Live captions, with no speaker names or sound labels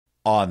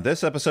On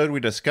this episode, we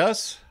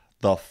discuss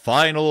the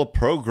final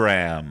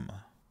program.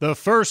 The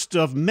first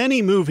of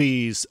many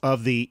movies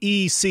of the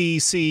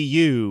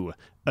ECCU,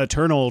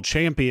 Eternal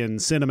Champion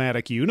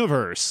Cinematic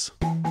Universe.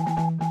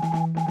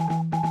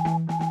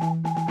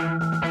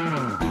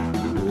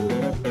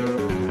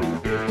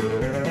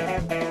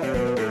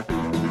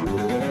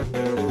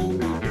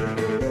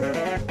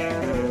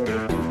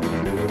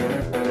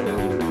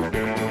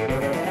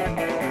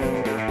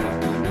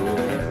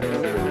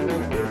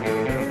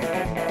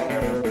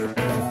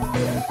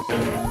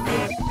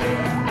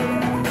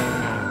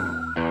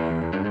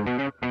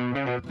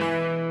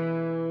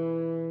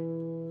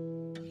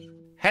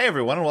 Hey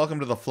everyone, and welcome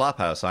to the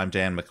Flophouse. I'm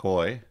Dan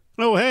McCoy.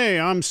 Oh, hey,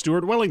 I'm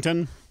Stuart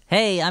Wellington.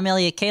 Hey, I'm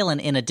Elliot Kalin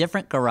in a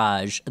different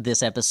garage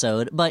this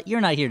episode, but you're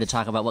not here to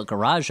talk about what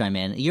garage I'm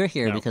in. You're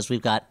here because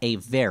we've got a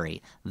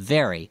very,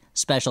 very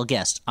special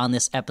guest on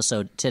this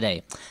episode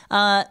today.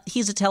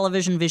 He's a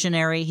television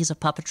visionary, he's a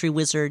puppetry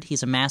wizard,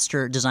 he's a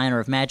master designer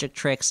of magic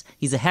tricks,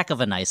 he's a heck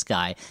of a nice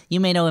guy. You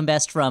may know him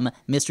best from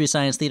Mystery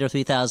Science Theater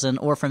 3000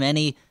 or from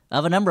any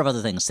of a number of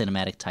other things,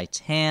 Cinematic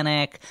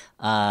Titanic,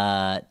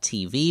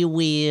 TV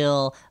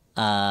Wheel,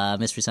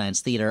 Mystery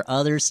Science Theater,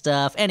 other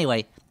stuff.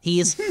 Anyway,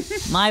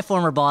 he's my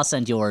former boss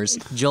and yours,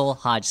 Joel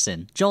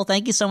Hodgson. Joel,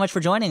 thank you so much for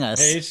joining us.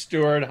 Hey,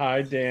 Stuart.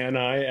 Hi, Dan.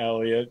 Hi,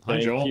 Elliot. Hi,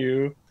 thank Joel.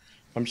 you.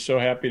 I'm so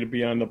happy to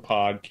be on the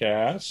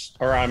podcast.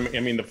 Or, I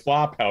mean, the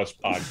Flophouse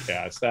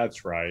podcast.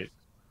 That's right.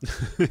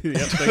 Yep, you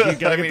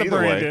gotta get the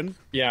brand in.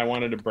 Yeah, I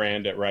wanted to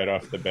brand it right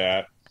off the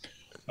bat.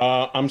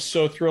 I'm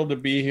so thrilled to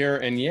be here.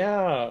 And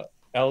yeah,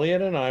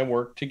 Elliot and I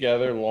worked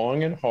together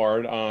long and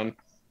hard on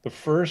the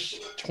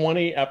first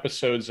 20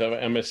 episodes of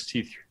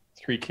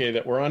MST3K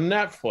that were on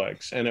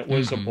Netflix, and it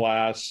was a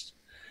blast.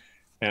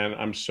 And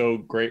I'm so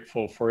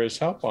grateful for his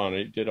help on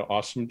it. He did an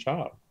awesome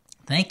job.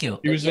 Thank you.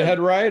 He was the head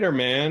writer,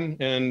 man,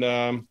 and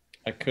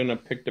I couldn't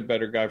have picked a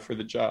better guy for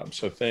the job.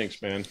 So thanks,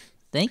 man.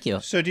 Thank you.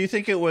 So do you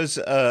think it was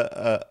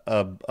a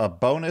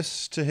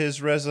bonus to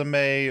his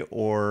resume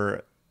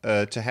or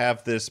to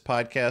have this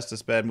podcast,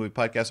 this bad movie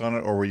podcast on it,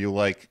 or were you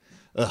like,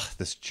 ugh,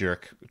 this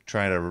jerk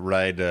trying to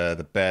ride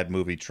the bad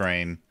movie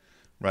train,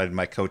 riding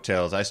my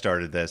coattails? I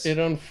started this. It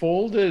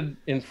unfolded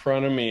in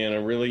front of me in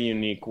a really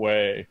unique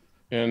way,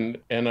 and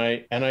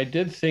I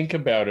did think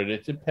about it.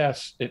 It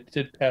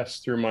did pass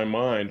through my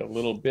mind a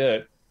little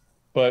bit,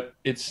 but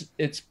it's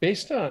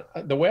based on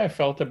the way I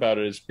felt about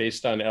it is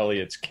based on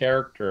Elliot's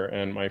character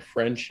and my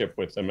friendship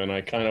with him, and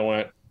I kind of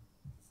went,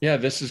 yeah,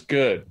 this is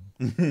good.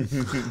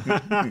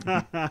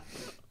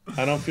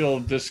 I don't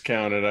feel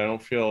discounted. I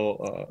don't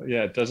feel,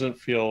 it doesn't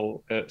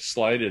feel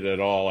slighted at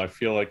all. I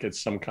feel like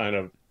it's some kind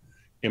of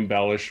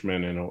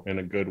embellishment in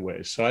a good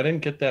way. So I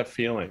didn't get that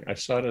feeling. I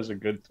saw it as a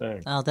good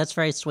thing. Oh, that's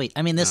very sweet.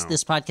 I mean, this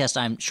podcast,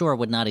 I'm sure,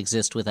 would not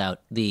exist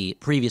without the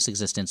previous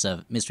existence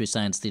of Mystery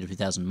Science Theater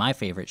 3000, my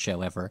favorite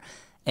show ever.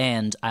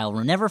 And I'll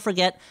never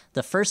forget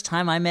the first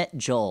time I met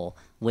Joel,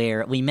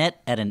 where we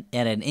met at an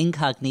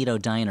incognito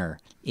diner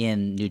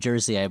in New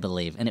Jersey, I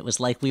believe. And it was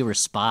like we were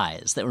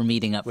spies that were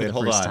meeting up for the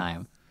first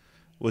time.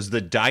 Was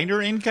the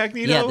diner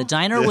incognito? Yeah, the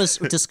diner was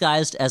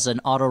disguised as an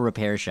auto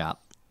repair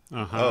shop.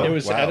 Uh-huh. It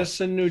was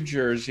Edison, New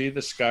Jersey,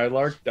 the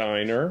Skylark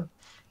Diner.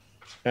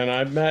 And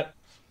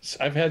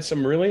I've had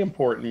some really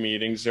important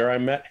meetings there. I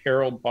met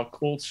Harold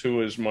Buchholz,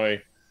 who is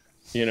my,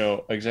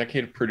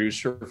 executive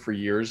producer for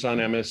years on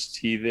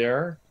MST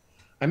there.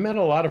 I met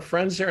a lot of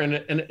friends there,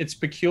 and it's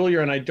peculiar,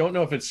 and I don't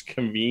know if it's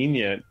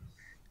convenient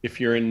if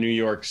you're in New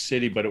York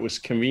City, but it was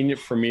convenient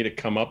for me to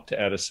come up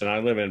to Edison. I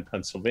live in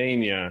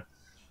Pennsylvania.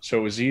 So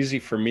it was easy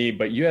for me,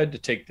 but you had to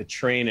take the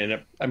train,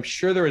 and I'm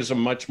sure there was a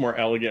much more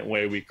elegant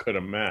way we could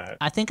have met.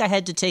 I think I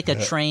had to take a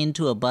train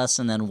to a bus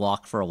and then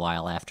walk for a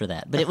while after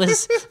that. But it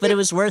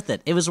was worth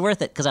it. It was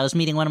worth it because I was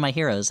meeting one of my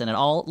heroes, and it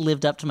all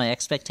lived up to my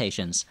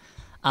expectations.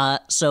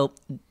 So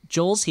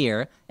Joel's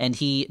here, and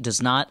he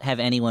does not have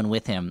anyone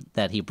with him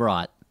that he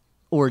brought.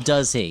 Or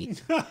does he?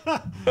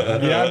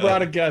 Yeah, I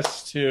brought a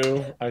guest,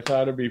 too. I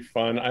thought it'd be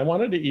fun. I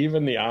wanted to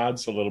even the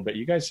odds a little bit.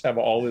 You guys have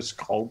all this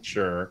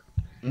culture.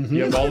 Mm-hmm.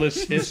 You have all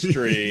this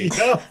history,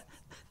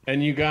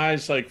 and you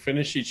guys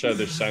finish each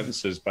other's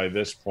sentences by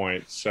this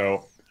point.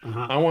 So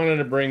I wanted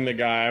to bring the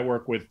guy I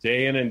work with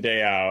day in and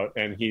day out,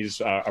 and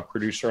he's a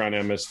producer on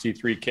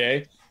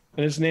MST3K,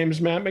 and his name is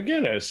Matt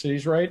McGinnis.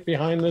 He's right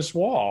behind this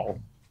wall.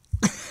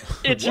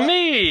 It's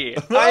me!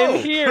 I'm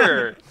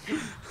here!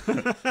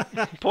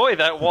 Boy,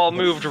 that wall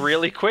moved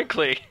really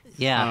quickly.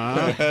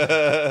 Yeah.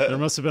 There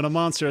must have been a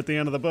monster at the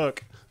end of the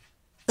book.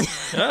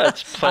 It's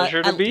a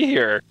pleasure to be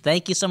here.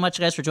 Thank you so much,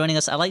 guys, for joining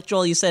us. I like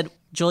Joel. You said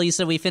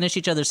we finish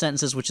each other's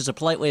sentences, which is a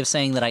polite way of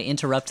saying that I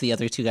interrupt the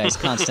other two guys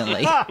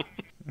constantly.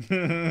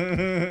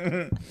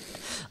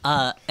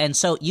 And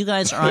so you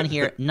guys are on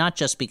here not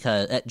just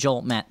because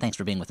Joel, Matt, thanks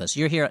for being with us.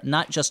 You're here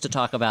not just to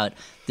talk about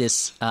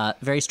this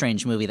very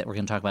strange movie that we're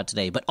going to talk about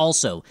today, but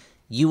also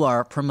you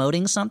are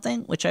promoting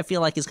something, which I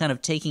feel like is kind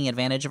of taking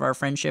advantage of our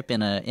friendship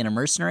in a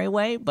mercenary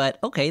way. But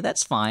okay,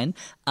 that's fine.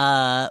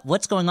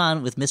 What's going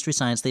on with Mystery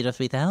Science Theater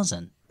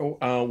 3000?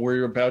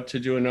 we're about to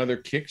do another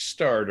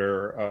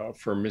Kickstarter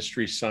for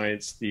Mystery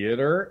Science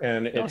Theater,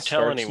 and Don't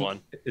tell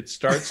anyone. It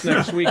starts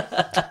next week.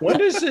 When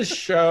does this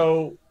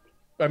show?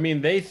 I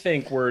mean, they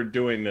think we're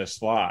doing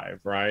this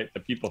live, right? The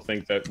people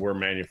think that we're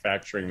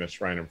manufacturing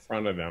this right in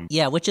front of them.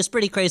 Yeah, which is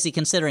pretty crazy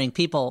considering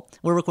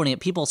we're recording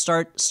it. People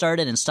start it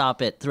and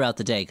stop it throughout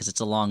the day because it's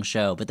a long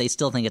show, but they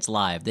still think it's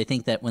live. They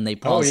think that when they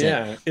pause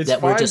it's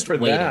that fine we're just for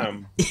waiting.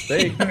 them. It's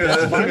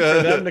fine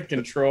for them to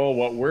control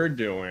what we're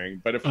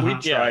doing, but if we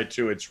try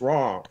to, it's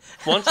wrong.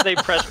 Once they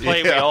press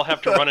play, we all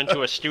have to run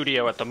into a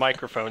studio at the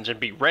microphones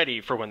and be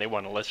ready for when they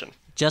want to listen.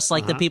 Just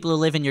like the people who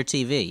live in your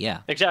TV,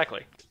 yeah.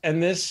 Exactly.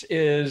 And this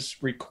is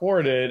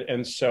recorded,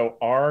 and so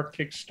our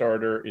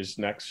Kickstarter is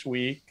next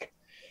week,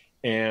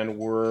 and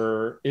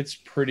it's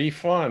pretty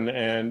fun,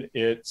 and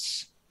I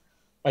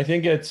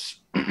think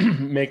it's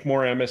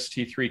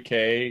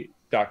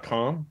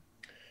makemoremst3k.com,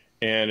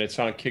 and it's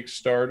on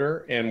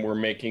Kickstarter, and we're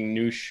making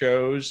new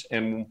shows,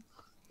 and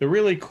the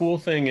really cool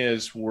thing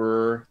is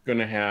we're going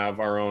to have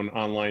our own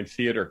online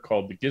theater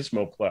called the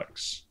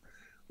Gizmoplex,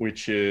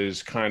 which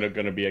is kind of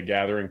going to be a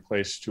gathering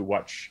place to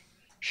watch,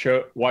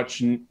 for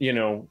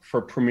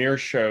premiere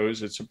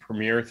shows. It's a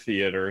premiere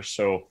theater,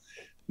 so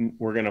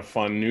we're going to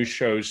fund new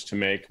shows to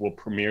make. We'll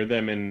premiere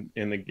them in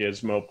the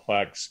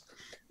Gizmoplex,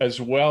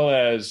 as well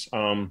as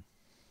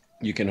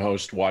you can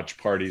host watch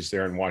parties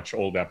there and watch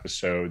old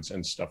episodes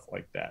and stuff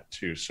like that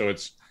too. So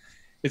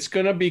it's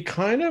going to be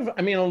kind of,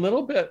 I mean, a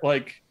little bit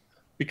like,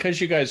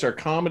 because you guys are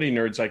comedy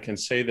nerds, I can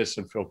say this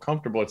and feel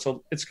comfortable.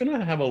 It's going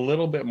to have a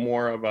little bit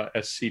more of a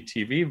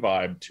SCTV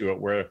vibe to it,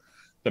 where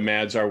the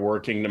Mads are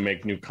working to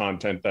make new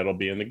content that'll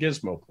be in the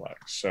Gizmoplex.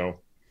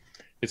 So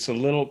that's a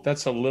little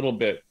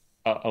bit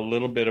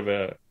of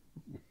a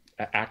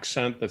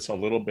accent that's a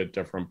little bit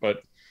different,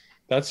 but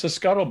that's the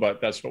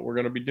scuttlebutt. That's what we're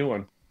going to be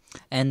doing.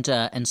 And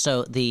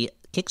so the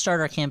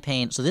Kickstarter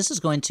campaign. So this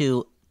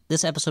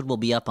episode will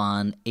be up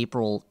on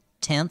April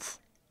 10th,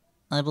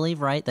 I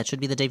believe. Right? That should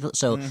be the date.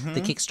 So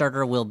the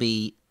Kickstarter will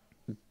be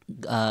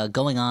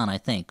going on, I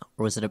think,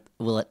 or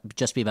will it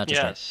just be about to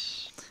start?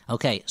 Yes.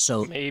 Okay,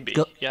 so maybe.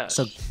 Yes.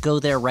 So go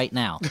there right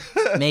now.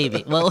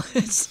 Maybe. Well,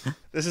 this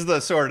is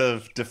the sort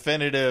of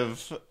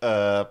definitive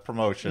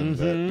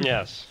promotion.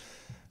 Yes.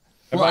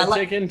 Have I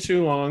taken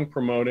too long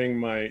promoting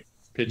my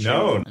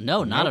pitching?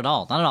 No, not at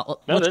all. Not at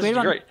all. No, What's this is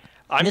great.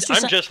 I'm Mystery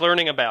just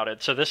learning about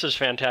it, so this is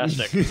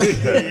fantastic.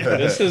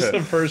 This is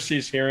the first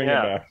he's hearing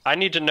about. I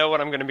need to know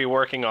what I'm going to be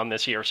working on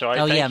this year, so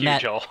I thank you,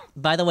 Matt, Joel.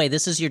 By the way,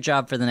 this is your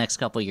job for the next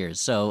couple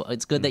years, so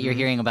it's good that you're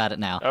hearing about it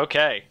now.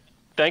 Okay.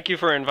 Thank you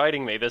for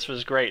inviting me. This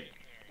was great.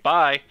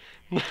 Bye.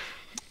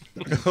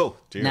 Oh,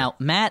 dear. Now,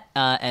 Matt,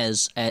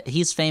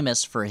 he's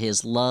famous for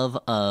his love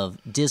of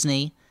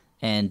Disney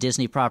and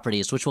Disney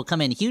properties, which will come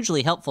in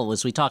hugely helpful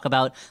as we talk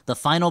about the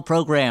final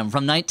program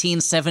from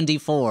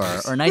 1974 or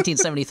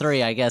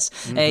 1973, I guess.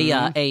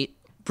 A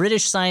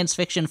British science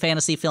fiction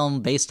fantasy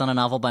film based on a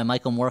novel by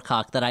Michael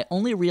Moorcock that I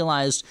only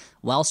realized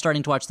while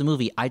starting to watch the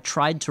movie. I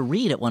tried to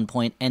read at one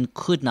point and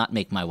could not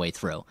make my way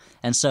through.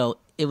 And so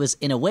it was,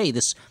 in a way,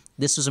 this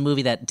was a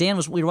movie that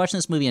we were watching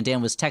this movie and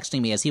Dan was texting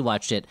me as he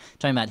watched it,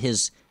 talking about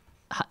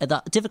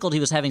the difficulty he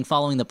was having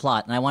following the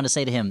plot. And I want to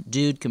say to him,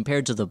 dude,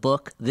 compared to the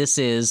book, this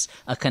is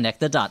a connect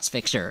the dots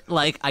picture.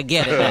 Like, I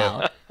get it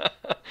now.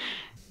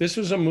 This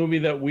was a movie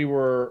that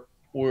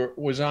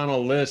was on a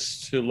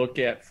list to look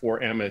at for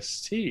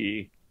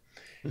MST.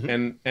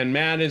 And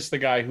Matt is the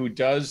guy who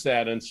does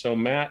that. And so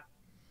Matt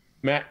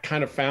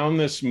kind of found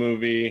this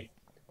movie,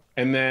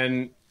 and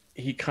then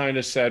he kind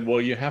of said,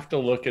 well, you have to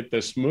look at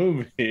this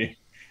movie.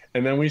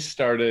 And then we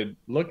started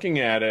looking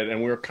at it, and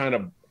we were kind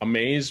of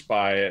amazed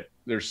by it.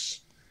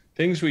 There's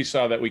things we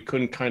saw that we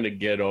couldn't kind of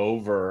get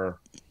over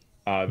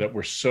that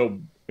were so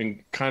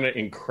kind of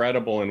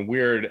incredible and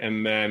weird.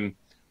 And then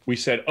we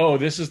said, oh,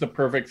 this is the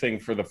perfect thing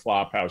for the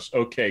Flophouse.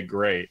 Okay,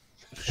 great.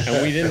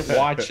 And we didn't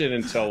watch it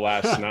until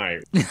last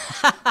night.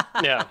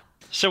 Yeah.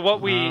 So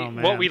what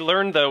we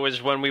learned, though,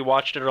 is when we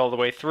watched it all the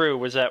way through,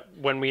 was that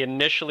when we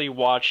initially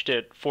watched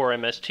it for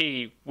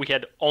MST, we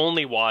had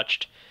only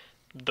watched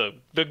the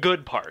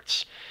good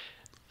parts.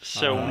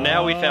 So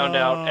now we found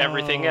out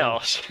everything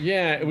else.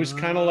 Yeah, it was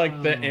kind of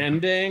like the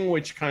ending,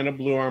 which kind of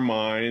blew our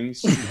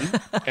minds.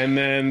 And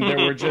then there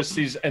were just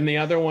these, and the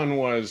other one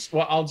was,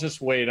 well, I'll just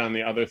wait on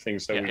the other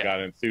things that we got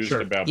enthused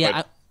about.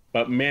 Yeah,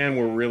 but man,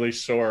 we're really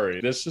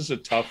sorry. This is a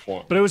tough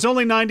one. But it was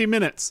only 90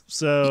 minutes,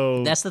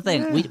 so... That's the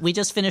thing. Yeah. We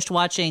just finished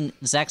watching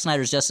Zack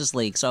Snyder's Justice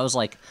League, so I was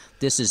like,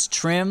 this is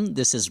trim,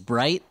 this is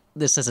bright,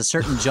 this has a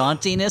certain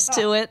jauntiness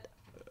to it.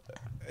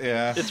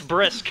 Yeah. It's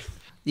brisk.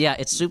 Yeah,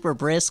 it's super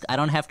brisk. I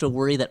don't have to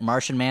worry that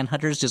Martian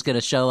Manhunter is just going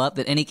to show up,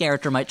 that any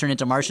character might turn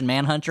into Martian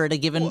Manhunter at a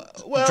given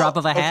drop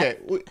of a hat.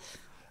 Okay.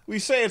 We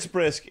say it's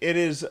brisk. It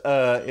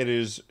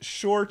is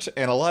short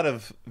and a lot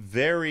of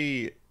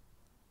very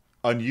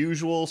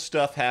unusual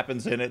stuff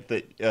happens in it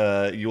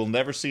that you'll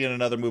never see in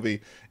another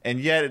movie, and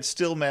yet it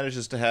still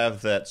manages to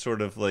have that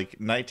sort of like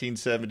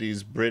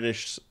 1970s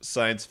British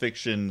science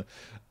fiction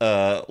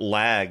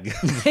lag.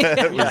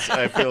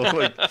 I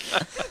feel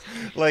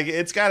like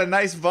it's got a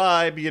nice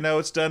vibe. You know,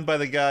 it's done by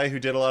the guy who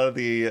did a lot of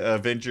the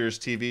Avengers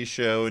TV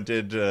show and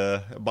did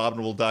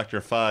Abominable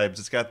Dr. Phibes.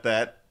 It's got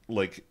that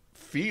like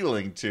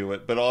feeling to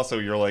it, but also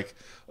you're like,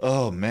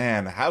 oh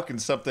man, how can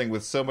something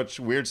with so much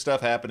weird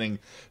stuff happening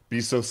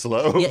be so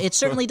slow? Yeah, it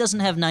certainly doesn't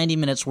have 90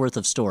 minutes worth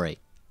of story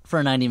for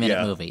a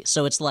 90-minute movie.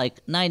 So it's like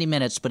 90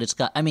 minutes, but it's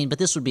got, I mean, but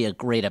this would be a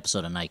great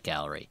episode of Night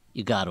Gallery.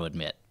 You got to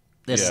admit.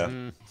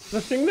 The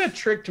thing that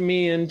tricked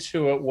me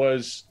into it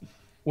was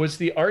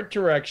the art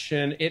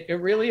direction. It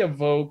really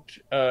evoked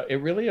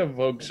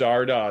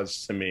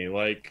Zardoz to me.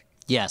 Like,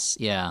 yes,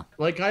 yeah.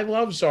 Like, I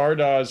love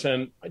Zardoz,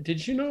 and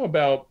did you know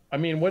about, I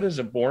mean, what is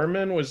it,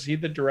 Borman? Was he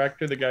the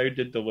director, the guy who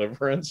did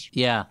Deliverance?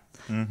 Yeah.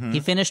 He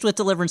finished with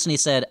Deliverance, and he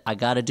said, I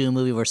got to do a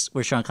movie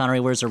where Sean Connery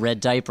wears a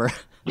red diaper.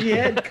 He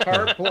had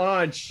carte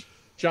blanche.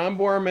 John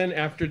Borman,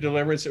 after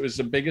Deliverance, it was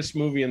the biggest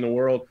movie in the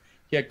world.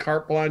 He had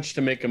carte blanche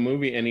to make a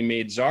movie, and he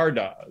made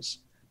Zardoz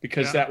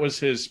because that was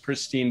his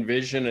pristine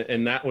vision,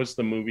 and that was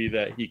the movie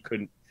that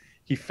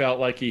he felt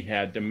like he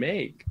had to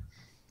make.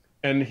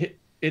 And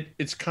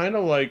it's kind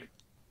of like,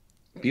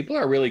 people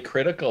are really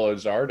critical of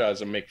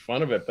Zardoz and make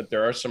fun of it, but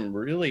there are some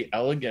really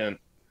elegant,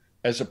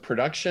 as a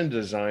production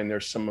design,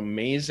 there's some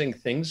amazing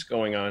things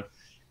going on.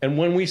 And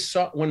when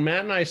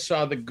Matt and I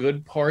saw the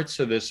good parts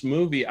of this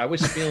movie, I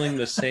was feeling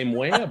the same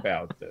way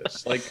about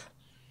this. Like,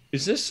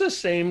 is this the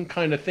same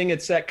kind of thing?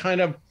 It's that kind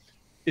of,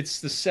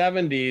 it's the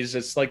 70s.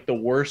 It's like the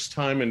worst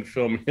time in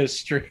film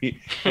history.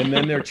 And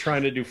then they're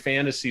trying to do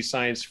fantasy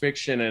science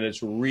fiction, and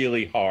it's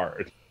really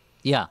hard.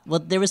 Yeah. Well,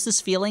 there was this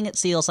feeling, it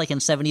feels like in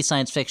 70s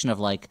science fiction of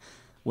like,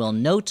 well,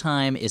 no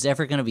time is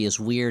ever going to be as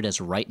weird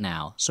as right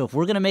now. So if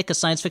we're going to make a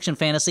science fiction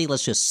fantasy,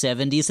 let's just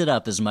 70s it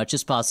up as much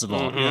as possible.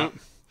 Mm-hmm.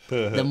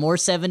 The more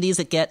 70s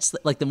it gets,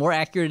 like the more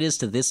accurate it is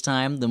to this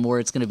time, the more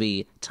it's going to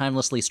be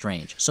timelessly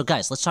strange. So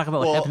guys, let's talk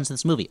about what happens in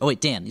this movie. Oh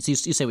wait, Dan, you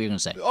say what you're going to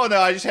say. Oh no,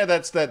 I just had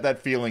that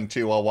feeling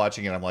too while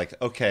watching it. I'm like,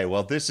 okay,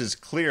 well this is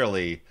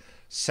clearly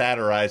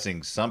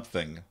satirizing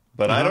something,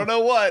 but I don't know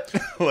what.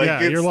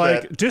 You're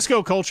like,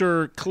 disco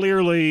culture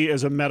clearly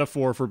is a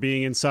metaphor for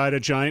being inside a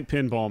giant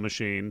pinball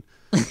machine.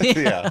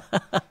 Yeah.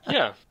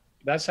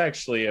 That's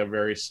actually a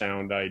very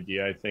sound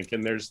idea, I think.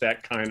 And there's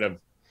that kind of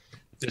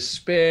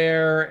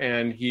despair,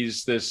 and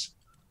he's this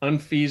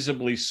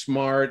unfeasibly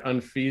smart,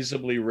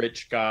 unfeasibly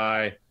rich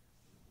guy,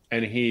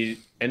 and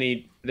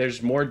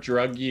there's more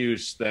drug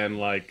use than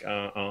like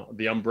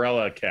the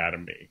Umbrella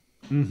Academy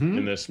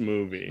in this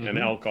movie, and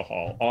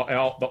alcohol,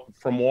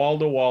 from wall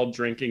to wall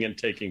drinking and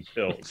taking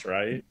pills,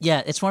 right?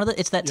 Yeah, it's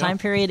that time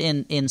period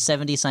in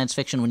 70s science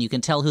fiction when you can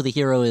tell who the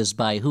hero is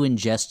by who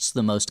ingests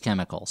the most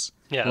chemicals.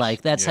 Yes.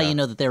 Like that's how you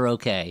know that they're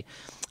okay.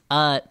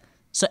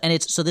 So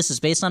this is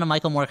based on a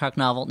Michael Moorcock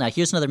novel. Now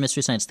here's another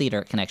Mystery Science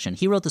Theater connection.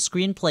 He wrote the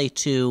screenplay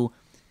to,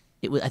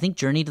 I think,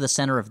 Journey to the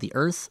Center of the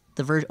Earth,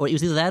 or it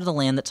was either that or The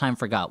Land That Time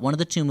Forgot. One of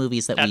the two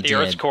movies that we did. At the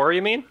Earth's Core,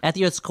 you mean? At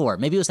the Earth's Core.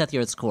 Maybe it was At the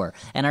Earth's Core.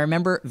 And I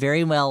remember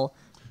very well.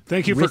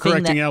 Thank you for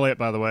correcting Elliot,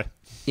 by the way.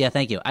 Yeah,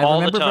 thank you.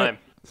 All the time.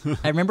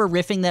 I remember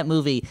riffing that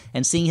movie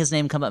and seeing his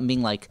name come up and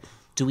being like,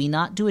 do we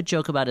not do a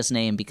joke about his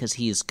name because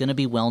he's going to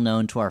be well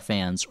known to our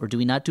fans, or do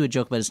we not do a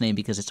joke about his name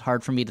because it's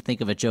hard for me to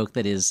think of a joke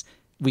that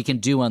we can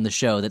do on the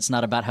show that's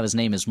not about how his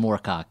name is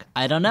Moorcock?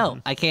 I don't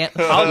know. I can't.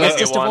 Let's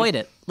just avoid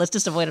it. Let's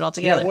just avoid it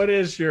altogether. Yeah, what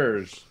is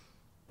yours?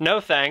 No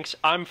thanks.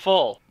 I'm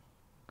full.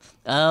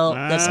 Oh,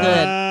 that's good.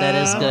 That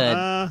is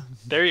good.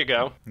 There you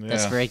go.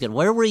 That's very good.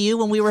 Where were you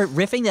when we were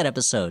riffing that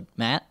episode,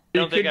 Matt?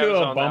 You could do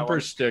a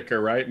bumper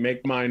sticker, right?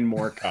 Make mine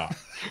Moorcock.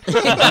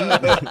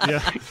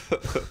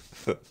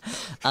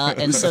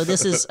 And so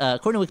this is,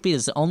 according to Wikipedia,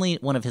 is only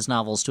one of his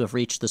novels to have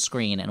reached the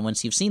screen. And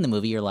once you've seen the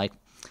movie, you're like,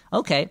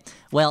 okay,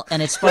 well,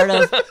 and it's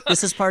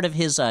this is part of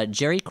his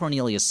Jerry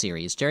Cornelius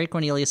series. Jerry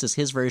Cornelius is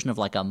his version of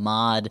like a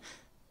mod,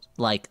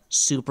 like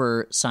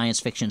super science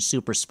fiction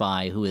super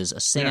spy who is a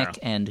cynic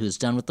and who's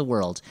done with the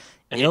world.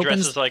 And he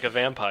dresses like a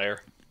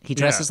vampire. He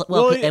dresses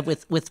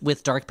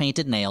with dark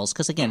painted nails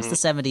because again, it's the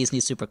 70s and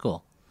he's super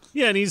cool.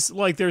 Yeah, and he's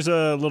like, there's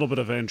a little bit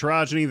of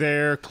androgyny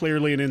there,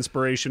 clearly an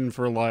inspiration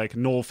for like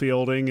Noel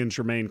Fielding and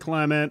Jermaine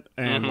Clement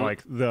and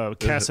like the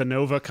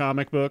Casanova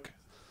comic book.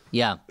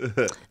 Yeah.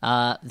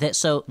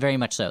 So very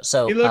much so.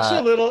 So he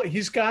looks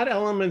he's got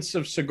elements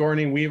of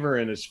Sigourney Weaver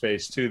in his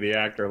face too, the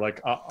actor,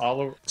 like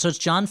Oliver. So it's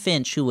John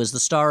Finch, who was the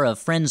star of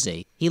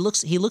Frenzy. He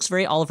looks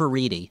very Oliver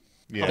Reedy.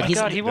 Yeah. Oh my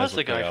God, he was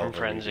the guy from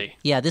Frenzy.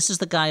 Yeah, this is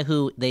the guy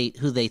who they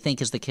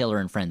think is the killer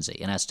in Frenzy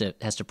and has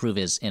to prove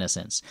his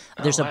innocence.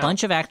 There's a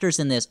bunch of actors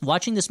in this.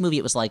 Watching this movie,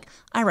 it was like,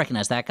 I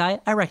recognize that guy.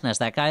 I recognize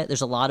that guy.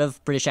 There's a lot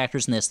of British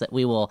actors in this that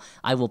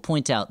I will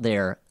point out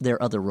their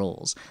other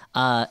roles.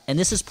 And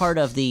this is part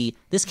of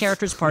this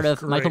character is part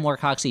of Michael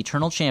Moorcock's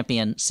Eternal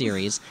Champion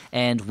series,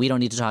 and we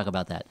don't need to talk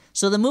about that.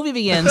 So the movie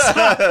begins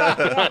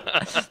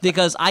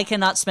because I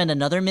cannot spend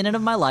another minute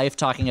of my life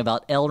talking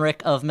about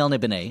Elric of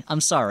Melniboné. I'm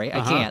sorry,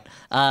 I can't.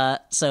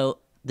 So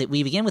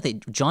we begin with a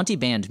jaunty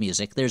band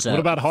music. What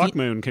about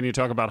Hawkmoon? Can you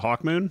talk about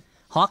Hawkmoon?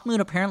 Hawkmoon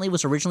apparently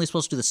was originally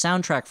supposed to do the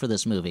soundtrack for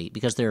this movie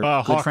because they're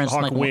good friends.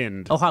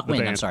 Hawkwind.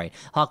 Hawkwind. I'm sorry,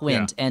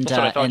 Hawkwind. Yeah. And That's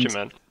what I thought you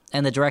meant.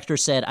 And the director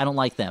said, "I don't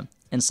like them,"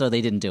 and so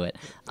they didn't do it.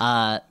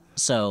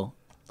 So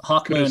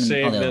Hawkmoon Could have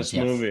saved and this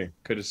movie.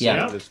 Could have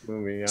saved this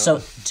movie. Yeah.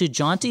 So to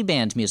jaunty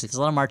band music, there's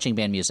a lot of marching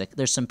band music.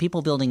 There's some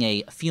people building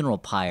a funeral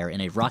pyre in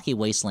a rocky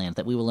wasteland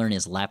that we will learn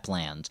is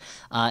Lapland.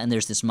 And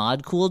there's this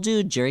mod cool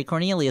dude, Jerry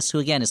Cornelius, who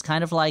again is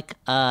kind of like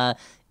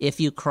if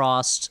you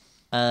crossed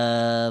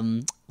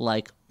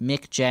like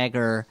Mick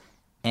Jagger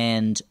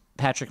and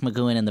Patrick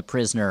McGowan in The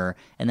Prisoner,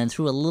 and then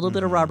threw a little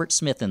bit of Robert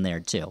Smith in there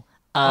too.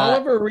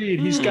 Oliver Reed.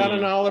 He's got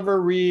an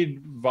Oliver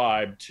Reed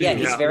vibe too. Yeah,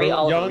 he's very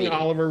Oliver Reed. Young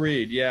Oliver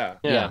Reed.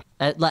 Yeah.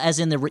 As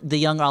in the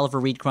Young Oliver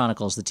Reed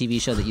Chronicles, the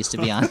TV show that used to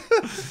be on.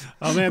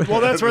 Oh man,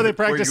 well that's where they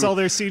practice all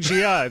their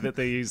CGI that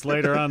they use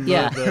later on.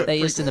 They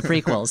used in the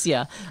prequels.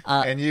 Yeah,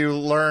 and you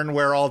learn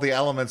where all the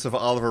elements of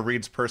Oliver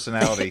Reed's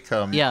personality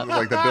come.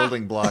 Like the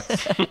building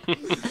blocks.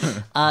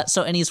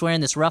 And he's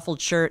wearing this ruffled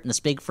shirt and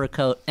this big fur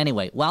coat.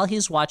 Anyway, while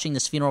he's watching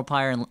this funeral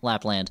pyre in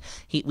Lapland,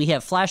 we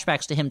have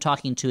flashbacks to him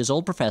talking to his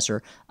old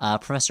professor,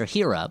 Professor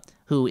Hira,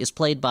 who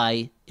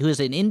is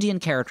an Indian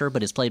character,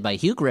 but is played by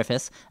Hugh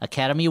Griffith,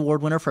 Academy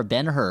Award winner for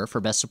Ben-Hur for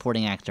Best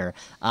Supporting Actor.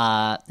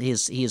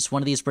 He's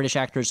one of these British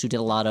actors who did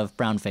a lot of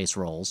brownface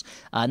roles.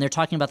 And they're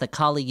talking about the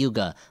Kali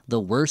Yuga,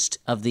 the worst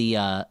of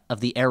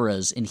the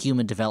eras in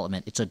human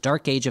development. It's a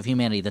dark age of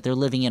humanity that they're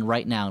living in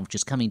right now, which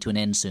is coming to an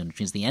end soon, which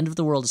means the end of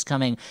the world is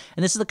coming.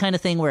 And this is the kind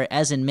of thing where,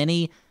 as in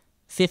many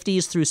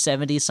 50s through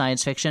 70s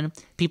science fiction,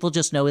 people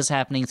just know is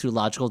happening through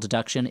logical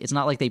deduction. It's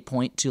not like they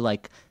point to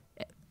like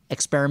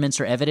experiments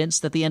or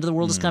evidence that the end of the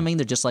world is coming.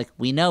 They're just like,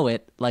 we know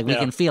it, like we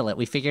can feel it,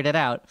 we figured it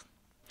out.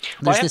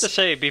 Well, I have to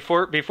say,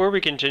 before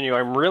we continue,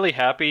 I'm really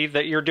happy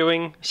that you're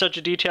doing such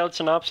a detailed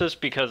synopsis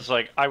because,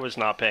 like, I was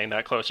not paying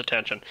that close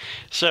attention,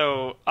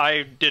 so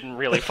I didn't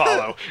really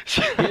follow.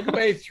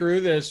 Midway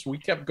through this, we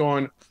kept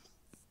going,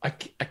 I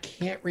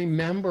can't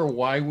remember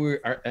why we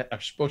are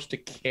supposed to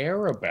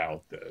care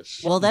about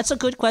this. Well, that's a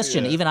good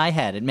question. Even I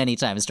had it many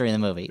times during the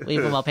movie,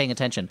 even while paying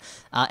attention.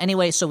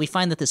 Anyway, so we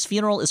find that this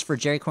funeral is for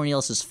Jerry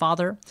Cornelius'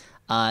 father.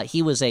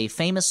 He was a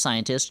famous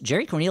scientist.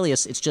 Jerry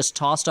Cornelius, it's just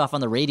tossed off on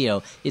the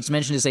radio. It's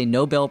mentioned as a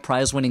Nobel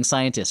Prize-winning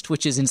scientist,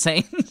 which is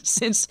insane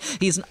since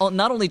he's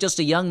not only just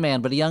a young man,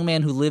 but a young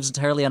man who lives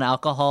entirely on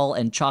alcohol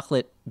and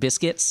chocolate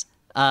biscuits.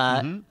 He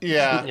loves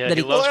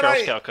Girl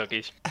Scout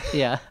cookies.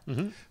 Yeah.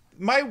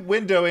 My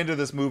window into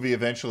this movie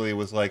eventually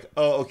was like,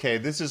 oh, okay,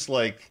 this is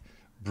like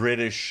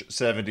British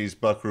 70s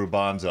Buckaroo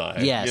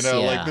Banzai. Yes,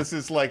 like this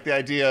is like the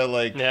idea,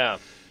 like... Yeah.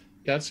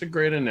 That's a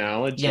great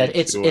analogy. Yeah,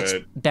 it's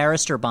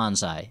Barrister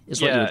Banzai is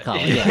what you would call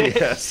it. Yeah.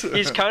 Yes.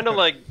 He's kind of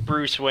like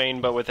Bruce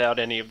Wayne, but without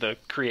any of the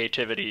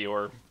creativity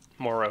or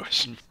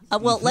morose.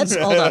 Well, let's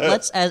hold on.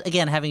 Let's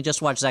again, having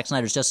just watched Zack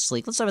Snyder's Justice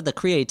League, let's start with the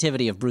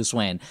creativity of Bruce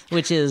Wayne,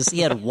 which is he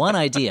had one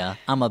idea: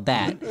 I'm a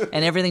bat,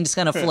 and everything just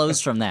kind of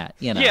flows from that.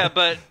 Yeah,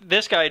 but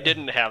this guy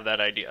didn't have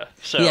that idea.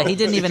 So yeah, he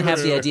didn't even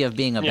have the idea of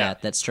being a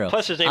bat. That's true.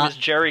 Plus, his name is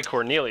Jerry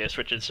Cornelius,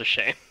 which is a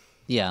shame.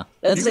 Yeah,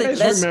 you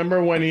guys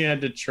remember when he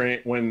had to train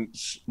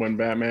when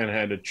Batman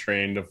had to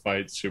train to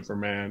fight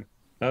Superman?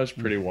 That was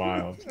pretty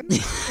wild.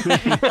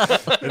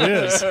 It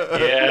is.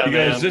 Yeah, he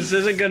goes, this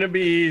isn't going to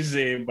be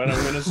easy, but I'm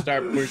going to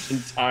start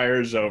pushing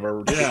tires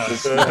over.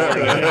 It's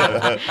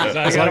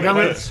like I'm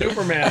with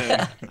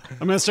Superman.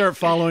 I'm going to start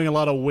following a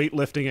lot of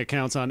weightlifting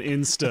accounts on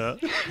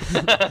Insta.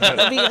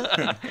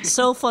 It'd be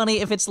so funny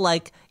if it's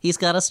like he's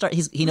got to start.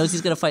 He knows he's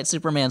going to fight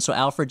Superman, so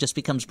Alfred just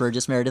becomes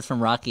Burgess Meredith from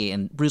Rocky,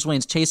 and Bruce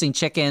Wayne's chasing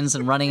chickens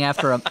and running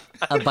after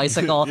a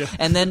bicycle,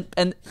 and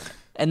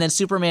then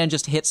Superman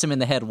just hits him in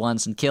the head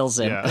once and kills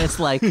him. Yeah. And it's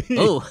like,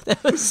 oh,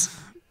 that was...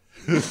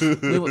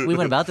 we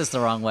went about this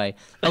the wrong way.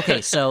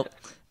 Okay, so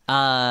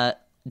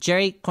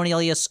Jerry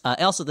Cornelius...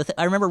 also,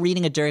 I remember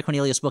reading a Jerry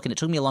Cornelius book, and it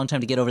took me a long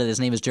time to get over that his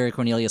name is Jerry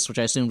Cornelius, which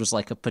I assumed was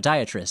like a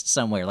podiatrist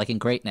somewhere, like in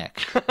Great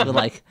Neck.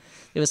 But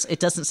it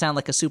doesn't sound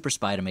like a super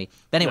spy to me.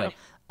 But anyway...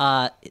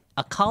 No.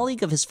 A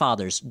colleague of his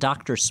father's,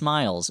 Dr.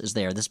 Smiles, is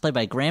there. This is played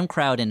by Graham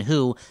Crowden,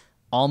 who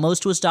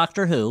almost was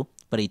Doctor Who,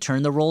 but he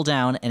turned the role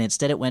down, and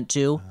instead it went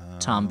to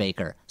Tom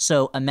Baker.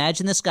 So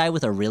imagine this guy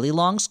with a really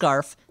long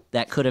scarf.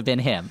 That could have been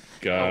him.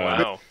 God.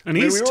 Oh, wow. And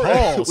he's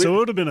tall, so it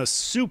would have been a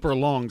super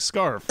long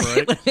scarf, right?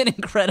 It would have been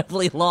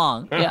incredibly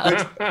long.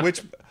 Yeah.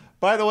 Which,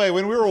 by the way,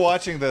 when we were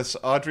watching this,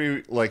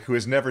 Audrey, who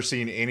has never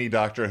seen any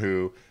Doctor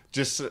Who,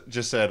 just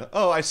said,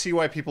 "Oh, I see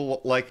why people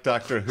like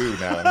Doctor Who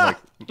now." I'm like,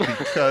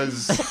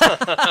 because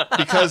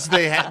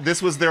this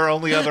was their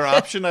only other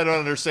option. I don't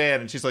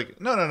understand. And she's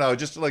like, "No,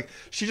 just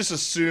she just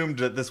assumed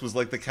that this was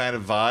the kind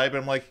of vibe." And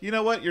I'm like, you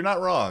know what? You're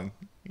not wrong.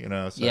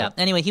 So. Yeah.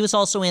 Anyway, he was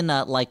also in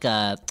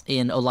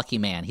in Oh Lucky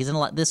Man. He's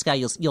in this guy.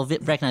 You'll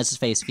recognize his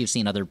face if you've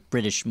seen other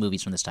British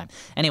movies from this time.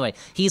 Anyway,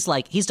 he's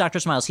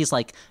Dr. Smiles. He's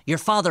like, your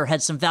father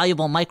had some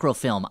valuable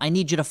microfilm. I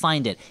need you to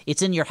find it.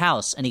 It's in your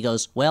house. And he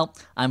goes, well,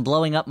 I'm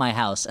blowing up my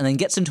house, and then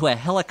gets into a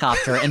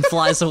helicopter and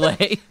flies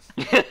away.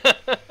 Jerry,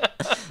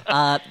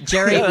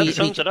 that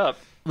sums it up.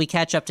 we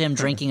catch up to him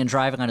drinking and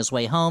driving on his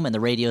way home, and the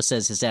radio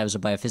says his dad was a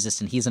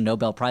biophysicist and he's a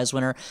Nobel Prize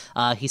winner.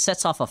 He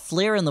sets off a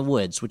flare in the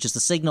woods, which is the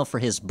signal for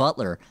his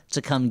butler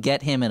to come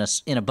get him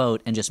in a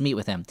boat and just meet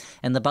with him.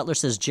 And the butler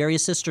says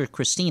Jerry's sister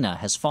Christina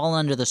has fallen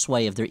under the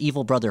sway of their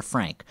evil brother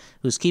Frank,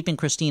 who's keeping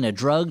Christina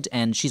drugged,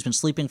 and she's been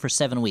sleeping for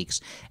 7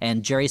 weeks.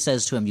 And Jerry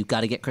says to him, "You've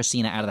got to get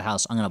Christina out of the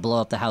house. I'm going to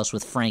blow up the house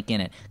with Frank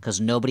in it because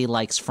nobody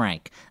likes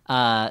Frank."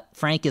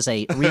 Frank is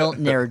a real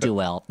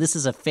ne'er-do-well. This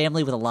is a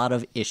family with a lot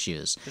of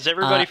issues. Is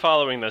everybody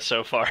following this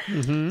so far?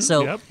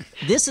 So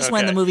this is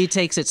when the movie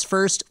takes its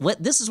first.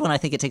 This is when I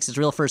think it takes its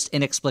real first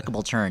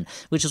inexplicable turn,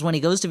 which is when he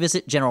goes to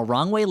visit General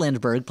Wrongway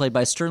Lindbergh, played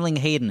by Sterling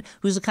Hayden,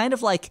 who's a kind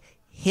of like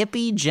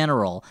hippie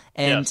general,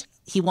 and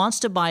he wants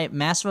to buy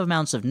massive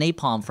amounts of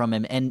napalm from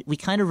him. And we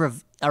kind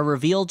of are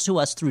revealed to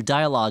us through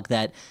dialogue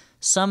that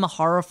some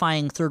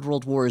horrifying Third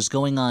World War is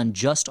going on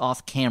just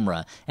off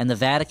camera, and the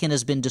Vatican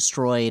has been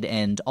destroyed,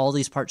 and all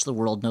these parts of the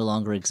world no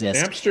longer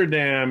exist.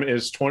 Amsterdam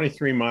is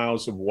 23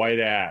 miles of white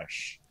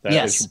ash.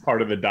 That is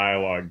part of the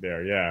dialogue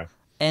there, yeah.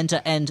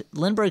 And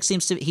Lindbergh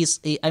seems to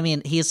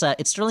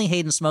it's Sterling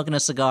Hayden smoking a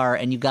cigar,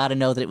 and you got to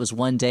know that it was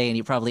one day, and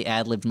he probably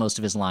ad-libbed most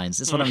of his lines.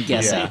 That's what I'm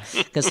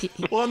guessing. Because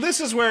well, and this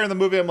is where in the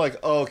movie I'm like,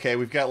 oh, okay,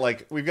 we've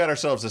got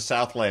ourselves a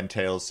Southland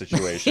Tales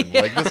situation.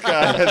 Like this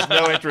guy has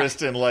no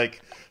interest in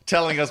like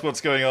telling us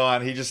what's going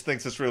on. He just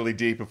thinks it's really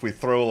deep if we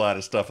throw a lot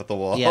of stuff at the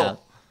wall. Yeah.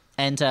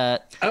 And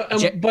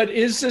but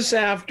is this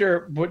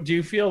after? Do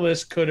you feel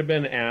this could have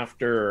been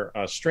after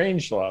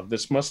Strangelove?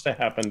 This must have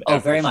happened. Oh,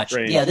 after very much.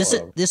 Yeah, this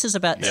is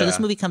about. Yeah. So this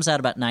movie comes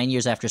out about 9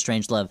 years after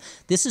Strangelove.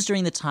 This is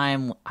during the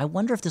time. I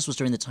wonder if this was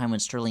during the time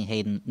when Sterling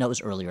Hayden. No, it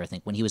was earlier. I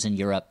think when he was in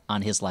Europe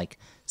on his like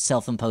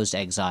self-imposed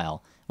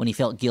exile, when he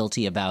felt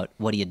guilty about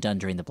what he had done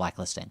during the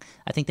blacklisting.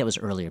 I think that was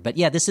earlier. But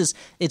yeah,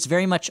 it's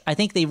very much. I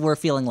think they were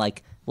feeling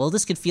like, well,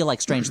 this could feel like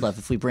Strangelove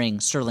if we bring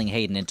Sterling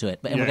Hayden into it.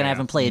 And we're going to have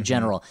him play a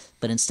general.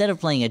 But instead of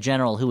playing a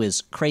general who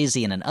is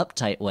crazy in an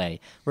uptight way,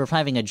 we're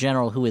having a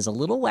general who is a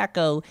little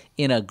wacko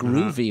in a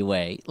groovy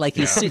way. Like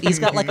he's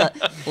got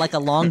like a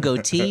long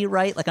goatee,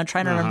 right? Like I'm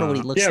trying to remember what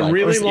he looks like. Yeah,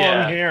 really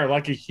long hair,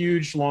 like a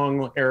huge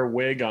long hair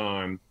wig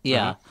on.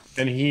 Yeah.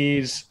 And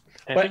he's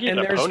a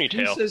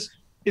ponytail. Pieces,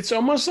 it's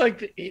almost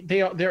like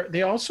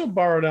they also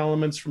borrowed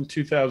elements from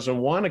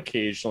 2001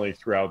 occasionally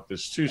throughout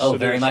this too. Oh, so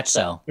very much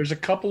so. There's a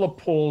couple of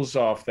pulls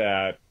off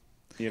that,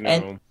 you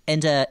know.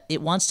 And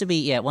it wants to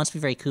be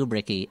very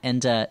Kubricky.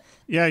 And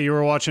you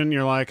were watching,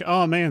 you're like,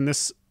 oh man,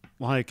 this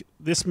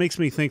makes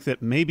me think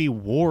that maybe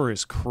war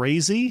is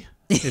crazy.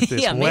 If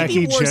this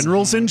wacky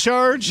general's in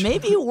charge?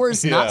 Maybe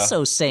war's not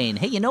so sane.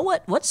 Hey, you know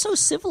what? What's so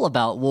civil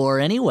about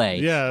war anyway?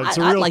 Yeah, it's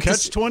a real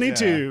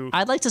catch-22.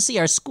 I'd like to see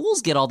our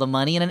schools get all the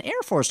money and an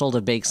Air Force hold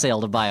a bake sale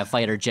to buy a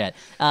fighter jet.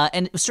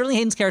 And Sterling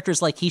Hayden's character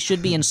is like he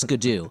should be in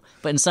Skidoo,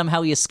 but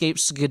somehow he escaped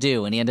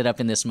Skidoo and he ended up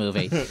in this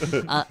movie.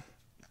 And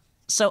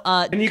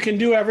you can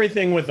do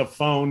everything with a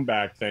phone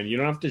back then. You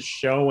don't have to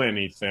show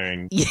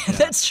anything. Yeah,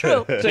 that's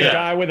true. It's a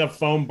guy with a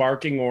phone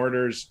barking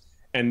orders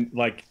and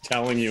like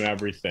telling you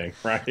everything,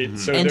 right? Mm-hmm.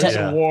 So there's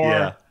a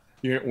war.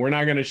 Yeah. We're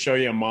not going to show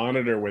you a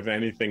monitor with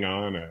anything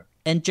on it.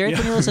 And Jerry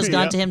Cornelius has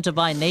gone to him to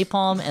buy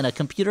napalm and a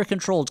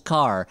computer-controlled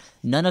car.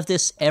 None of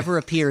this ever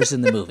appears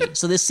in the movie.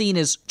 So this scene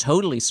is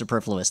totally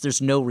superfluous.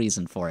 There's no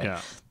reason for it.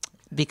 Yeah.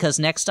 Because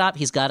next stop,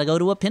 he's got to go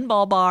to a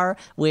pinball bar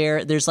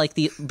where there's like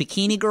the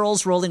bikini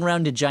girls rolling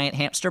around in giant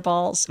hamster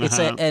balls.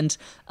 Everybody's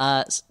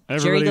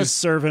Jerry goes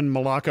serving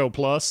Malaco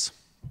Plus.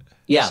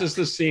 Yeah. This is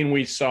the scene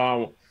we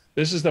saw.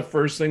 This is the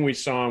first thing we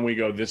saw, and we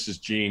go, "This is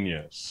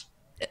genius."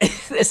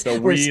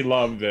 We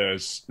love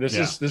this.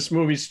 This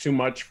movie's too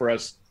much for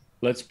us.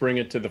 Let's bring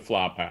it to the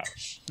flop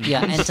house.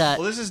 Yeah, and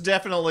well, this is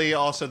definitely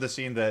also the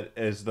scene that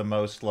is the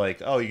most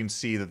like, oh, you can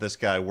see that this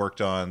guy worked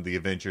on the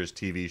Avengers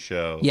TV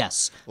show.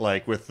 Yes,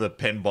 like with the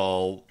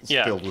pinball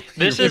filled with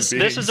this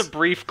is a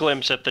brief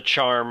glimpse at the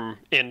charm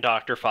in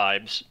Dr.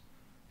 Phibes,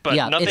 but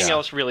nothing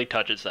else really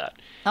touches that.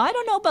 I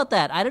don't know about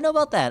that.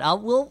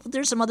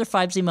 There's some other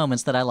Phibesy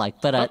moments that I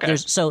like, but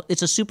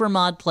it's a super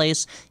mod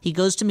place. He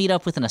goes to meet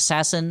up with an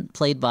assassin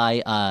played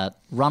by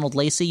Ronald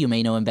Lacey. You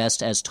may know him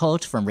best as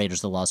Toht from Raiders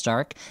of the Lost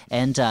Ark,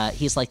 and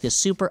he's like this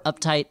super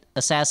uptight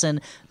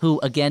assassin who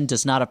again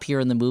does not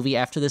appear in the movie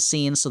after this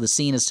scene, so the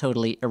scene is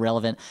totally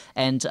irrelevant.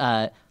 And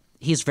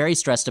he's very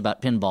stressed about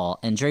pinball,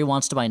 and Jerry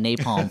wants to buy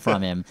napalm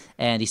from him,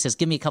 and he says,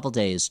 give me a couple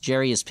days.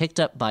 Jerry is picked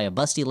up by a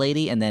busty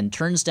lady and then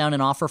turns down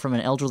an offer from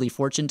an elderly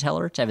fortune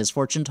teller to have his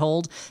fortune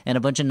told, and a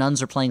bunch of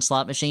nuns are playing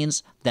slot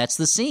machines. That's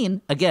the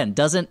scene. Again,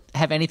 doesn't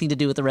have anything to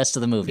do with the rest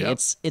of the movie. Yep.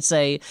 At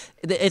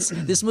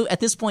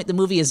this point, the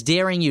movie is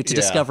daring you to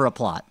discover a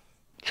plot.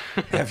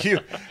 Have you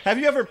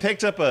ever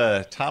picked up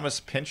a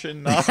Thomas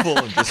Pynchon novel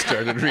and just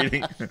started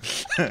reading?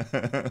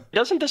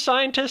 Doesn't the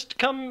scientist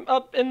come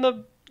up in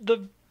the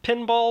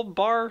pinball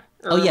bar?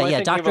 Or Oh am yeah, I yeah. thinking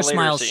of a Dr. later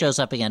Smiles scene? shows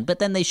up again, but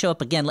then they show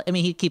up again. I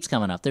mean, he keeps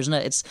coming up.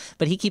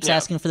 But he keeps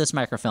asking for this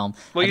microfilm.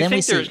 Well, you then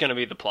think there's going to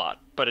be the plot,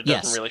 but it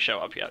doesn't Yes. really show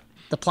up yet.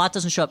 The plot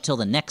doesn't show up till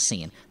the next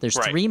scene. There's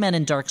Right. 3 men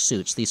in dark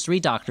suits. These 3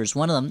 doctors.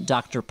 One of them,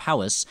 Dr.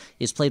 Powis,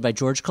 is played by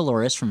George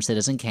Coulouris from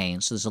Citizen Kane.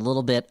 So there's a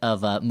little bit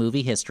of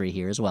movie history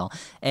here as well.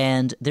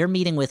 And they're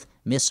meeting with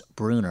Miss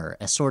Bruner,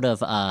 a sort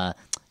of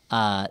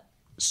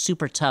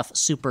super tough,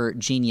 super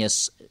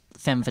genius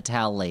femme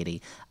fatale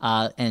lady.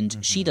 And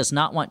she does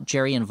not want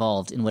Jerry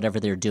involved in whatever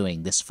they're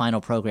doing, this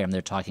final program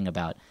they're talking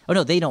about. Oh,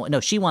 no, they don't. No,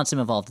 she wants him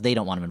involved. They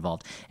don't want him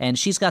involved. And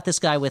she's got this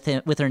guy with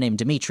her named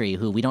Dimitri,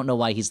 who we don't know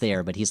why he's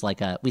there, but we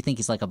think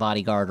he's like a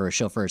bodyguard or a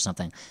chauffeur or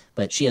something.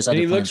 But she has other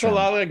And he plans looks for a him.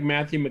 lot like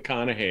Matthew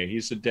McConaughey.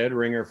 He's a dead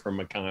ringer from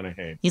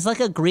McConaughey. He's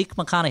like a Greek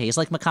McConaughey. He's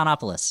like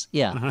McConaughey.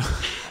 Yeah.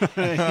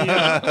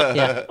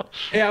 Yeah.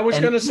 Hey, I was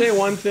going to say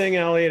one thing,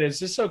 Elliot. Is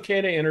this okay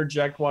to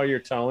interject while you're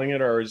telling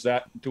it, or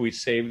do we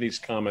save these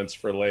comments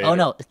for later? Oh,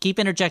 no. Keep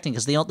interjecting,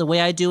 because the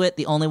way I do it,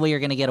 the only way you're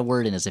going to get a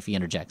word in is if you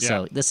interject.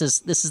 So this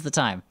is the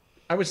time.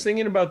 I was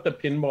thinking about the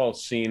pinball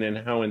scene and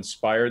how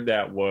inspired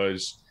that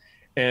was,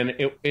 and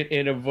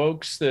it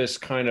evokes this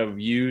kind of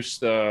use.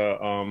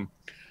 The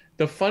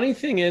funny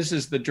thing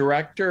is the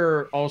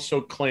director also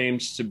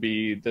claims to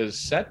be the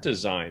set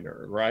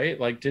designer, right?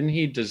 Like, didn't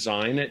he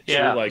design it too?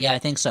 Yeah. Yeah, I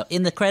think so.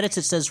 In the credits,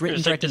 it says written,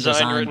 It's like directed, designed,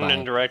 designed written, by.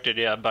 and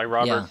directed, by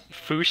Robert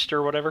Fust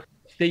or whatever.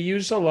 They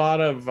use a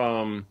lot of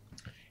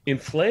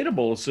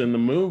inflatables in the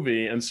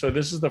movie, and so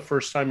this is the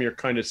first time you're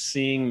kind of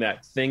seeing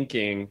that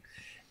thinking,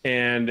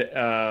 and it's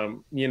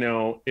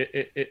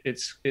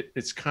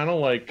kind of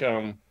like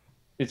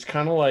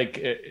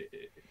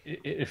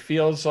it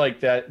feels like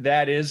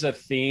that is a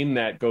theme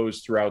that goes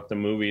throughout the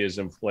movie, is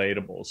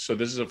inflatables. So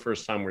this is the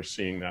first time we're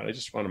seeing that. I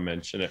just want to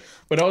mention it.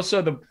 But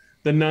also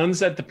the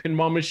nuns at the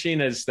pinball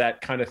machine is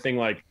that kind of thing,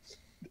 like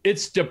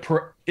it's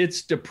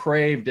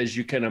depraved as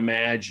you can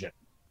imagine.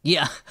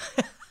 Yeah.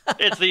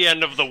 It's the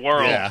end of the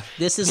world. Yeah.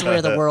 This is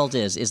where the world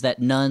is that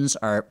nuns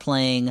are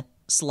playing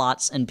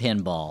slots and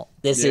pinball.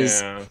 This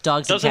is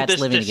dogs Doesn't and cats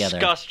this living together.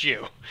 disgust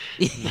you?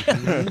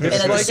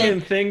 It's like in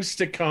Things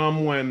to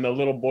Come when the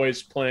little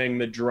boy's playing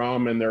the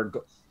drum and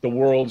the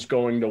world's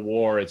going to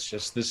war. It's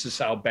just, this is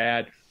how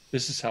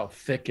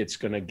thick it's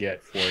going to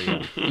get for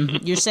you.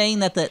 You're saying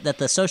that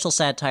the social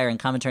satire and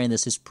commentary in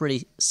this is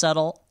pretty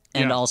subtle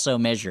and also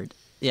measured.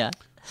 Yeah.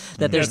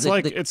 That there's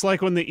it's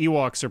like when the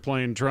Ewoks are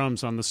playing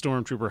drums on the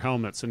Stormtrooper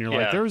helmets, and you're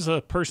like, there's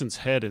a person's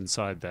head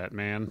inside that,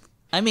 man.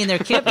 I mean, there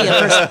can't be a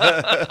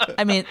person.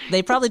 I mean,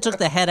 they probably took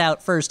the head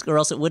out first, or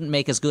else it wouldn't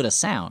make as good a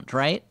sound,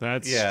 right?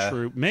 That's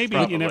true. Maybe.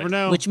 Probably. You never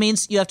know. Which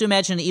means you have to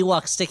imagine an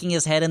Ewok sticking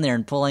his hand in there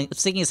and pulling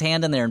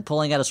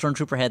out a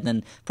Stormtrooper head, and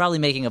then probably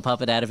making a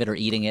puppet out of it or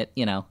eating it.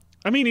 You know.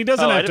 I mean, he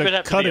doesn't have it'd to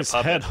have to cut be a his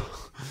puppet. head.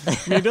 I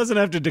mean, he doesn't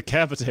have to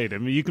decapitate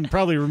him. You can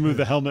probably remove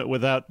the helmet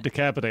without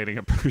decapitating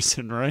a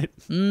person, right?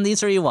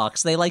 These are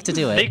Ewoks. They like to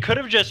do it. They could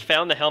have just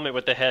found the helmet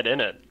with the head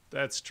in it.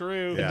 That's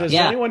true. Yeah. Does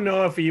anyone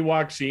know if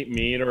Ewoks eat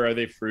meat or are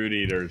they fruit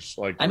eaters?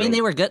 Like, I mean,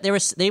 they were good.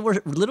 They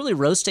were literally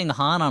roasting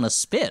Han on a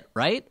spit,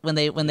 right? When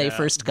they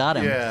first got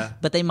him. Yeah.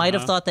 But they might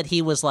have thought that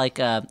he was like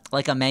a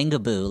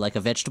mangaboo, like a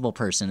vegetable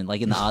person,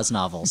 like in the Oz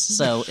novels.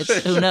 So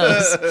who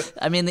knows?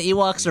 I mean, the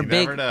Ewoks are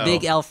never know.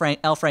 big L.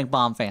 Frank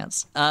Baum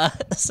fans.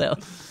 So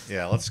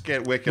Yeah, let's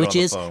get Wicked which on the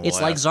is phone.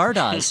 it's like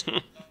Zardoz.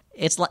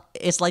 It's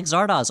like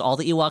Zardoz. All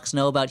the Ewoks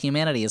know about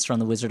humanity is from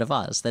the Wizard of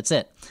Oz. That's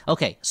it.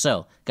 Okay,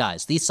 so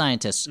guys, these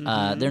scientists,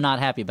 they're not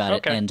happy about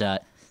it, and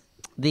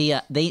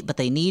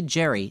they need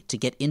Jerry to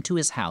get into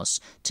his house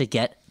to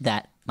get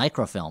that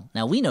microfilm.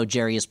 Now we know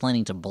Jerry is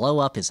planning to blow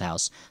up his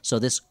house, so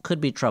this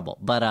could be trouble.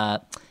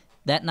 But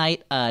that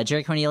night,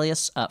 Jerry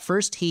Cornelius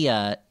first he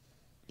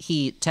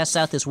tests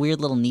out this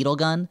weird little needle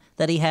gun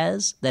that he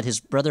has, that his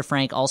brother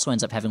Frank also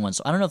ends up having one.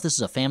 So I don't know if this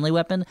is a family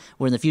weapon,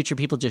 where in the future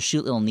people just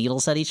shoot little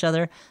needles at each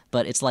other,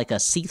 but it's like a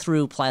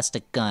see-through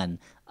plastic gun.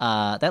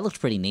 That looks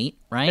pretty neat,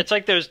 right? It's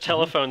like those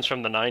telephones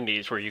from the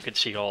 90s where you could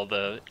see all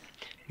the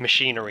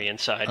machinery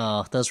inside.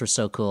 Oh, those were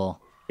so cool.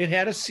 It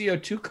had a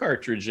CO2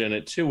 cartridge in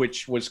it too,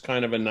 which was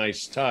kind of a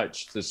nice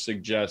touch to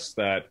suggest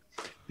that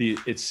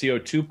it's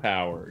CO2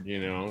 powered,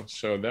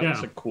 So that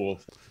was a cool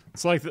thing.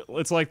 It's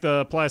like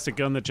the plastic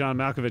gun that John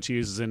Malkovich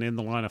uses in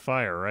The Line of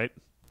Fire, right?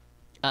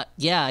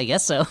 Yeah, I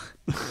guess so.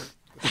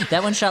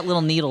 That one shot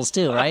little needles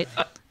too, right?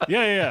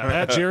 Yeah.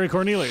 At Jerry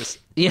Cornelius.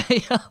 Yeah.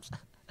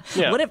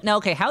 Yeah. What if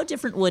how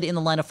different would In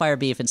the Line of Fire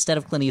be if instead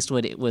of Clint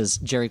Eastwood it was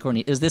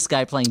this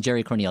guy playing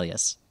Jerry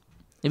Cornelius?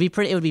 It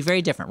would be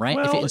very different, right?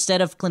 Well, if instead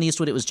of Clint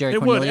Eastwood it was Jerry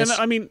It would, Cornelius.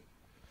 and I mean,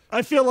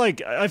 I feel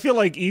like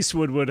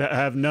Eastwood would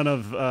have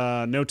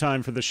no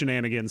time for the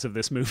shenanigans of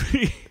this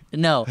movie.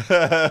 No.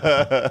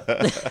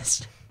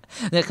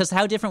 Because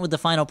how different would the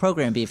final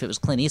program be if it was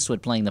Clint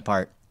Eastwood playing the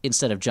part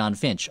instead of John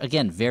Finch?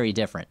 Again, very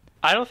different.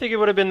 I don't think it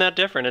would have been that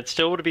different. It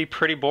still would be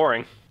pretty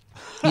boring.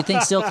 You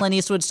think still Clint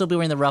Eastwood would still be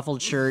wearing the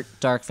ruffled shirt,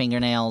 dark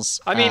fingernails?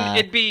 I mean,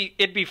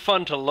 it'd be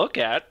fun to look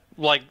at,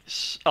 like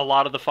a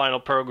lot of the final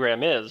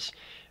program is,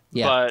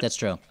 Yeah, but, that's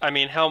true. I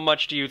mean, how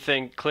much do you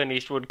think Clint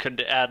Eastwood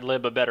could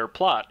ad-lib a better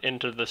plot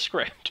into the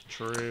script?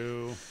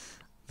 True.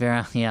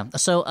 Yeah.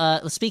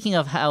 So speaking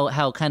of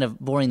how kind of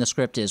boring the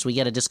script is, we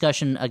get a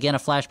discussion, again, a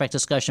flashback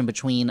discussion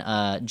between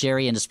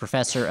Jerry and his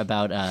professor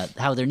about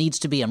how there needs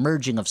to be a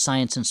merging of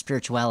science and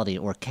spirituality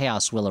or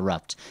chaos will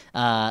erupt.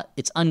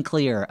 It's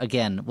unclear,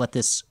 again, what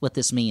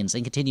this means,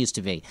 and continues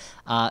to be.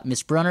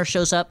 Miss Brunner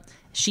shows up.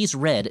 She's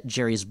read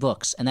Jerry's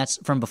books, and that's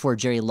from before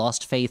Jerry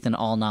lost faith in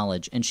all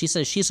knowledge. And she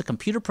says she's a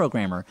computer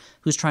programmer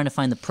who's trying to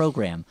find the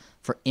program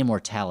for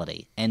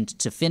immortality. And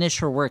to finish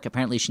her work,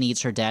 apparently she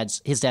needs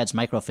his dad's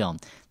microfilm.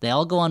 They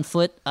all go on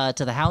foot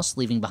to the house,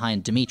 leaving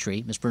behind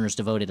Dimitri, Miss Brunner's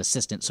devoted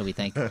assistant, so we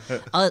think.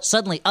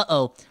 Suddenly,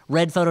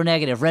 red photo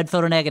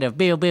negative,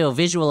 boo,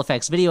 visual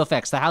effects, video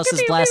effects. The house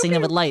is blasting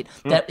them with light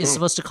that is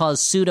supposed to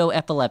cause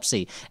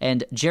pseudo-epilepsy.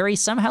 And Jerry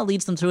somehow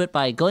leads them through it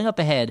by going up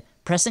ahead,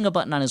 pressing a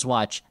button on his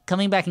watch,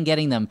 coming back and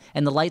getting them,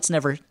 and the lights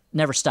never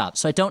stop.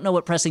 So I don't know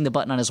what pressing the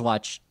button on his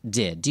watch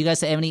did. Do you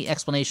guys have any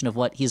explanation of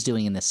what he's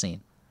doing in this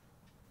scene?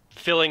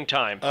 Filling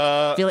time.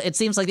 It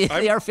seems like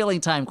they are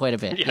filling time quite a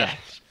bit. Yeah.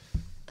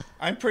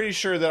 I'm pretty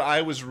sure that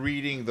I was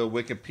reading the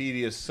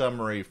Wikipedia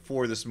summary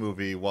for this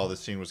movie while the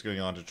scene was going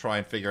on to try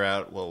and figure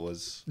out what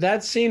was...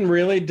 That scene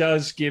really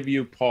does give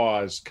you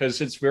pause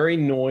because it's very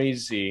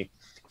noisy.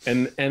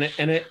 And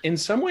it, in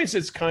some ways,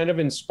 it's kind of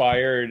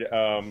inspired...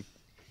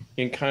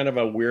 in kind of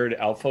a weird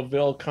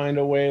Alphaville kind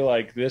of way.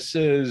 Like this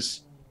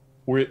is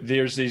where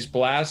there's these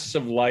blasts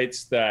of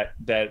lights that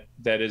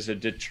is a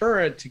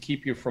deterrent to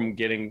keep you from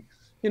getting,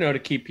 to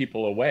keep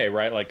people away,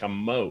 right? Like a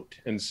moat.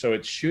 And so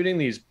it's shooting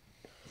these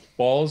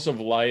balls of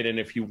light. And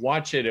if you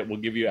watch it, it will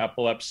give you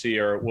epilepsy,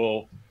 or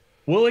will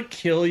it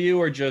kill you,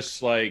 or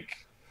just like,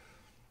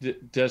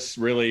 just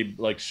really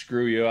like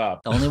screw you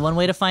up? Only one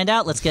way to find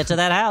out. Let's get to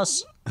that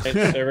house.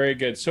 They're very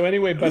good. So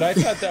anyway, but I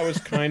thought that was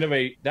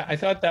I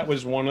thought that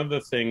was one of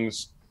the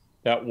things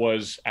that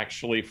was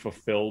actually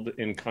fulfilled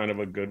in kind of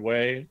a good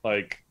way.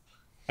 Like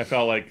I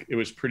felt like it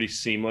was pretty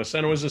seamless,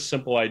 and it was a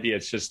simple idea.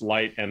 It's just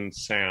light and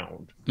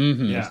sound.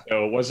 Mm-hmm. Yeah.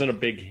 So it wasn't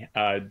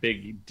a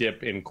big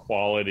dip in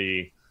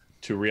quality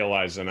to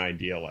realize an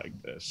idea like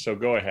this. So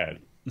go ahead.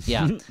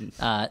 Yeah.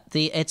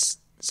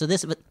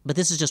 But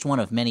this is just one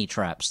of many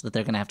traps that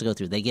they're going to have to go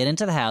through. They get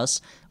into the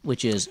house,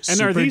 which is and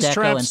super are these deco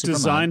traps and super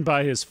designed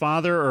by his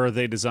father, or are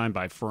they designed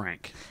by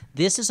Frank?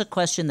 This is a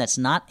question that's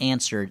not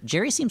answered.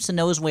 Jerry seems to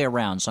know his way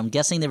around, so I'm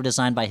guessing they were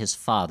designed by his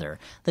father.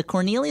 The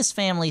Cornelius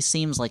family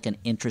seems like an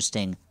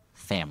interesting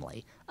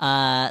family.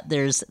 I'd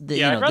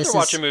rather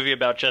watch a movie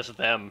about just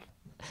them.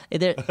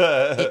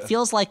 It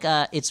feels like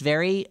it's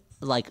very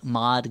like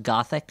mod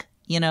gothic.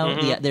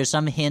 Mm-hmm. Yeah, there's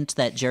some hint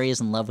that Jerry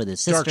is in love with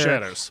his sister. Dark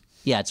Shadows.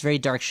 Yeah, it's very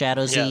Dark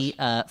Shadowsy.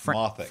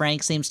 Yes.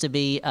 Frank seems to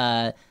be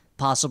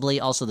possibly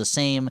also the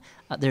same.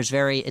 It's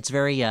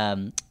very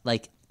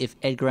like if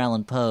Edgar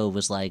Allan Poe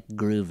was like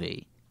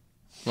groovy.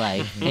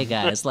 Like, hey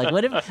guys, like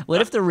what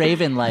if the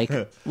Raven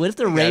what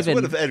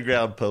if Edgar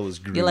Allan Poe was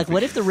groovy? Yeah, like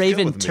what if the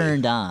Raven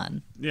turned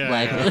on? Yeah.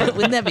 Like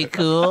wouldn't that be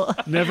cool?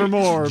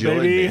 Nevermore,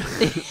 baby.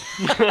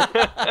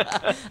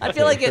 I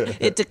feel like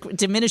it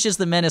diminishes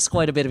the menace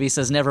quite a bit if he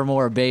says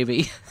 "Nevermore,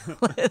 baby,"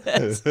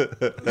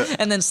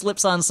 and then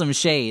slips on some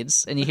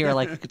shades, and you hear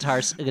like a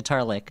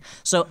guitar lick.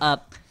 So,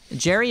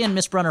 Jerry and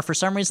Miss Brunner, for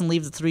some reason,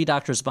 leave the three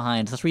doctors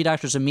behind. The three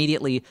doctors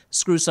immediately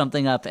screw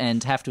something up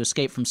and have to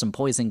escape from some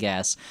poison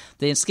gas.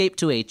 They escape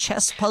to a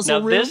chess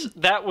puzzle room.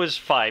 That was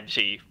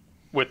 5G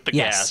with the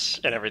gas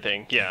and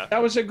everything. Yeah,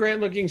 that was a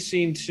great looking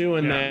scene too,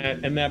 and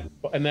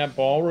that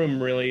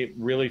ballroom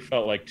really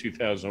felt like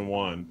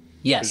 2001.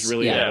 Yes, it was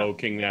really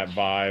evoking that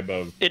vibe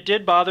of. It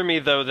did bother me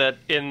though that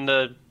in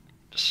the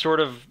sort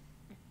of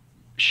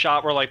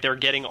shot where like they're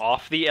getting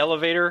off the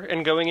elevator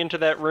and going into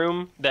that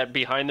room, that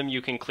behind them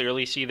you can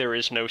clearly see there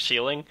is no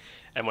ceiling,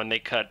 and when they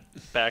cut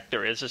back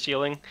there is a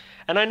ceiling.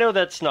 And I know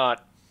that's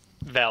not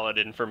valid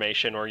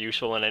information or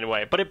useful in any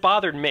way, but it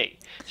bothered me,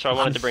 so I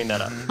wanted to bring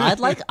that up.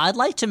 I'd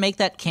like to make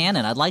that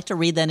canon. I'd like to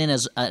read that in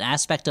as an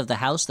aspect of the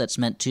house that's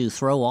meant to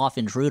throw off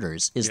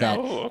intruders, is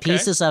that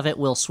pieces of it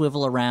will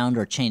swivel around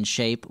or change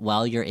shape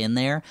while you're in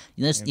there.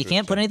 You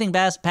can't put anything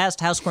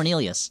past House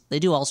Cornelius. They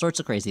do all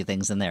sorts of crazy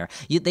things in there.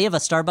 They have a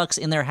Starbucks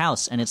in their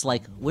house, and it's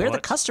like, where are the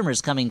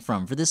customers coming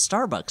from for this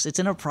Starbucks? It's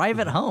in a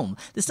private home.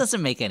 This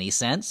doesn't make any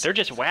sense. They're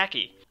just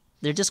wacky.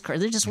 They're just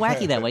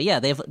wacky that way.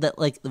 Yeah, they have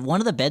like one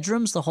of the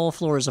bedrooms. The whole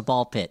floor is a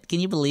ball pit. Can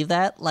you believe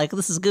that? Like,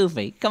 this is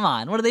goofy. Come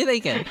on, what are they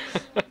thinking?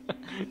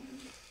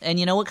 And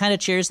you know what kind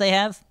of chairs they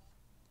have?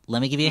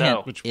 Let me give you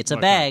a hint. It's a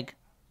bag,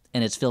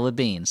 and it's filled with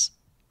beans.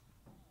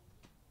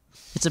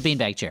 It's a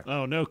beanbag chair.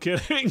 Oh, no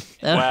kidding!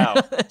 Wow.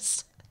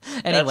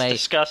 Anyway,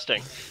 that's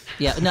disgusting.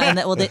 Yeah, no, and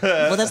that's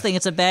the thing.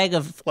 It's a bag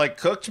of like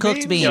cooked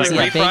beans,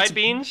 like refried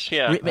beans.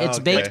 Yeah, it's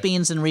baked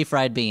beans and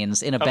refried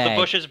beans in a bag. Of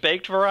the Bush's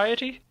baked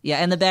variety. Yeah,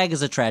 and the bag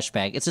is a trash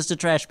bag. It's just a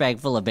trash bag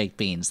full of baked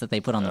beans that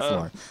they put on the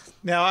floor.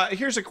 Now,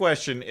 here's a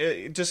question.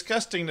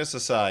 Disgustingness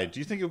aside, do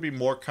you think it would be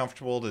more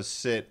comfortable to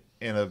sit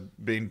in a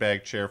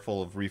beanbag chair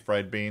full of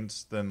refried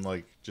beans than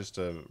like just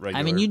a regular.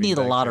 I mean, you need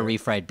a lot chair. of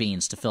refried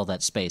beans to fill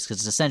that space because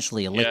it's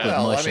essentially a liquid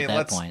Well, mush I mean, at that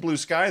let's point. blue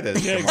sky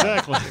this. Yeah, Come on,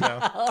 exactly. you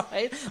know? All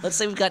right, let's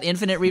say we've got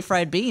infinite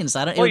refried beans.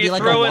 It Well, would be you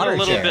like throw a in water a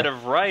little chair. bit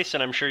of rice,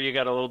 and I'm sure you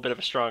got a little bit of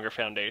a stronger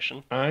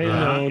foundation. I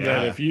know Yeah.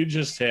 that if you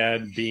just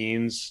had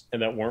beans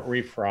and that weren't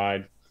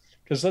refried,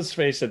 because let's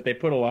face it, they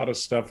put a lot of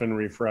stuff in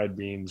refried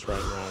beans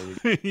right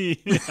now.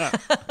 Yeah.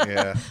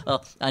 Yeah.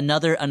 Well,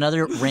 another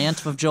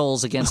rant of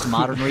Joel's against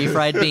modern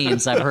refried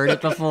beans. I've heard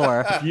it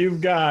before. If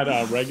you've got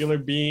regular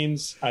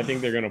beans, I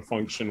think they're going to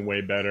function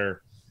way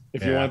better.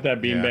 If you Yeah, want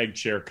that yeah. beanbag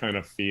chair kind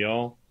of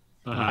feel,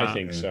 I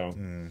think so.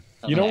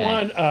 You Okay. don't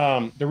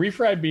want the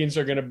refried beans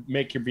are going to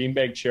make your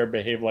beanbag chair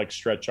behave like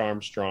Stretch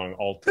Armstrong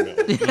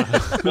ultimately.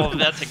 Well,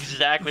 that's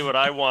exactly what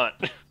I want.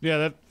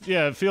 Yeah,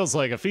 it feels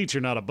like a feature,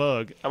 not a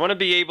bug. I want to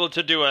be able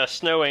to do a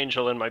snow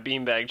angel in my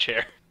beanbag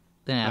chair.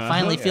 Yeah, I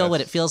finally feel what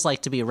it feels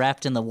like to be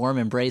wrapped in the warm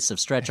embrace of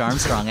Stretch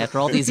Armstrong after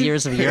all these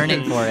years of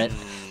yearning for it.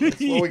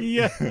 Well, we,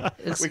 Yeah.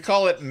 we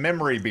call it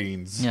memory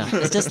beans. Yeah,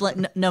 it's just like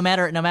no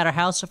matter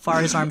how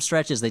far his arm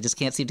stretches, they just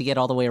can't seem to get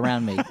all the way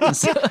around me.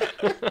 So,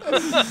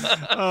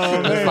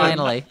 Oh, man.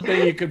 finally,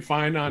 Thing you could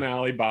find on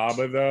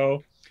Alibaba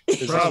though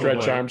is a Stretch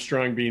Probably.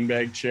 Armstrong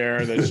beanbag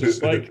chair that's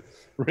just like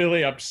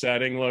really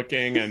upsetting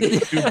looking and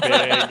too big,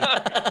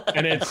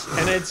 and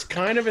it's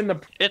kind of in the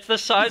It's the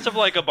size of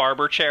like a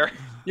barber chair.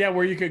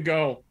 where you could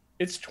go.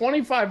 It's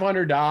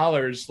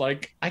 $2,500.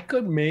 Like I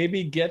could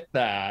maybe get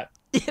that,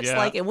 it's Yeah.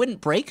 like it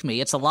wouldn't break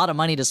me. It's a lot of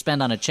money to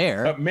spend on a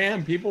chair. but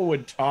man, people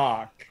would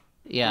talk.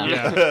 Yeah,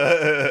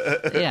 Yeah.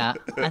 yeah.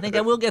 I think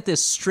I will get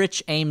this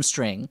Stritch aim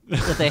string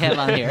that they have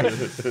on here.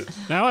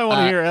 Now I want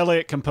to hear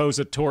Elliot compose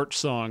a torch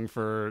song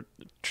for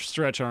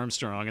Stretch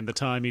Armstrong and the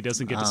time he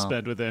doesn't get to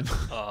spend with him.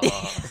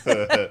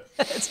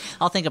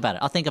 I'll think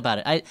about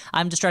it.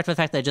 I'm distracted by the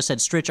fact that I just said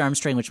Stritch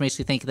Armstrong, which makes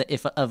me think that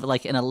if of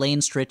like an Elaine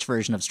Stritch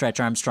version of Stretch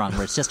Armstrong,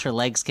 where it's just her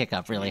legs kick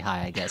up really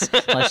high, I guess,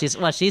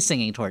 while she's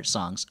singing torch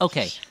songs.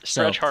 Okay,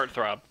 Stretch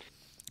heartthrob.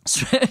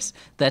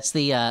 that's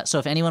the so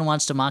if anyone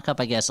wants to mock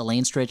up, I guess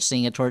Elaine Stritch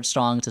singing a torch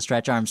song to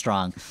Stretch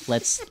Armstrong,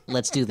 let's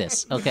do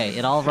this. Okay,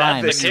 it all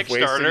That's rhymes. the You've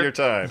wasted Kickstarter. your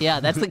time. Yeah,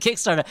 that's the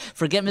Kickstarter.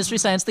 Forget Mystery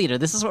Science Theater.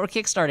 This is what we're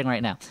kickstarting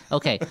right now.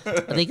 Okay,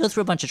 they go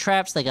through a bunch of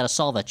traps. They got to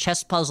solve a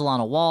chess puzzle on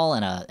a wall,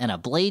 and a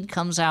blade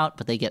comes out,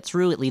 but they get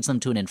through. It leads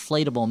them to an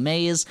inflatable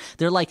maze.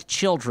 They're like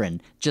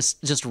children,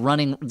 just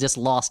running, just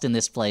lost in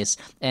this place.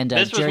 And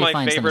This was Jerry my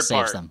finds them and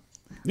favorite saves part. them.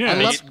 Yeah, I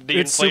love- The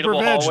it's super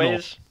inflatable vaginal.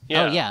 hallways.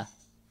 Yeah. Oh yeah,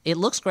 it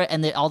looks great,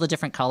 and all the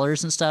different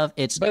colors and stuff.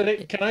 It's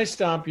But can I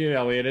stop you,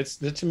 Elliot?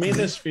 To me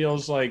this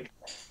feels like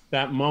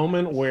that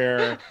moment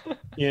where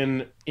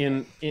in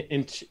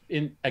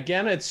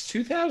again it's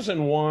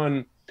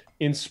 2001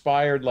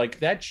 inspired, like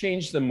that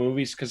changed the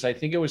movies because I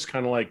think it was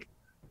kind of like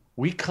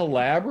we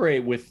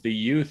collaborate with the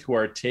youth who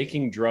are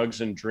taking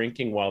drugs and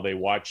drinking while they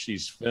watch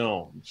these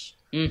films.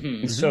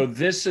 And so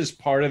this is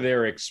part of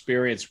their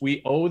experience.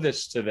 We owe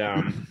this to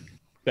them.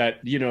 That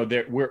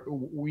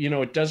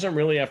it doesn't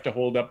really have to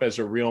hold up as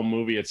a real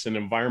movie. It's an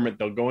environment.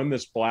 They'll go in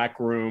this black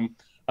room,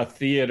 a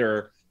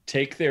theater,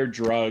 take their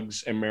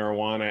drugs and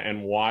marijuana,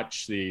 and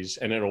watch these,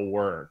 and it'll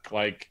work.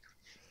 Like,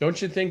 don't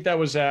you think that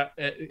was that?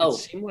 It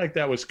seemed like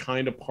that was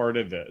kind of part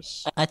of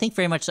this. I think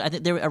very much. I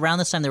think around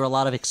this time there were a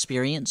lot of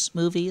experience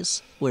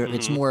movies where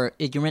it's more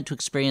you're meant to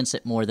experience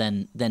it more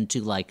than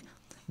to like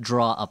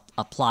draw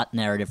a plot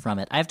narrative from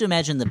it. I have to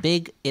imagine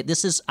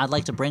I'd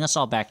like to bring us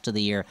all back to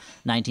the year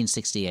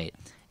 1968.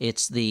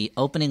 It's the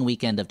opening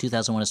weekend of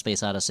 2001: A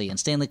Space Odyssey, and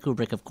Stanley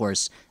Kubrick, of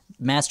course,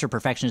 master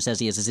perfectionist as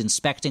he is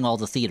inspecting all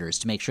the theaters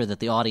to make sure that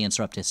the audience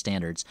are up to his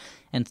standards.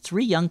 And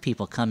three young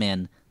people come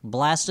in,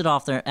 blasted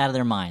out of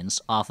their minds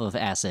off of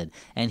acid,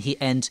 and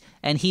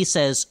he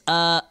says,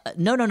 no,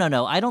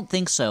 I don't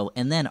think so.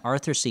 And then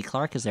Arthur C.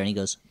 Clarke is there, and he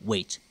goes,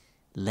 wait,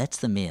 let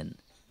them in.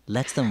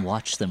 Let them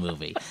watch the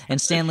movie.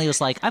 And Stanley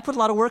was like, I put a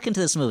lot of work into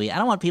this movie. I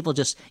don't want people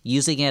just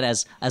using it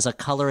as a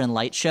color and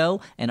light show.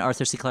 And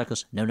Arthur C. Clarke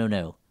goes,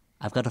 no.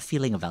 I've got a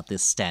feeling about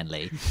this,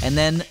 Stanley. And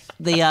then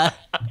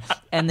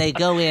and they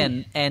go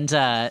in and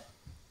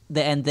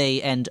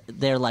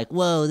they're like,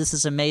 whoa, this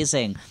is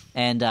amazing.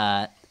 And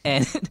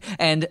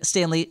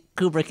Stanley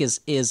Kubrick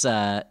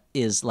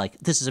is like,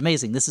 this is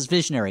amazing. This is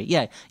visionary.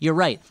 Yeah, you're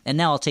right. And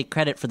now I'll take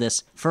credit for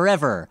this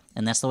forever.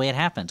 And that's the way it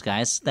happened,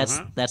 guys. That's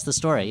the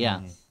story.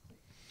 Yeah.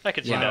 I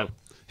could see that.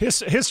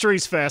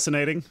 History's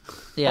fascinating.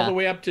 Yeah. All the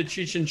way up to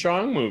Cheech and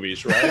Chong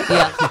movies, right?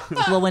 Yeah.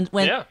 Well,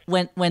 Yeah.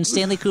 when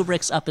Stanley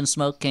Kubrick's Up in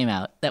Smoke came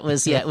out, it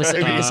was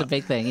a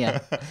big thing. Yeah.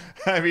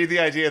 I mean, the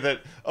idea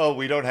that,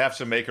 we don't have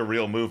to make a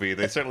real movie.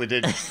 They certainly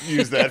did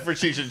use that for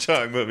Cheech and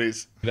Chong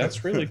movies.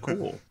 That's really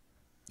cool.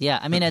 Yeah.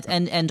 I mean,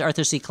 and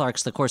Arthur C.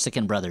 Clarke's The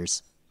Corsican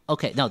Brothers.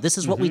 Okay, no, this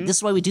is what this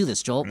is why we do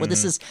this, Joel. Well,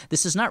 this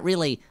is not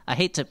really. I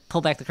hate to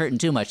pull back the curtain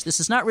too much. This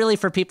is not really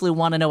for people who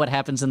want to know what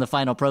happens in the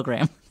final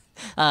program.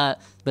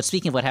 But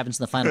speaking of what happens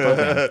in the final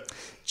program,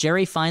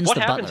 Jerry finds What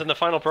the happens butler. in the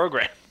final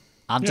program?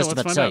 I'm Yeah, just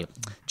let's about to find tell out.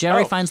 you.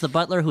 Jerry finds the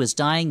butler who is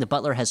dying. The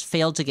butler has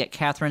failed to get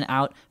Catherine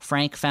out.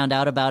 Frank found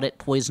out about it,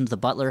 poisoned the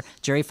butler.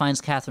 Jerry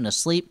finds Catherine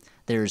asleep.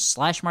 There's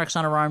slash marks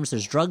on her arms.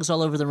 There's drugs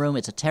all over the room.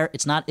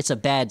 It's a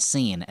bad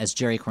scene, as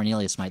Jerry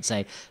Cornelius might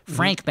say.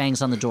 Frank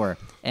bangs on the door,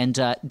 and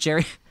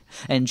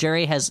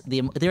Jerry has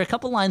there are a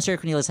couple lines Jerry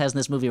Cornelius has in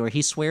this movie where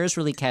he swears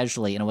really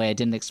casually in a way I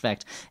didn't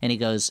expect, and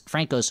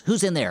Frank goes,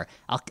 "Who's in there?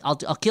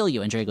 I'll kill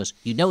you." And Jerry goes,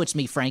 "You know it's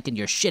me, Frank, and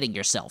you're shitting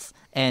yourself."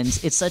 And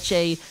it's such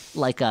a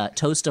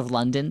Toast of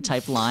London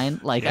type line.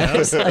 I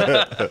was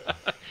like,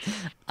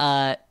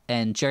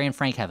 and Jerry and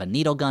Frank have a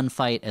needle gun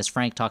fight as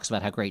Frank talks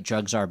about how great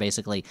drugs are.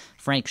 Basically,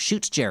 Frank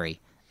shoots Jerry,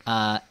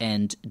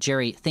 and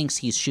Jerry thinks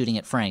he's shooting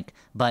at Frank,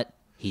 but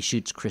he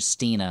shoots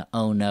Christina.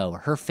 Oh no,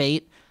 her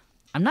fate.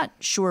 I'm not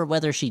sure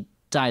whether she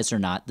dies or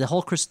not. The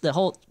whole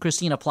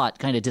Christina plot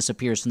kind of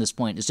disappears from this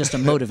point. It's just a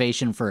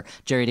motivation for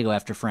Jerry to go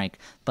after Frank.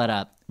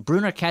 But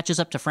Brunner catches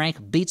up to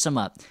Frank, beats him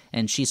up,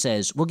 and she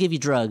says, "We'll give you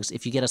drugs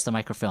if you get us the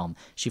microfilm."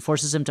 She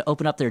forces him to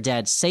open up their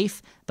dad's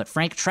safe, but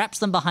Frank traps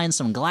them behind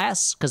some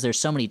glass because there's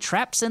so many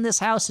traps in this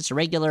house. It's a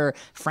regular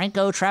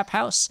Franco trap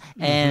house,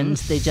 and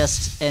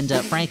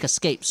Frank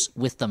escapes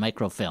with the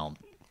microfilm.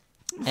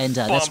 And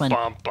that's when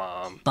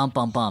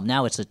bum.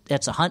 Now it's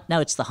a hunt. Now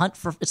it's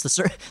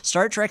the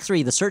Star Trek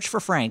 3, the search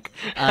for Frank.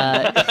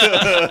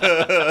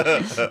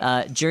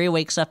 Jerry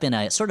wakes up in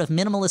a sort of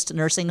minimalist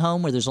nursing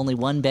home where there's only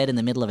one bed in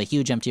the middle of a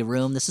huge empty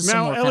room. This is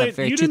some more kind of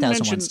very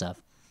 2001 stuff.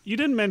 You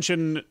didn't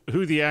mention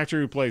who the actor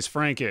who plays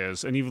Frank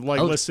is, and you've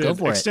listed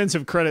go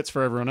extensive credits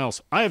for everyone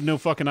else. I have no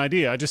fucking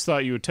idea. I just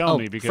thought you would tell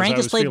me because Frank I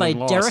was is played by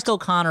lost. Derek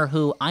O'Connor,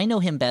 who I know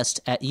him best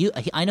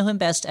I know him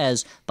best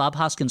as Bob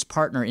Hoskins'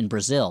 partner in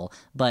Brazil.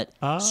 But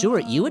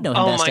Stuart, you would know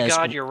him best as. Oh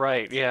my God, you're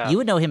right. Yeah, you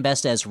would know him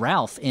best as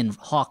Ralph in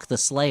Hawk the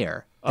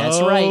Slayer. That's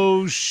right.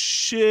 Oh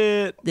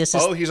shit!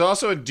 He's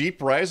also in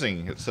Deep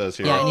Rising. It says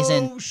here. Yeah,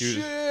 and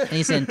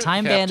he's in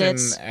Time Captain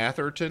Bandits.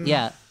 Atherton.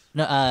 Yeah.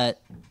 No.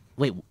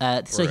 Wait.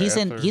 So he's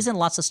in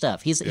lots of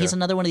stuff. He's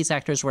another one of these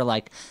actors where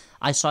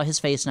I saw his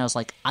face and I was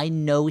like, I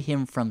know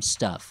him from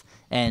stuff.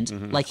 And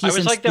he's I was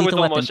in like that with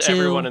Lethal almost Weapon 2.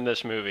 everyone in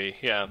this movie.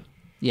 Yeah.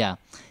 Yeah.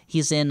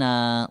 He's in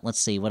let's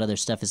see, what other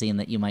stuff is he in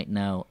that you might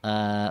know?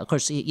 Of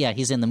course,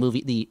 he's in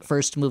the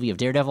first movie of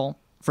Daredevil.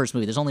 First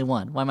movie. There's only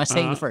one. Why am I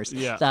saying the first?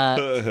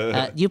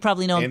 Yeah. You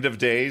probably know him. End of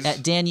Days.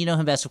 Dan, you know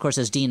him best, of course,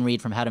 as Dean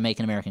Reed from How to Make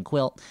an American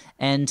Quilt,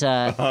 and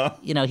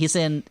he's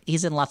in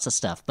lots of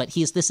stuff. But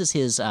this is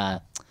his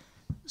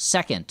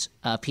second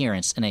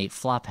appearance in a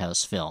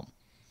Flophouse film.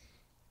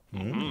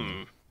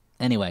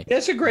 Anyway,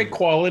 That's a great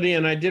quality,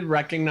 and I did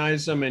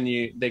recognize him, and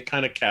they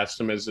kind of cast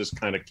him as this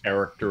kind of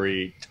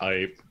character-y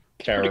type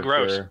character. Pretty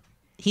gross.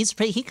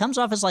 he comes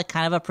off as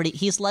kind of a pretty.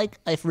 He's like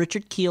if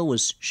Richard Kiel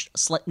was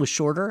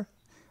shorter.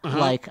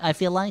 I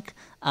feel like,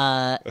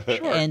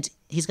 and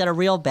he's got a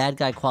real bad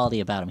guy quality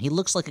about him. He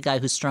looks like a guy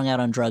who's strung out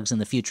on drugs in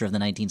the future of the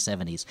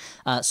 1970s.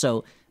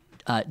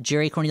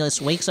 Jerry Cornelius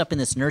wakes up in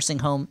this nursing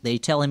home. They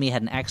tell him he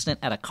had an accident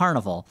at a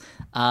carnival,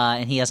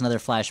 and he has another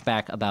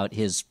flashback about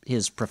his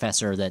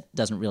professor that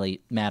doesn't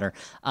really matter.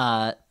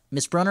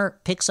 Miss Brunner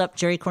picks up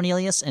Jerry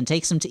Cornelius and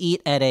takes him to eat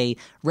at a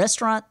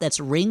restaurant that's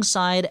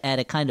ringside at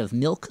a kind of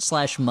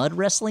milk/mud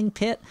wrestling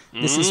pit.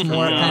 This is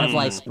more kind of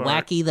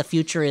wacky, the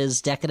future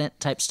is decadent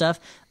type stuff.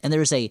 And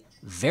there's a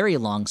very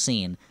long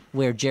scene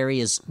where Jerry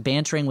is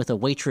bantering with a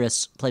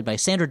waitress played by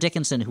Sandra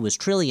Dickinson, who was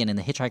Trillian in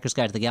the Hitchhiker's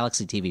Guide to the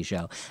Galaxy TV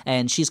show.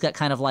 And she's got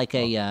kind of like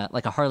a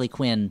Harley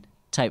Quinn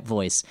type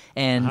voice.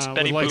 And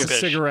with a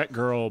cigarette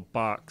girl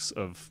box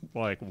of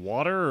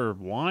water or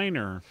wine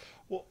or...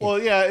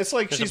 Well, yeah, it's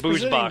like she's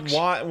presenting box.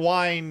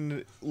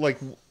 wine, like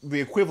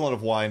the equivalent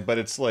of wine, but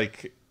it's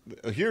like,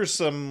 here's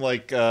some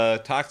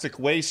toxic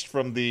waste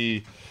from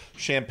the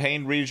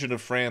Champagne region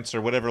of France or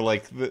whatever.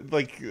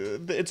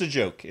 It's a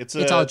joke. It's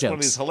all jokes. One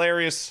of these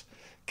hilarious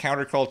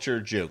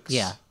counterculture jokes.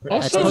 Yeah.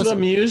 Also, the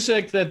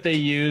music that they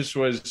used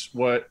was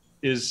what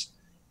is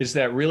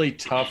that really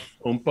tough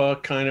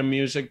oompa kind of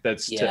music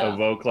that's to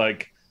evoke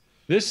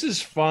this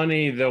is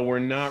funny, though we're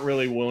not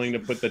really willing to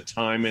put the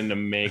time in to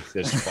make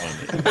this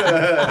funny.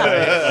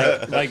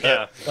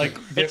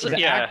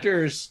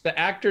 The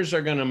actors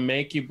are going to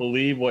make you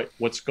believe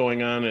what's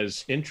going on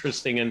is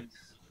interesting, and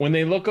when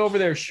they look over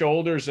their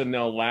shoulders and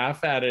they'll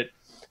laugh at it.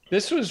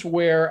 This was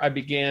where I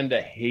began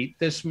to hate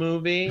this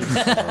movie.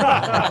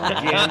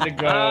 I began to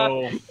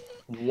go,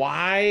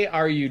 why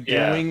are you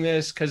doing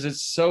this? Because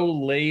it's so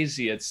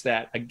lazy. It's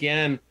that,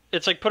 again...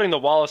 It's like putting the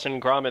Wallace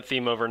and Gromit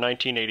theme over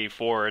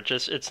 1984.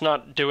 It's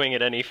not doing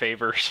it any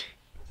favors.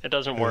 It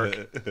doesn't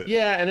work.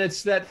 Yeah, and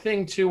it's that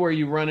thing, too, where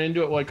you run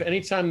into it.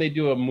 Anytime they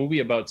do a movie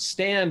about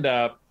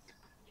stand-up,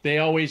 they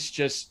always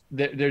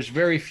there's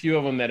very few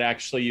of them that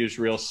actually use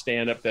real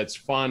stand-up that's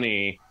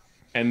funny.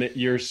 And that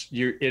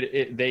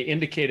they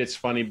indicate it's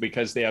funny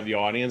because they have the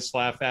audience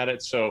laugh at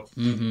it. So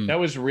that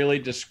was really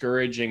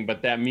discouraging.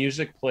 But that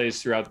music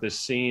plays throughout this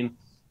scene.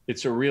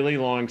 It's a really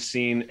long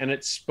scene, and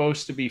it's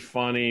supposed to be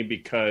funny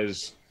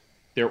because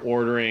they're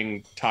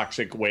ordering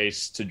toxic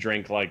waste to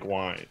drink like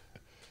wine.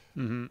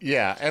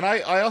 Yeah, and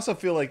I also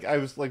feel like I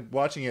was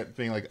watching it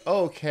being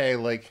oh, okay,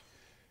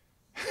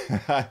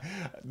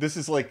 This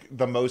is like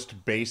the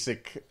most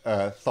basic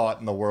thought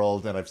in the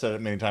world, and I've said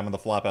it many times on the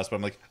Flophouse, but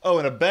I'm like, oh,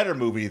 in a better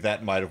movie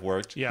that might have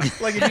worked. Yeah.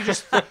 Like if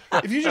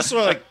you just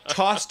sort of like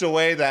tossed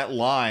away that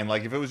line,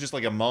 like if it was just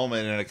like a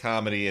moment in a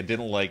comedy and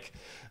didn't like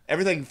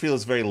everything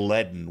feels very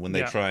leaden when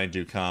they try and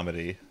do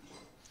comedy.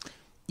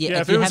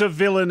 Yeah, if it was a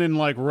villain in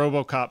like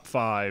RoboCop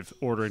 5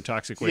 ordering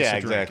toxic waste to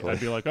drink, exactly. I'd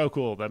be like, oh,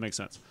 cool, that makes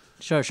sense.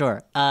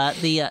 Sure.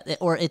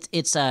 It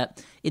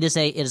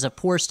is a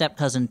poor step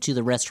cousin to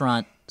the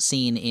restaurant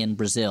scene in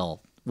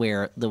Brazil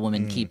where the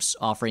woman keeps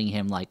offering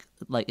him like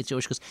it's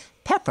Jewish, goes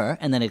pepper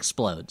and then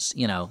explodes,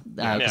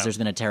 because there's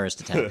been a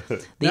terrorist attack.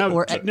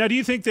 Now, do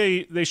you think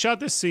they shot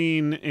this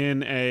scene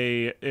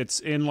it's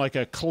in like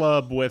a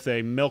club with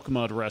a milk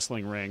mud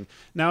wrestling ring?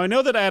 Now I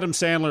know that Adam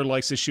Sandler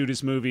likes to shoot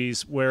his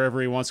movies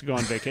wherever he wants to go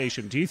on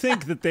vacation. Do you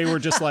think that they were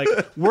just like,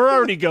 we're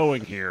already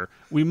going here,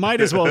 we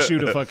might as well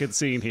shoot a fucking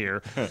scene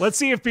here. Let's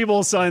see if people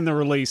will sign the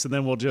release and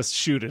then we'll just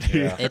shoot it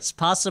here. It's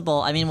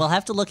possible. I mean, we'll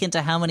have to look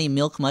into how many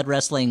milk mud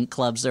wrestling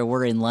clubs there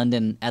were in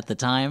London at the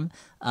time.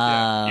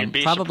 You'd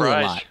be Probably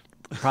surprised. a lot.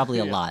 Probably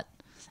a lot.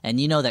 And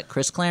you know that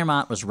Chris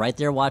Claremont was right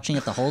there watching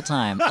it the whole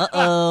time.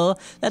 Uh-oh.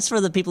 That's for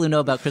the people who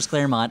know about Chris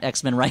Claremont,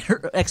 X-Men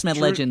writer, X-Men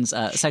Legends,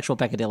 sexual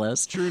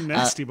peccadillos. True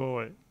nasty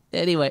boy.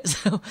 Anyway,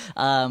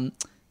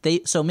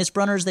 so Miss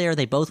Brunner's there.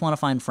 They both want to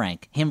find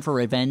Frank. Him for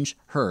revenge,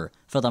 her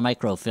for the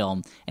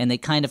microfilm. And they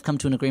kind of come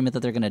to an agreement that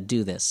they're going to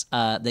do this.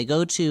 They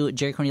go to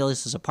Jerry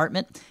Cornelius'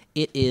 apartment.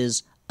 It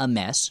is a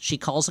mess. She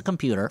calls a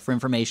computer for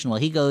information while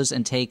he goes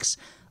and takes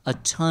a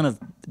ton of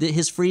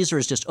his freezer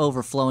is just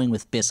overflowing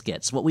with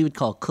biscuits, what we would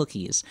call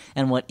cookies,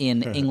 and what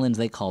in England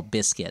they call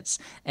biscuits.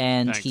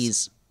 And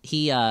Thanks.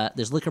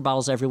 There's liquor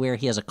bottles everywhere.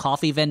 He has a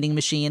coffee vending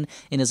machine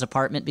in his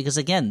apartment because,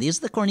 again, these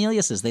are the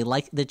Corneliuses.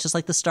 They're just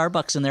like the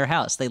Starbucks in their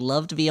house. They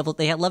love to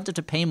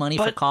to pay money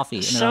for coffee.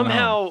 In their own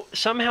home.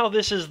 Somehow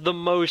this is the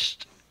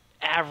most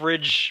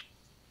average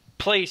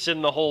place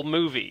in the whole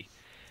movie.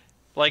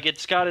 Like,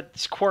 it's got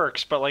its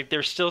quirks, but, like,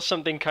 there's still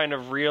something kind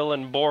of real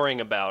and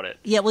boring about it.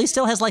 Yeah, well, he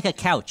still has, like, a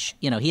couch.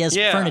 He has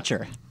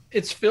furniture.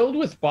 It's filled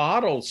with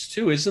bottles,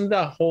 too. Isn't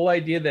the whole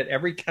idea that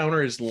every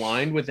counter is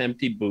lined with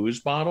empty booze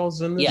bottles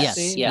in this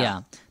scene?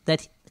 Yeah.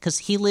 That because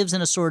he lives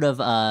in a sort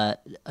of a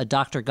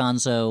Dr.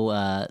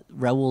 Gonzo,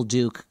 Raoul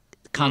Duke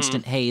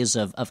constant haze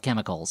of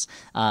chemicals,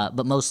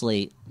 but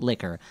mostly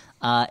liquor.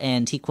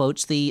 And he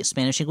quotes the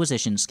Spanish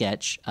Inquisition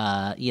sketch,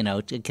 so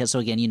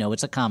again,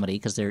 it's a comedy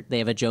because they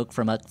have a joke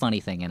from a funny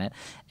thing in it.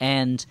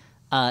 And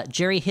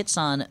Jerry hits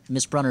on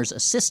Miss Brunner's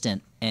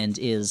assistant and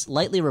is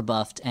lightly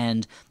rebuffed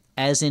and,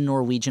 as in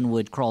Norwegian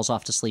wood, crawls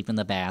off to sleep in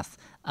the bath.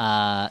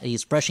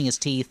 He's brushing his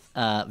teeth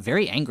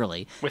very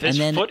angrily. With his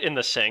foot in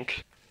the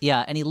sink.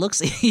 Yeah, and he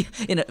looks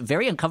in a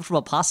very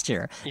uncomfortable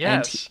posture.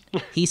 Yes.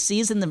 And he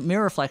sees in the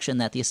mirror reflection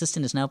that the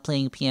assistant is now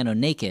playing piano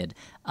naked,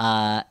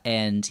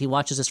 and he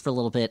watches this for a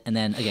little bit and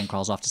then, again,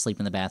 crawls off to sleep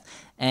in the bath.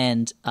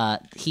 And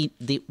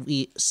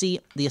we see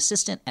the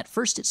assistant, at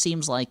first it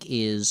seems like,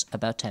 is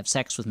about to have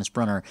sex with Miss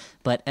Brunner,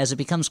 but as it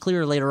becomes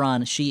clearer later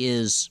on, she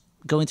is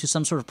going through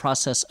some sort of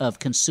process of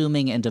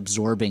consuming and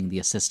absorbing the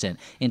assistant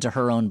into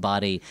her own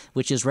body,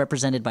 which is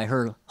represented by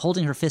her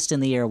holding her fist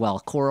in the air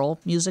while choral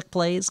music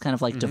plays, kind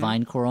of like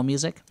divine choral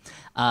music.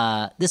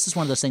 This is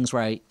one of those things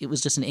where it was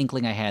just an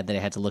inkling I had that I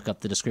had to look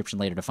up the description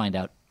later to find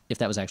out if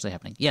that was actually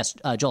happening. Yes,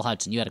 Joel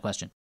Hodgson, you had a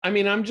question. I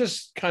mean, I'm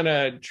just kind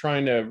of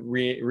trying to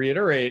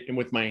reiterate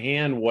with my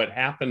hand what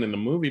happened in the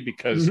movie,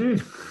 because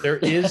there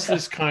is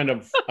this kind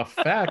of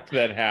effect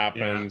that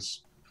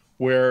happens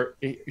where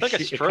it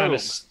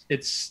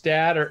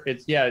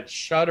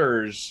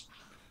shudders,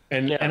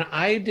 and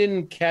I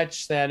didn't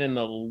catch that in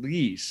the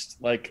least.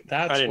 Like,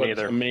 that's what's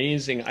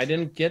amazing. I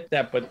didn't get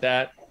that, but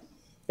that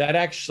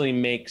actually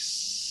makes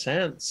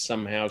sense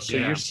somehow. So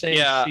you're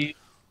saying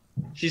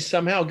she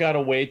somehow got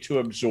a way to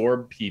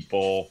absorb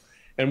people,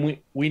 and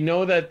we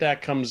know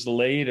that comes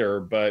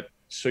later, but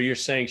so you're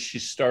saying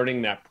she's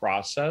starting that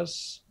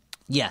process?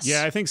 Yes.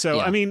 Yeah, I think so.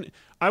 Yeah. I mean,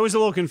 I was a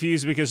little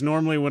confused because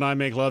normally when I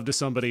make love to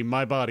somebody,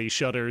 my body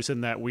shudders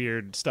in that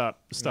weird stop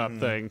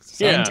thing.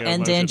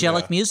 And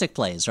angelic music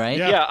plays, right?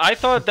 Yeah, I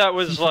thought that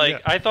was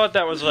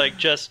like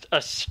just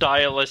a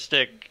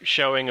stylistic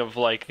showing of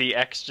like the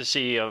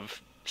ecstasy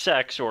of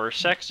sex, or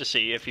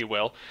sextasy, if you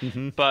will.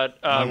 But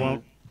I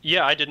won't.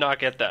 Yeah, I did not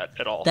get that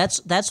at all.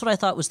 That's what I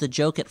thought was the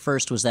joke at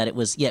first, was that it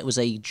was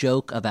a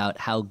joke about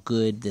how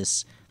good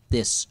this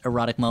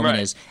erotic moment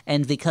is,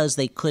 and because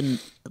they couldn't,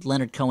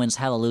 Leonard Cohen's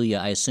Hallelujah,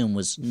 I assume,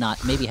 was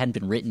not, maybe hadn't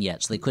been written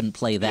yet, so they couldn't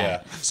play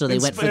that. So they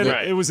went for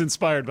it was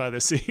inspired by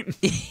the scene.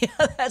 Yeah,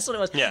 that's what it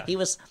was. Yeah.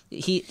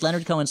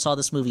 Leonard Cohen saw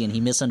this movie and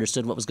he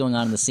misunderstood what was going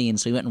on in the scene,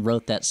 so he went and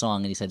wrote that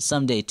song, and he said,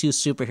 someday 2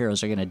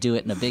 superheroes are going to do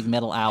it in a big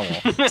metal owl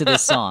to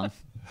this song.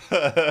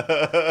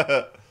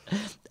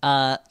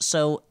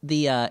 So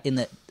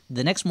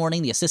the next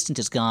morning, the assistant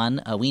is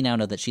gone. We now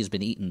know that she's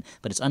been eaten,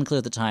 but it's unclear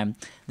at the time.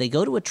 They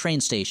go to a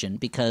train station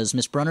because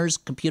Miss Brunner's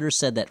computer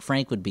said that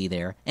Frank would be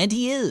there, and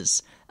he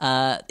is.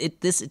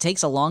 It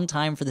takes a long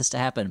time for this to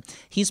happen.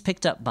 He's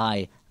picked up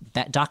by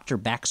Dr.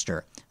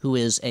 Baxter, who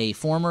is a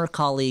former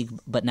colleague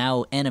but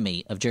now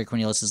enemy of Jerry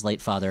Cornelius'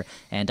 late father.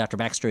 And Dr.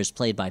 Baxter is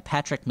played by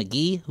Patrick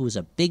McGee, who is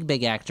a big,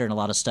 big actor in a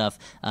lot of stuff.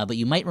 But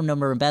you might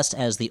remember him best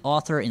as the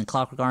author in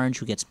Clockwork Orange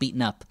who gets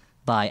beaten up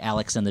by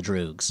Alex and the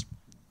Droogs.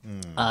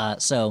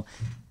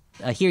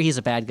 Here he's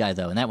a bad guy,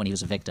 though. In that one, he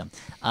was a victim.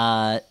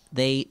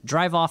 They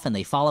drive off and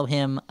they follow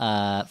him.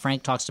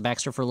 Frank talks to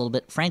Baxter for a little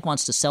bit. Frank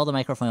wants to sell the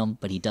microfilm,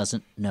 but he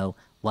doesn't know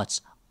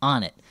what's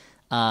on it.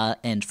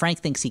 And Frank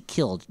thinks he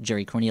killed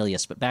Jerry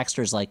Cornelius, but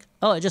Baxter's like,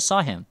 oh, I just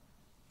saw him.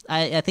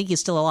 I think he's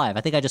still alive.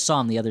 I think I just saw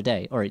him the other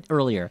day, or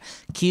earlier.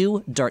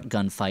 Cue dart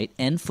gunfight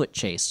and foot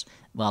chase.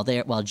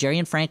 While Jerry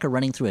and Frank are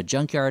running through a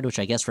junkyard, which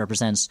I guess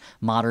represents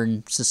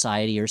modern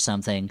society or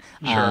something,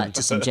 to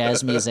some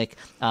jazz music,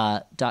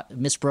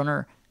 Miss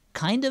Brunner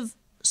kind of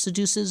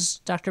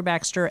seduces Dr.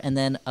 Baxter and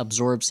then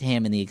absorbs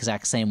him in the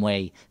exact same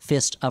way,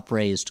 fist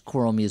upraised,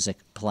 choral music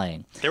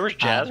playing. There was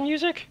jazz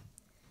music?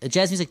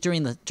 Jazz music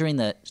during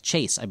the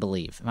chase, I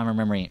believe, if I'm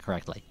remembering it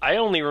correctly. I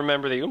only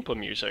remember the Oompa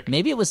music.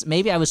 Maybe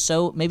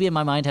in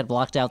my mind had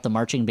blocked out the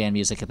marching band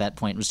music at that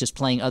point. It was just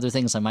playing other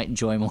things I might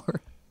enjoy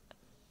more.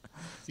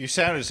 You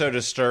sounded so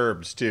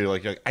disturbed too.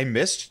 Like I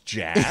missed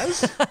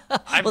jazz.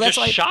 I'm just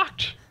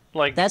shocked.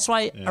 Like that's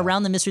why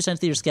around the Mystery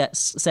Science Theater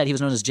set he was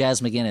known as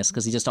Jazz McGinnis,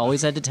 because he just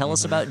always had to tell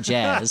us about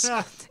jazz.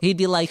 He'd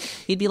be like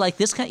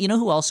this kind. You know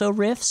who also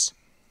riffs?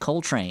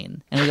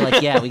 Coltrane, and we'd be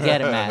like, yeah, we get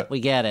it, Matt, we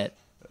get it.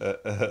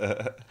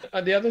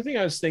 The other thing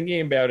I was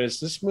thinking about is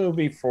this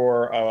movie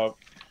for a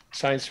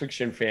science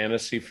fiction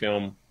fantasy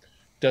film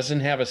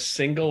doesn't have a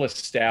single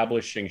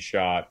establishing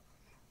shot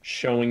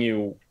showing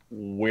you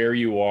where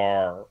you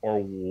are or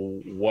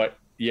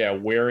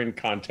where in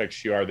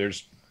context you are.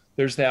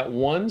 There's that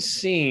one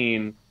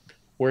scene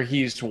where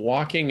he's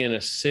walking in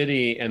a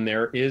city and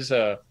there is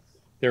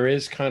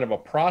kind of a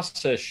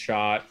process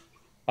shot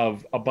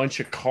of a bunch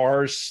of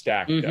cars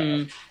stacked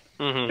up.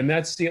 And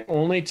that's the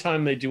only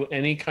time they do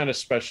any kind of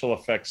special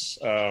effects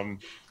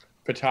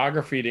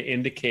photography to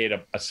indicate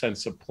a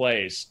sense of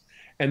place.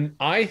 And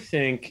I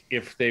think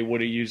if they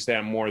would have used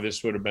that more,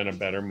 this would have been a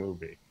better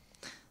movie.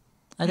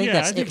 I think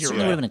it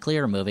certainly would have been a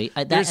clearer movie.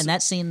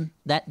 That scene,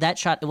 that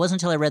shot, it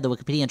wasn't until I read the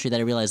Wikipedia entry that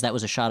I realized that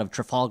was a shot of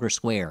Trafalgar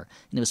Square,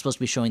 and it was supposed to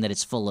be showing that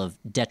it's full of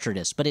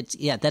detritus. But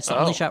that's the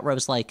only shot where I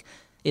was like,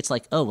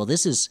 oh, well,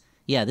 this is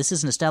an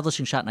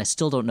establishing shot, and I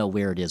still don't know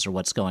where it is or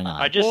what's going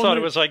on. I just thought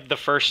it was like the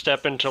first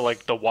step into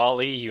like the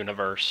Wall-E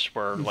universe,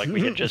 where like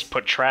we could just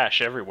put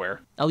trash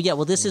everywhere. Oh yeah,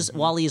 well this is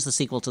Wall-E is the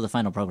sequel to the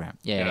final program.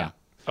 Yeah.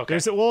 Okay.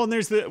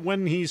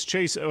 When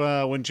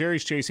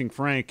Jerry's chasing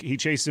Frank, he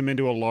chases him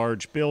into a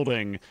large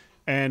building,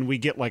 and we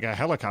get like a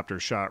helicopter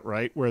shot,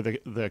 right, where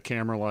the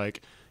camera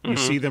like. You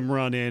see them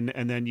run in,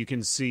 and then you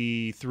can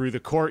see through the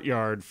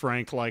courtyard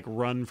Frank like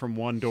run from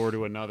one door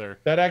to another.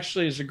 That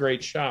actually is a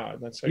great shot.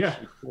 That's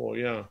actually cool.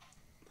 Yeah.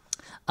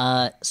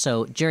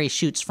 So Jerry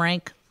shoots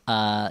Frank,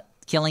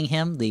 killing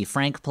him. The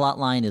Frank plot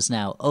line is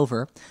now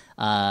over.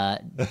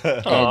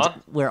 And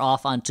we're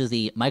off onto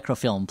the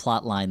microfilm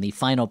plot line, the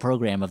final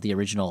program of the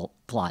original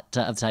plot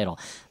of title.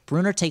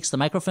 Brunner takes the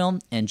microfilm,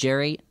 and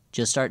Jerry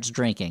just starts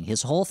drinking.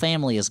 His whole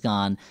family is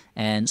gone,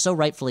 and so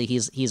rightfully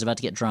he's about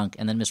to get drunk,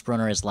 and then Miss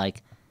Brunner is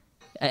like,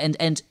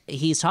 and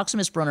he talks to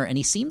Miss Brunner, and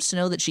he seems to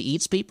know that she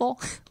eats people.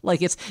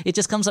 Like it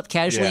just comes up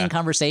casually in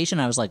conversation.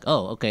 I was like,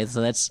 oh, okay,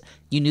 so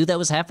you knew that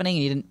was happening,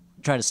 and you didn't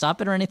try to stop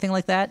it or anything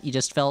like that. You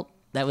just felt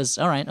that was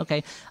all right,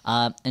 okay.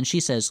 And she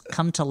says,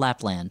 "Come to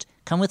Lapland.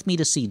 Come with me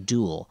to see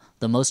Duel,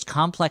 the most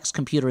complex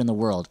computer in the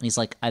world." And he's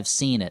like, "I've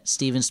seen it.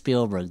 Steven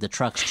Spielberg. The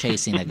truck's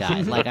chasing a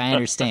guy. Like, I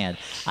understand.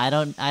 I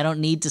don't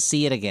need to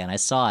see it again. I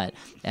saw it."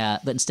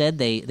 But instead,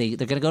 they're going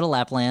to go to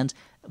Lapland.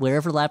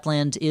 Wherever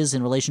Lapland is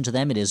in relation to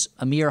them, it is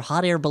a mere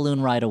hot air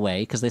balloon ride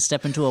away, because they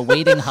step into a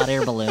waiting hot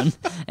air balloon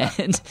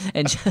and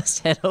just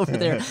head over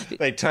there.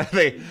 They toss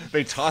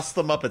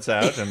the Muppets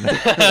out, and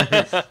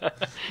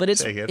but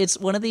it's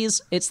one of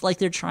these. It's like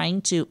they're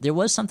trying to. There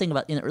was something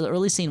about in the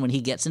early scene when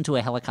he gets into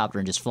a helicopter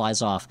and just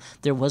flies off.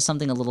 There was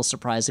something a little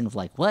surprising of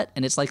like, what?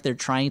 And it's like they're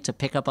trying to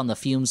pick up on the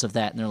fumes of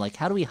that, and they're like,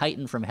 how do we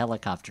heighten from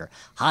helicopter,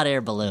 hot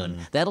air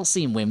balloon? That'll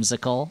seem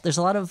whimsical. There's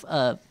a lot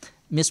of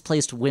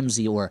misplaced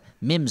whimsy or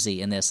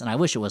mimsy in this, and I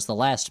wish it was the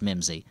last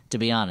mimsy, to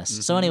be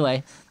honest. So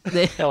anyway,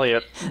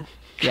 Elliot.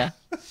 Yeah.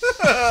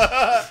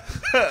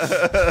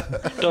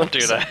 Don't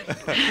do that.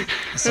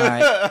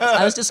 Sorry.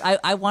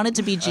 I wanted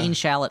to be Gene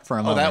Shalit for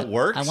a moment. Oh, that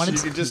works? You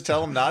could just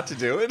tell him not to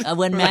do it?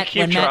 When Matt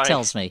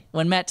tells me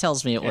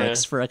it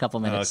works for a couple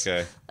minutes.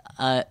 Okay.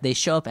 They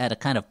show up at a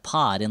kind of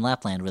pod in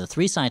Lapland where the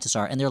three scientists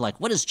are, and they're like,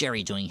 "What is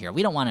Jerry doing here?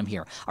 We don't want him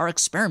here. Our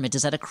experiment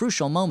is at a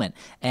crucial moment."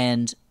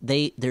 And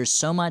there's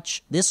so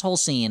much. This whole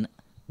scene,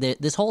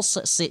 this whole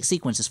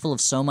sequence is full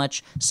of so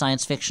much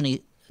science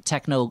fiction-y,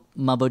 techno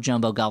mumbo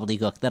jumbo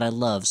gobbledygook that I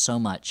love so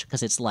much,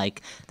 because it's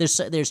like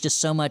there's just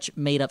so much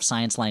made up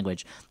science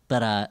language.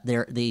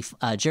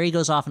 But Jerry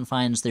goes off and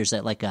finds there's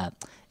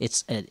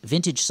it's a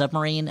vintage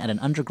submarine at an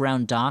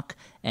underground dock,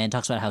 and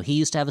talks about how he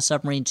used to have a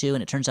submarine too.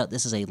 And it turns out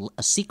this is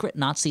a secret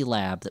Nazi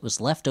lab that was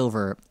left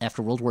over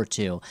after World War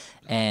II.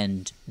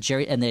 And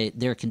Jerry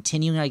they're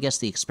continuing, I guess,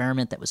 the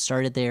experiment that was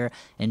started there.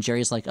 And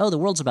Jerry's like, "Oh, the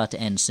world's about to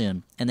end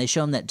soon." And they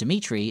show him that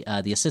Dimitri,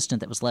 the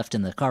assistant that was left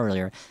in the car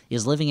earlier,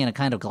 is living in a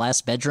kind of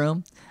glass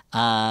bedroom.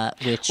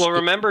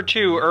 Remember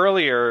too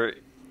earlier,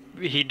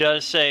 he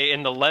does say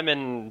in the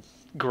lemon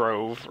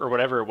grove or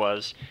whatever it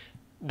was,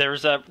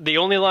 the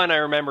only line I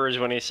remember is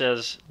when he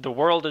says, "The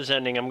world is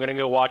ending, I'm going to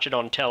go watch it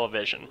on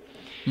television."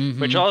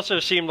 Which also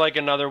seemed like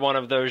another one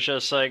of those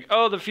just like,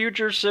 oh, the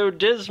future's so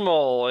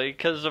dismal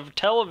because of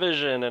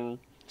television and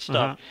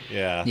stuff.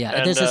 Yeah.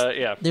 And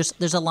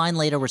there's a line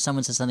later where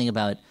someone says something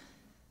about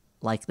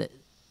like the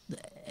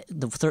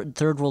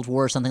third World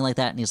War or something like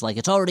that, and he's like,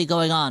 it's already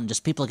going on,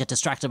 just people get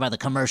distracted by the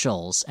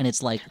commercials. And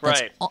it's like,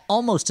 that's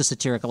almost a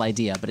satirical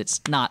idea, but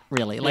it's not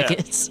really.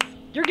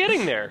 You're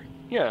getting there.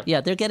 Yeah,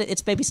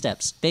 it's baby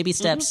steps,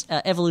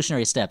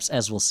 evolutionary steps,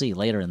 as we'll see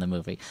later in the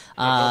movie.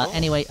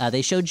 Anyway,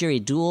 they showed Jerry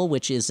Duel,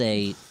 which is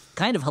a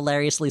kind of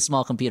hilariously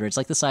small computer. It's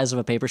like the size of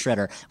a paper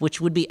shredder, which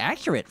would be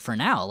accurate for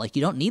now. Like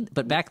you don't need,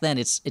 but back then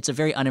it's a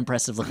very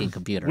unimpressive looking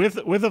computer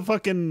with a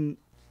fucking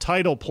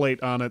title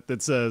plate on it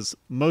that says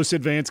 "Most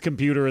advanced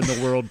computer in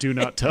the world, do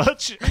not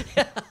touch."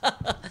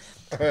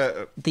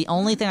 The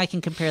only thing I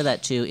can compare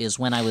that to is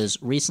when I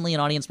was recently an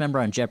audience member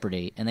on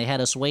Jeopardy, and they had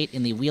us wait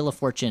in the Wheel of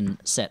Fortune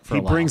set for a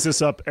while. He brings this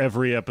up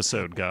every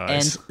episode,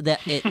 guys.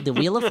 And the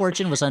Wheel of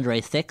Fortune was under a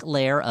thick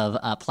layer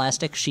of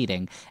plastic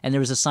sheeting, and there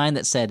was a sign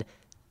that said,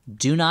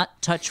 "Do not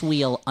touch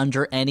wheel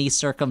under any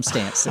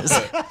circumstances."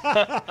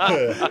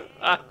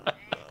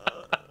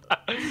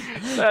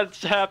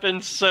 That's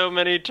happened so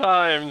many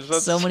times.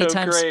 That's so many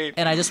times. Great.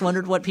 And I just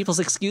wondered what people's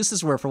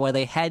excuses were for why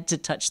they had to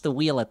touch the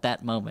wheel at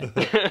that moment.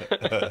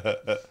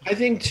 I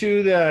think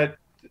too that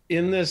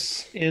in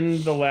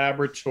the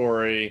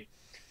laboratory,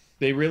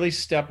 they really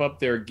step up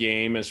their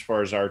game as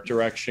far as art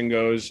direction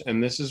goes.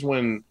 And this is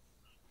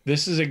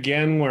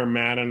again where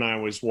Matt and I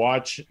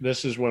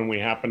this is when we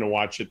happened to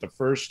watch it the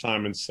first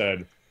time and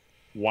said,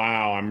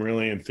 wow, I'm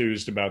really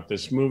enthused about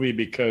this movie,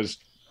 because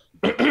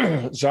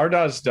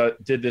Zardoz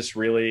did this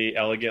really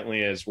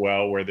elegantly as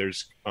well, where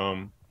there's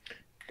kind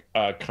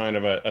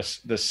of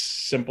this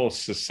simple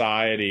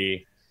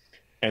society,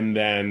 and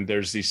then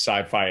there's these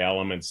sci-fi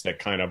elements that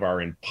kind of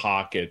are in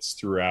pockets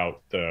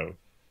throughout the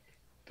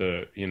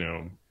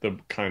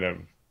kind of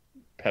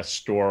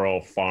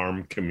pastoral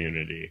farm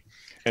community.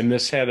 And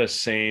this had the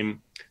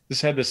same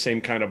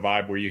kind of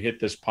vibe where you hit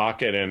this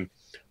pocket, and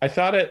I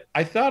thought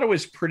it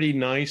was pretty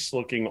nice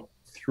looking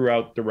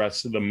throughout the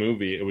rest of the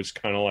movie. It was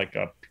kind of like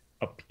a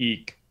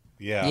peak.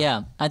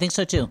 Yeah, I think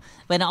so too.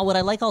 But now what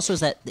I like also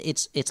is that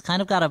it's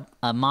kind of got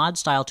a mod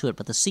style to it,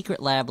 but the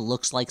secret lab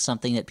looks like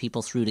something that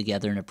people threw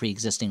together in a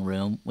pre-existing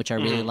room, which I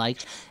really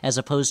liked, as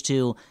opposed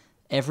to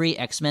every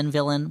X-Men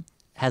villain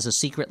has a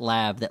secret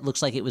lab that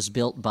looks like it was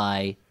built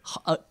by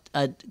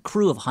a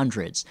crew of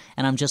hundreds.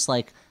 And I'm just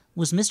like,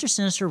 was Mr.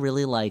 Sinister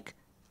really like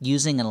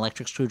using an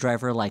electric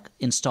screwdriver, like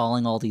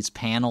installing all these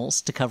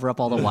panels to cover up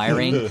all the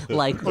wiring?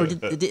 Or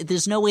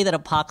there's no way that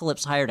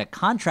Apocalypse hired a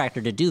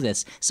contractor to do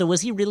this. So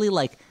was he really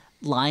like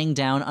lying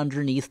down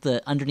underneath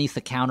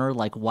the counter,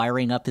 like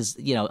wiring up his,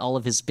 all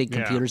of his big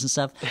computers and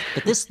stuff?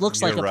 But this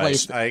looks like a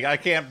place. I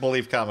can't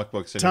believe comic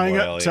books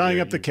anymore. Tying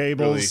up the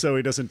cables so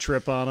he doesn't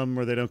trip on them,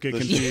 or they don't get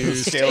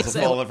confused. The scales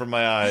are falling from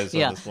my eyes.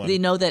 Yeah, on this one. They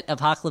know that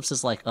Apocalypse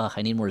is like,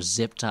 I need more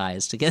zip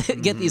ties to get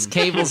these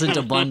cables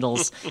into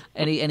bundles.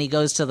 And he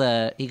goes to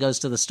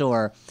the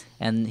store,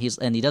 and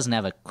he doesn't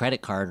have a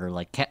credit card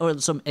or or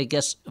some. I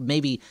guess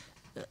maybe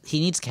he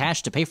needs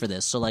cash to pay for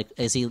this. So, like,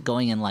 is he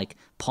going and, like,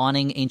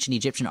 pawning ancient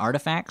Egyptian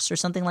artifacts or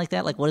something like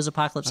that? Like, what does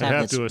Apocalypse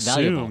have that's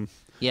valuable?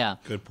 Yeah.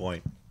 Good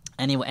point.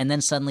 Anyway, and then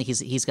suddenly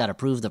he's got to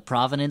prove the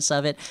provenance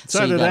of it. It's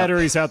either that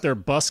or he's out there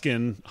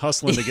busking,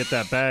 hustling to get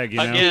that bag.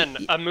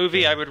 Again, a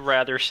movie I would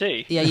rather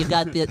see. Yeah, you've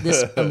got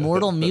this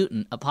immortal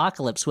mutant,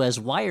 Apocalypse, who has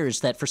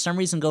wires that for some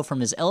reason go from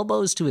his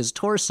elbows to his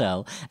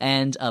torso,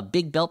 and a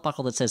big belt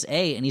buckle that says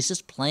A, and he's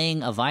just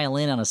playing a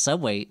violin on a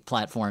subway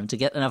platform to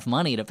get enough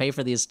money to pay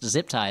for these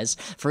zip ties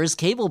for his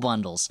cable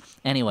bundles.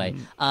 Anyway,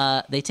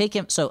 they take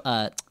him. So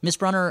Miss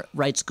Brunner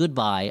writes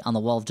goodbye on the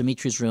wall of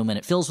Dimitri's room, and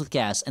it fills with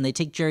gas, and they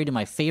take Jerry to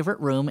my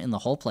favorite room in the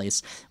whole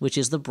place, which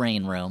is the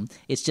brain room.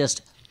 It's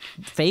just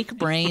fake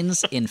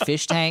brains in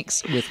fish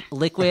tanks with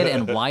liquid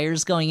and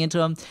wires going into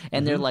them,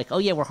 and they're like, oh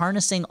yeah, we're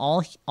harnessing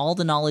all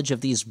the knowledge of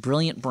these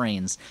brilliant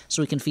brains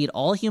so we can feed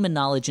all human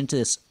knowledge into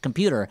this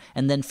computer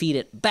and then feed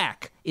it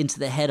back into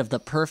the head of the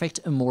perfect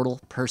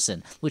immortal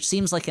person, which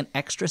seems like an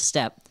extra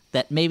step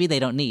that maybe they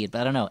don't need,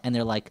 but I don't know. And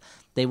they're like,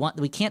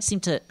 we can't seem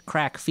to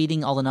crack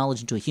feeding all the knowledge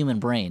into a human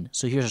brain,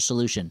 so here's a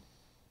solution: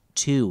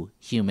 2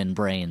 human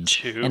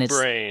brains. And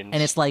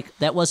it's like,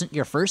 that wasn't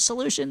your first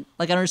solution?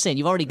 Like, I don't understand.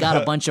 You've already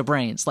got a bunch of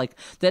brains. Like,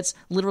 that's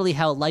literally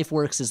how life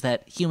works, is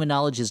that human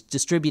knowledge is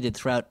distributed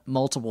throughout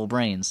multiple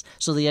brains.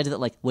 So the idea that,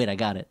 like, wait, I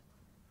got it.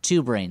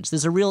 2 brains.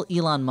 There's a real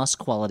Elon Musk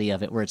quality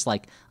of it where it's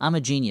like, I'm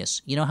a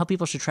genius. You know how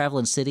people should travel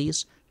in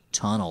cities?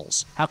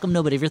 Tunnels. How come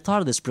nobody ever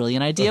thought of this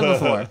brilliant idea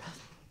before?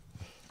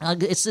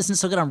 It's isn't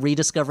so good on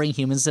rediscovering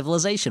human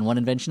civilization, one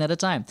invention at a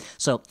time.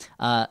 So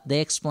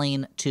they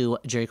explain to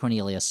Jerry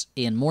Cornelius,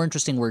 in more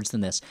interesting words than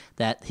this,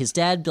 that his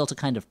dad built a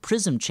kind of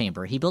prism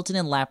chamber. He built it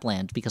in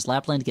Lapland because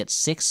Lapland gets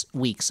 6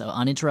 weeks of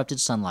uninterrupted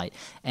sunlight,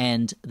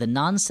 and the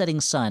non-setting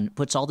sun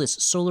puts all this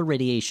solar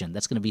radiation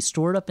that's going to be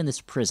stored up in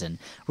this prison.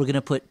 We're going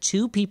to put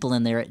 2 people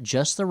in there at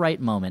just the right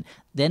moment.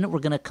 Then we're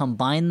going to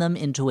combine them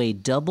into a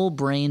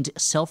double-brained,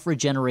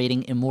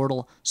 self-regenerating,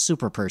 immortal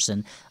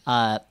superperson.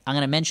 I'm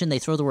going to mention they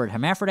throw the word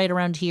hermaphrodite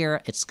around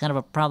here. It's kind of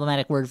a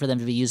problematic word for them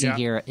to be using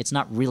here. It's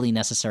not really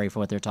necessary for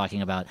what they're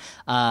talking about.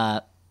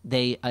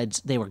 They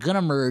were going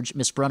to merge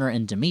Miss Brunner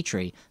and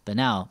Dimitri, but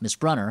now Miss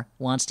Brunner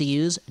wants to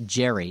use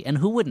Jerry. And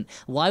who wouldn't?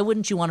 Why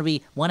wouldn't you want to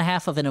be one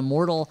half of an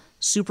immortal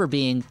super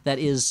being that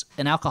is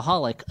an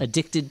alcoholic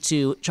addicted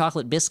to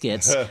chocolate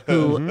biscuits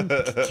who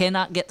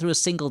cannot get through a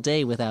single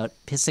day without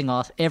pissing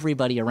off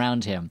everybody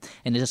around him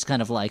and is just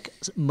kind of like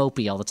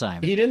mopey all the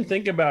time? He didn't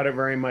think about it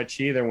very much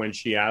either when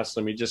she asked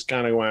him. He just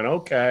kind of went,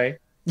 okay.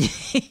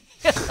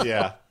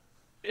 Yeah.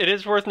 It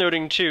is worth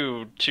noting,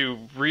 too, to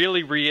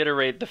really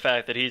reiterate the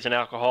fact that he's an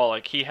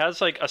alcoholic. He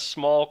has, like, a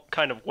small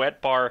kind of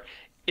wet bar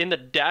in the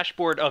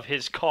dashboard of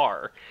his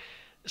car.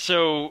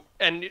 So,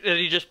 and that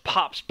he just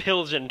pops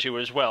pills into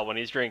as well when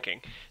he's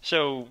drinking.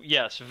 So,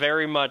 yes,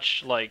 very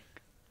much like,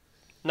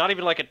 not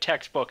even like a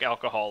textbook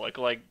alcoholic,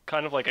 like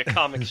kind of like a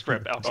comic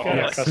strip alcoholic.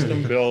 Yeah,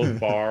 custom-built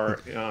bar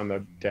on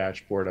the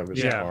dashboard of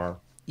his car.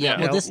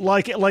 Yeah, well, this...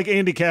 like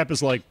Andy Capp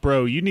is like,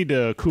 bro, you need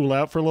to cool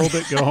out for a little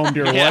bit, go home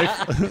to your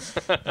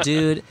wife.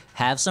 Dude,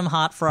 have some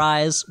hot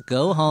fries,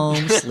 go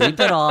home, sleep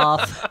it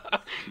off.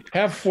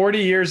 Have 40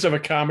 years of a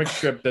comic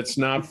strip that's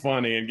not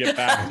funny and get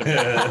back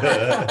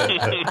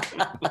to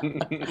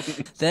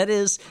it.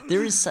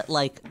 There is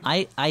like,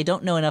 I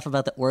don't know enough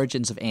about the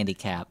origins of Andy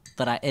Capp,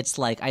 but it's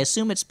like, I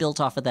assume it's built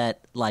off of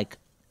that, like,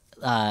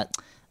 the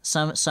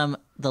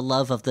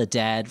love of the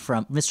dad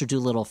from Mr.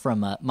 Doolittle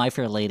from My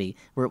Fair Lady,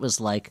 where it was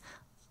like,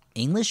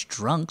 English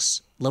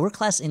drunks, lower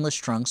class English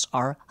drunks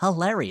are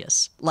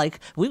hilarious. Like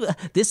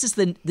this is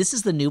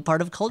the new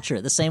part of culture.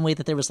 The same way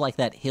that there was like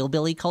that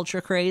hillbilly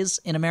culture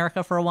craze in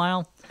America for a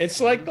while. It's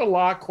like the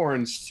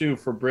Lockhorns too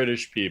for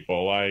British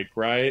people. Like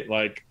right,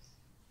 like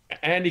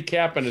Andy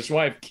Capp and his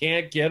wife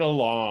can't get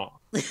along.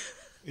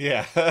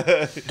 Yeah,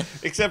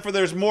 except for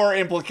there's more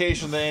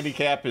implication that Andy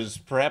Capp is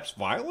perhaps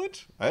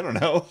violent? I don't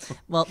know.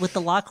 Well, with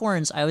the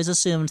Lockhorns, I always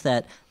assumed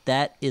that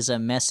is a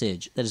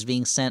message that is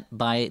being sent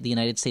by the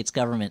United States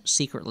government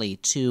secretly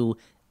to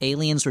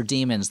aliens or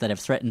demons that have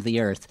threatened the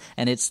Earth.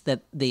 And it's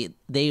that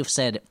they've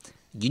said,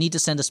 you need to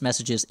send us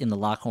messages in the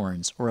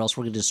Lockhorns or else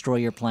we're going to destroy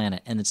your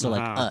planet. And it's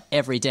like,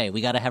 every day we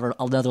got to have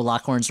another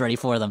Lockhorns ready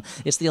for them.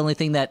 It's the only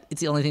thing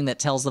that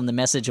tells them the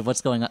message of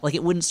what's going on. Like,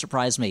 it wouldn't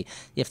surprise me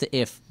if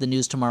the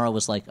news tomorrow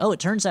was like, oh, it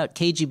turns out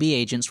KGB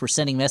agents were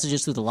sending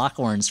messages through the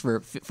Lockhorns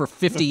for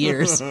 50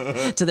 years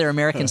to their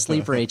American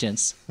sleeper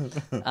agents.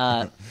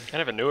 Kind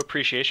of a new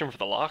appreciation for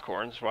the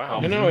Lockhorns.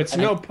 Wow. You know, it's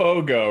no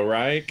pogo,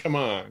 right? Come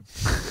on.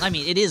 I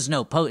mean, it is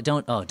no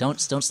pogo. Don't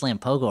slam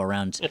pogo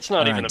around. It's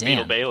not even a Dan.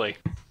 Beetle Bailey.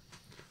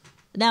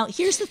 Now,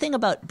 here's the thing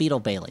about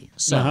Beetle Bailey.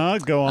 So,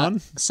 go on.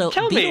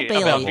 Tell me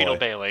about Beetle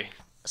Bailey.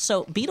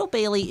 So Beetle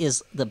Bailey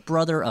is the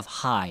brother of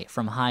High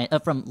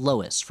from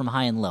Lois, from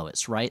High and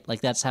Lois, right?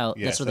 Like that's where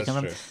they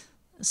come from.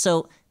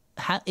 So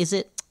how is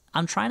it?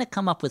 I'm trying to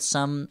come up with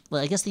some.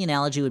 Well, I guess the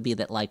analogy would be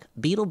that like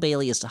Beetle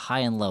Bailey is to High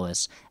and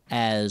Lois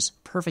as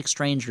Perfect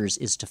Strangers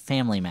is to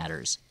Family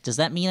Matters. Does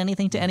that mean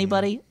anything to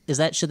anybody?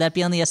 Should that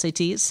be on the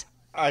SATs?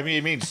 I mean,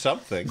 it means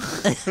something.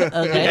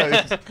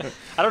 Okay.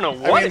 I don't know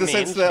what it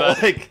means,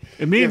 but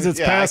it means it's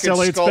past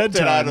Elliot's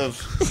bedtime.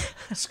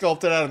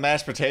 Sculpt it out of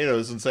mashed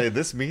potatoes and say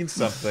this means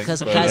something.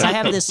 Because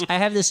I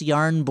have this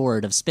yarn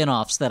board of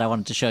spin-offs that I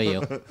wanted to show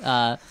you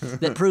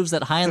that proves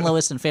that High and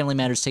Lois and Family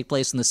Matters take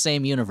place in the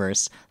same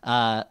universe.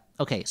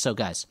 Okay, so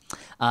guys,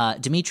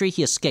 Dimitri,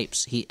 he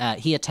escapes. He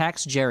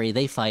attacks Jerry.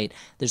 They fight.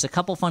 There's a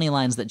couple funny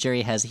lines that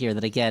Jerry has here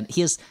that, again,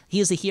 he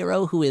is a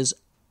hero who is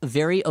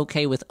very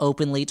okay with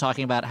openly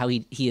talking about how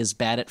he is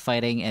bad at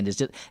fighting and is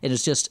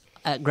just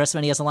aggressive.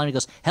 And he has a line where he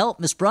goes, "Help,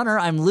 Miss Brunner,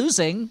 I'm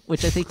losing,"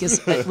 which I think is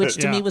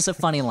to me was a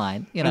funny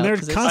line. You know, and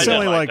they're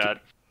constantly like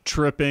that.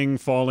 Tripping,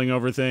 falling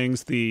over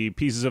things. The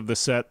pieces of the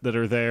set that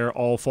are there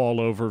all fall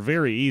over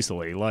very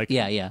easily. Like,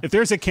 if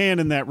there's a can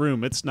in that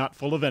room, it's not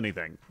full of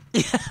anything.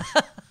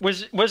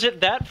 Was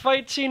it that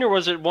fight scene, or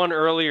was it one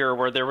earlier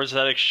where there was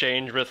that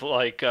exchange with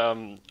like,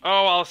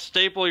 I'll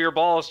staple your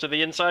balls to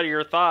the inside of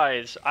your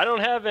thighs. I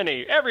don't have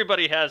any.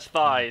 Everybody has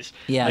thighs.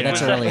 Yeah, like,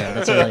 that's earlier.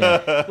 That's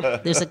earlier.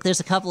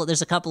 There's a couple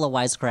of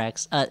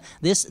wisecracks.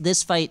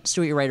 This fight,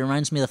 Stuart, you're right,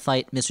 reminds me of the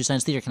fight Mystery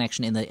Science Theater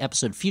Connection in the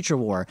episode Future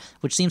War,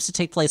 which seems to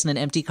take place in an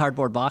empty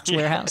cardboard box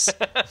warehouse.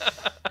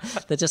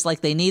 That just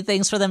like they need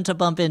things for them to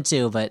bump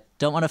into, but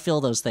Don't want to fill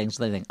those things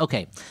with anything.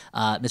 Okay,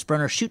 Miss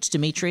Brunner shoots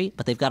Dimitri,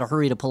 but they've got to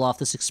hurry to pull off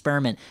this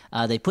experiment.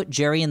 They put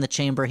Jerry in the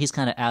chamber. He's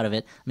kind of out of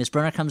it. Miss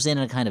Brunner comes in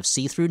a kind of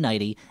see-through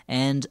nightie,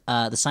 and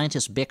the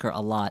scientists bicker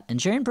a lot. And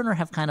Jerry and Brunner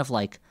have kind of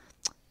like,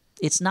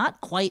 it's not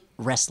quite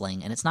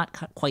wrestling, and it's not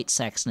quite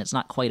sex, and it's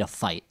not quite a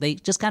fight. They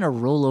just kind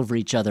of roll over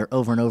each other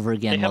over and over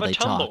again while they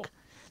talk.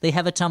 They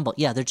have a tumble.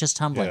 Yeah, they're just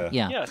tumbling.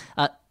 Yeah.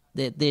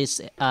 The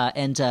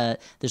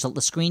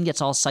screen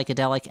gets all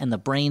psychedelic, and the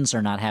brains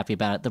are not happy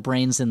about it. The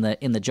brains in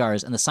the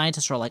jars, and the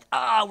scientists are like,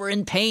 we're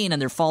in pain,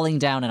 and they're falling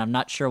down, and I'm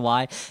not sure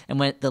why. And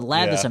when the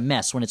lab is a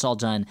mess when it's all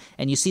done,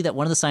 and you see that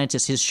one of the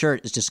scientists, his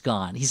shirt is just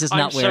gone. He's just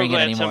not wearing it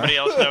anymore. I'm so glad somebody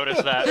else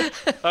noticed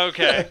that.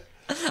 Okay.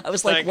 I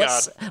was like,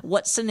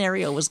 what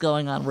scenario was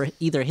going on where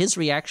either his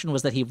reaction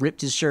was that he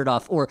ripped his shirt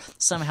off, or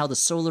somehow the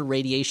solar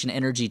radiation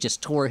energy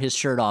just tore his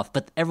shirt off,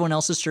 but everyone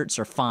else's shirts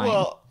are fine.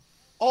 Well,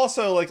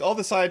 also, like, all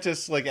the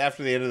scientists, like,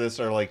 after the end of this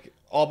are, like,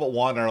 all but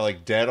one are,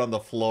 like, dead on the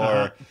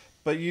floor,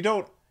 but you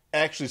don't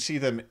actually see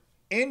them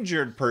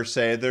injured, per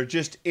se. They're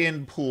just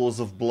in pools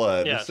of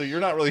blood, so you're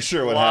not really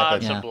sure what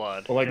happened. Lots of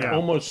blood. Well,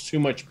 almost too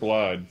much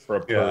blood for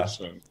a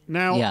person.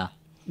 Now,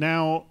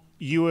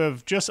 you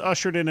have just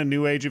ushered in a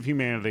new age of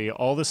humanity.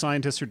 All the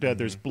scientists are dead.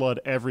 There's blood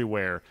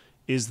everywhere.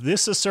 Is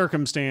this a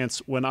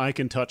circumstance when I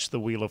can touch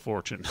the Wheel of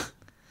Fortune?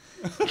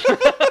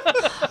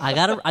 I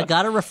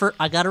gotta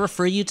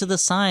refer you to the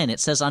sign. It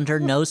says under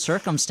no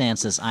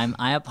circumstances.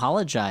 I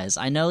apologize.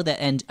 I know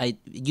that, and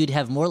you'd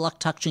have more luck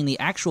touching the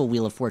actual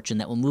Wheel of Fortune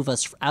that will move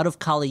us out of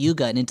Kali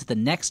Yuga and into the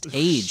next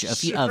age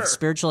of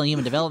spiritual and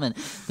human development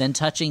than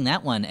touching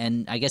that one.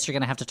 And I guess you're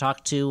gonna have to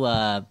talk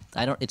to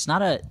It's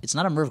not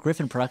a Merv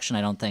Griffin production.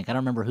 I don't think. I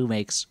don't remember who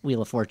makes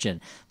Wheel of Fortune,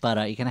 but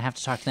you're gonna have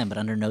to talk to them. But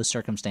under no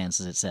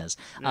circumstances, it says.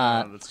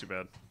 That's too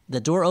bad. The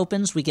door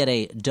opens, we get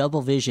a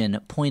double vision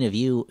point of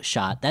view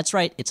shot. That's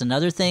right, it's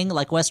another thing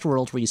like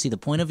Westworld where you see the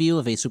point of view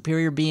of a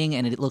superior being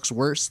and it looks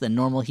worse than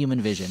normal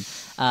human vision.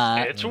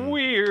 It's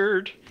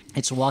weird.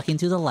 It's walking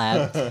through the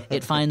lab.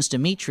 It finds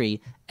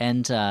Dimitri,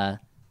 and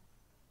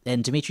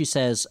Dimitri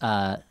says,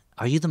 are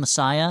you the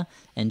Messiah?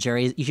 And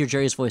you hear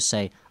Jerry's voice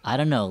say, I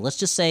don't know, let's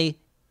just say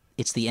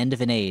it's the end of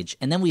an age.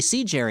 And then we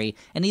see Jerry,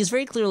 and he's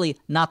very clearly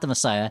not the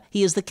Messiah.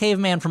 He is the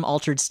caveman from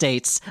Altered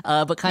States,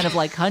 but kind of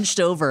like hunched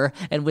over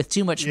and with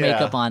too much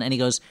makeup on. And he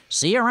goes,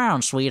 see you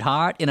around,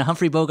 sweetheart, in a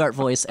Humphrey Bogart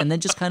voice. And then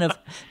just kind of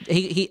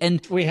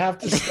we have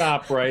to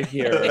stop right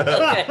here.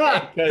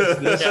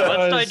 Let's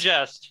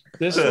digest.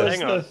 This was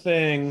the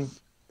thing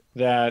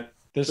that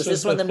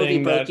this when the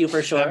movie broke you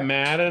for sure? That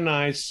Matt and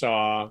I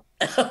saw.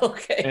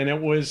 Okay. And it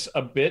was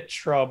a bit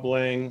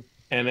troubling.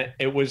 And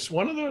it was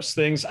one of those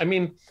things. I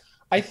mean,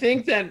 I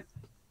think that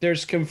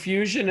there's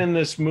confusion in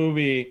this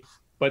movie,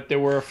 but there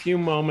were a few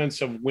moments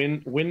of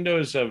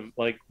windows of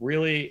like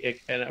really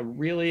a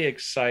really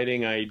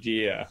exciting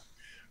idea.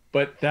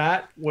 But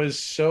that was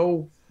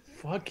so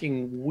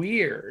fucking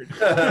weird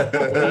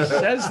when he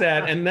says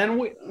that. And then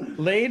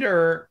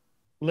later,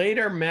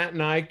 Matt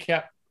and I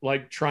kept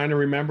like trying to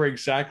remember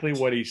exactly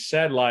what he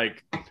said.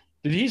 Like,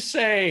 did he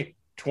say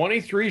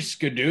 23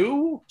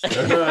 skidoo?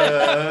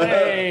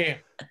 Hey,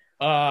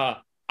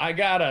 I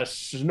got a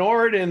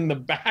snort in the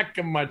back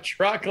of my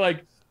truck.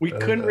 Like, we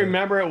couldn't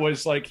remember. It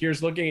was like,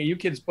 here's looking at you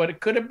kids, but it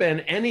could have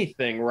been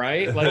anything,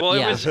 right? Like, well,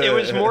 it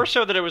was more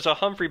so that it was a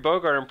Humphrey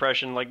Bogart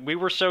impression. Like, we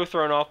were so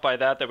thrown off by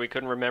that we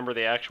couldn't remember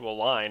the actual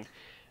line.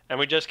 And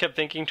we just kept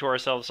thinking to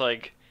ourselves,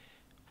 like,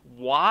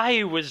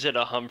 why was it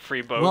a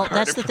Humphrey Bogart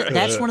impression?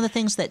 That's one of the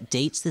things that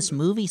dates this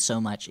movie so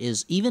much,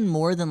 is even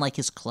more than like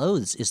his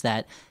clothes, is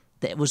that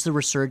was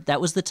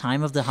the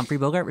time of the Humphrey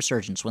Bogart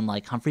resurgence, when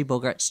like Humphrey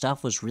Bogart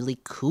stuff was really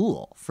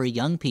cool for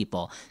young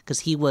people because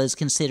he was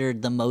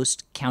considered the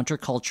most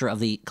counterculture of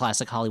the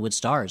classic Hollywood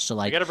stars. So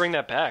like, you got to bring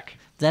that back.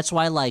 That's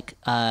why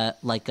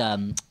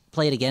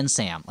Play It Again,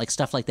 Sam, like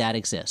stuff like that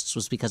exists,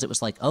 was because it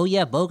was like, oh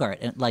yeah, Bogart,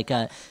 and like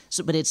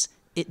but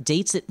it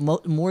dates it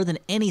more than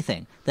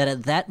anything that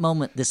at that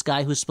moment this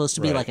guy who's supposed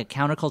to be like a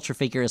counterculture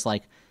figure is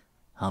like,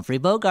 Humphrey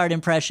Bogart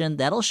impression,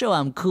 that'll show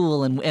I'm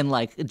cool and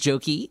like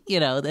jokey,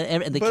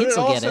 the kids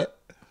will get it.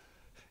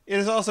 It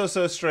is also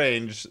so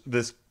strange,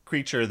 this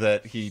creature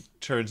that he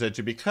turns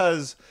into,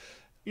 because,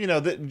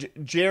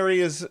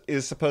 Jerry is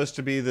supposed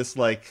to be this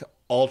like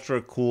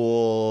ultra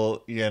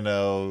cool,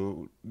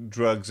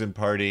 drugs and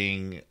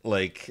partying,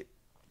 like,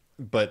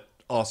 but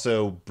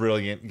also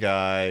brilliant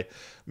guy.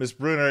 Miss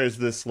Brunner is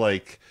this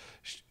like,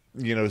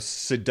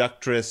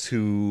 seductress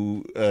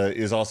who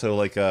is also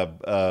like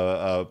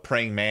a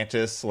praying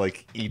mantis,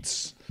 like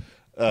eats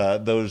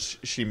those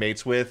she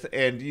mates with,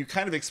 and you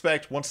kind of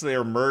expect once they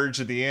are merged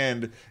at the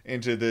end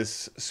into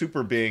this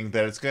super being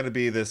that it's going to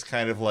be this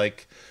kind of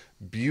like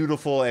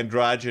beautiful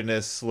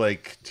androgynous,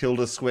 like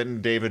Tilda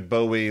Swinton, David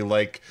Bowie,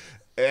 like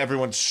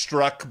everyone's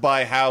struck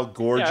by how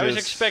gorgeous. Yeah, I was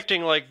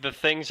expecting like the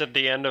things at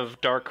the end of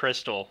Dark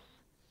Crystal.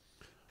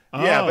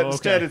 Yeah, but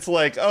instead okay. it's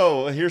like,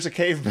 oh, here's a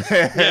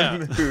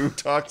caveman who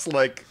talks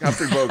like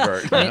Humphrey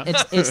Bogart. I mean,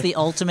 it's the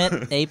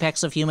ultimate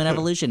apex of human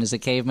evolution is a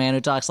caveman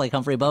who talks like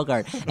Humphrey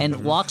Bogart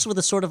and walks with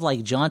a sort of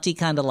like jaunty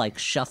kind of like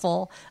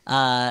shuffle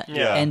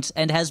and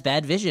has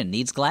bad vision,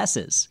 needs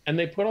glasses. And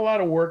they put a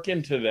lot of work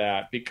into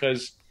that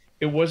because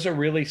it was a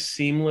really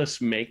seamless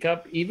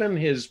makeup. Even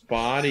his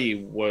body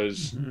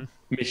was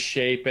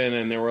misshapen,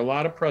 and there were a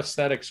lot of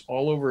prosthetics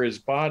all over his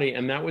body,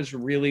 and that was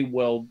really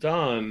well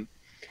done.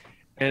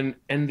 And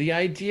the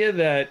idea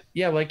that,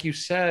 like you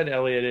said,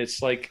 Elliot,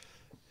 it's like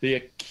the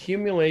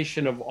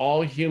accumulation of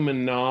all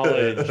human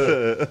knowledge.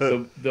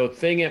 The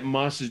thing it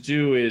must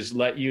do is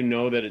let you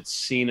know that it's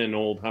seen an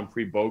old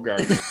Humphrey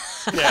Bogart.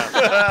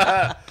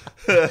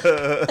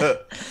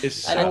 It's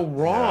so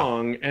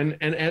wrong.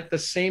 And at the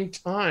same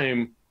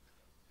time,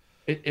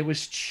 it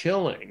was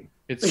chilling.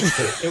 It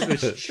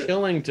was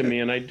chilling to me,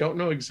 and I don't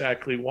know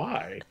exactly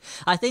why.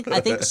 I think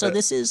so.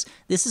 This is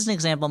an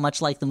example,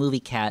 much like the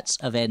movie Cats,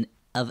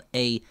 of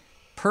a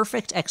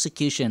perfect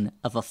execution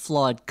of a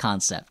flawed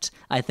concept.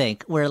 I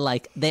think where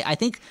like I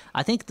think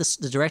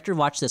the director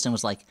watched this and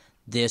was like,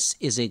 "This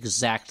is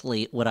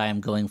exactly what I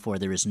am going for.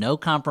 There is no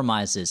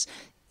compromises."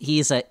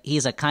 He's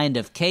a kind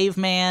of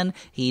caveman.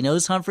 He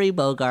knows Humphrey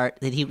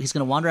Bogart. That he's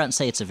going to wander out and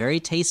say it's a very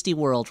tasty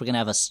world. We're going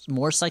to have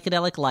more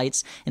psychedelic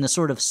lights and a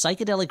sort of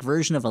psychedelic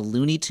version of a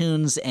Looney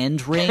Tunes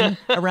end ring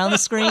around the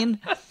screen.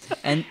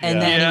 And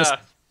then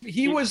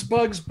he was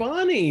Bugs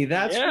Bunny.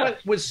 That's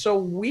what was so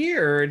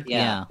weird.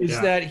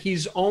 That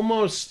he's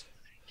almost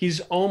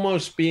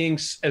being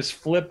as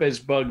flip as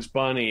Bugs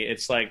Bunny.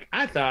 It's like,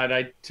 I thought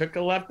I took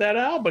a left at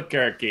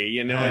Albuquerque.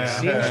 It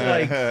seems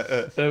like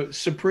the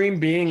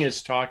Supreme Being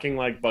is talking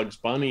like Bugs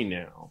Bunny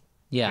now.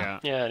 Yeah,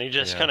 and he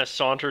just kind of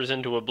saunters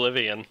into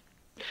oblivion.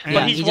 And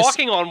but he's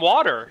walking on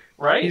water,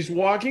 right? He's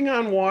walking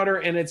on water,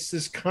 and it's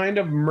this kind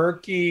of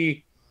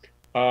murky...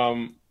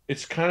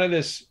 it's kind of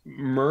this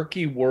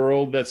murky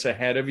world that's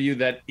ahead of you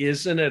that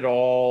isn't at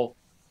all...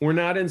 We're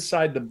not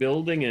inside the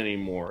building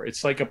anymore.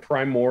 It's like a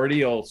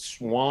primordial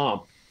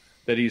swamp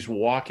that he's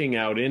walking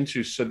out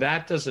into. So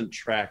that doesn't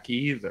track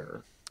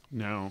either.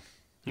 No.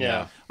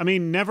 Yeah. I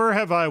mean, never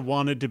have I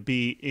wanted to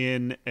be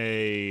in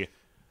a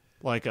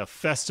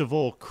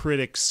festival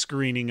critic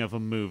screening of a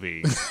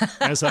movie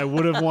as I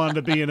would have wanted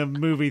to be in a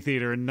movie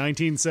theater in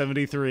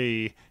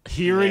 1973,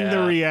 hearing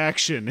the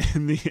reaction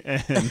in the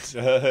end.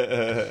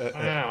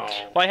 Wow.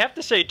 Well, I have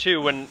to say,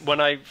 too,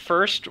 when I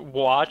first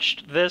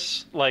watched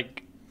this,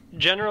 like,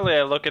 generally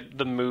I look at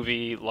the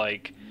movie,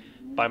 like,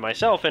 by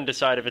myself and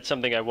decide if it's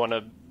something I want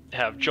to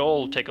have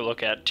Joel take a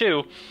look at,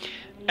 too.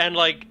 And,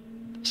 like,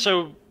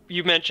 so...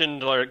 You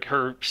mentioned like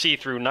her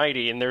see-through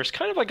nightie, and there's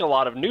kind of like a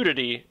lot of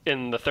nudity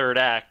in the third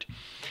act.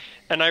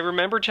 And I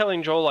remember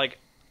telling Joel, like,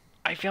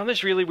 I found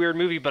this really weird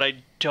movie, but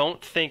I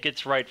don't think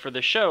it's right for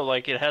the show.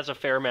 Like, it has a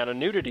fair amount of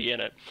nudity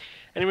in it.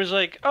 And he was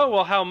like, oh,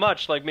 well, how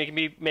much? Like,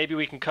 maybe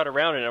we can cut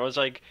around it. And I was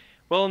like,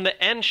 well, in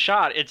the end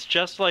shot, it's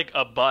just like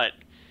a butt.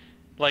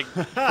 Like,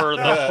 for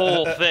the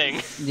whole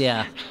thing.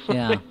 Yeah.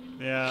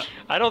 Yeah.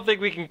 I don't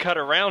think we can cut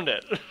around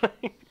it.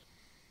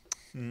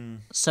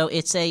 So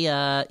it's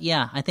I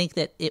think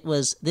that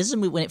this is a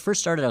movie, when it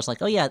first started, I was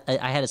like, oh yeah,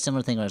 I had a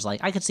similar thing where I was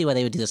like, I could see why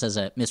they would do this as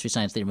a Mystery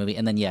Science Theater movie,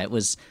 and then it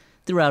was,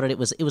 throughout it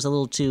was a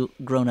little too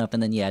grown up,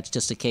 and then it's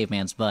just a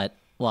caveman's butt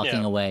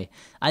walking away.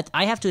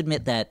 I have to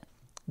admit that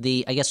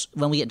I guess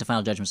when we get to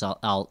Final Judgments,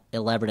 I'll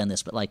elaborate on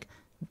this, but like,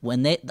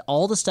 when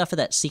all the stuff of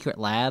that secret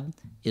lab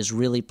is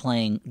really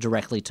playing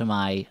directly to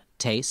my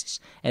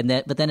tastes,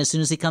 but then as soon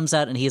as he comes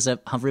out and he's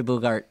a Humphrey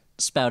Bogart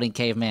spouting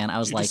caveman, I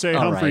was Did like, you say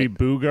all Humphrey right.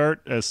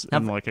 Bogart as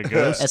in like a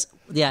ghost?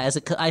 We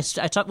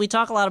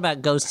talk a lot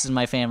about ghosts in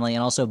my family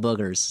and also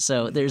boogers.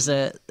 So there's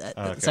so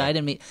I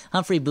didn't mean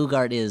Humphrey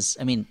Bogart is.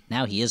 I mean,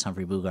 now he is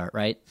Humphrey Bogart,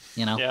 right?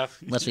 Yeah.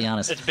 Let's be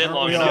honest. It's been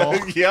long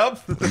enough. Yep.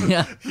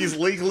 Yeah. He's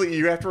legally.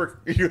 You have to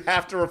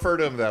refer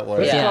to him that way.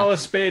 Let's Yeah. call a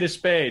spade.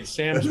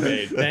 Sam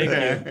Spade. Thank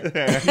you.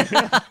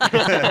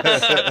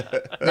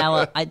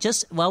 Now, I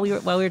just while we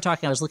were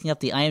talking, I was looking up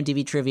the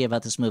IMDb trivia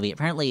about this movie.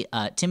 Apparently,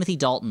 Timothy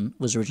Dalton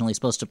was originally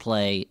supposed to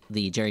play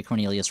the Jerry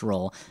Cornelius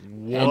role,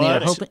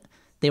 and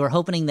they were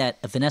hoping that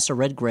Vanessa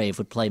Redgrave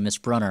would play Miss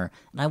Brunner,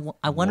 and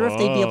I wonder if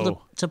they'd be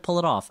able to pull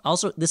it off.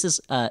 Also, this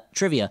is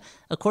trivia.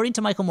 According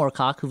to Michael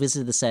Moorcock, who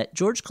visited the set,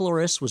 George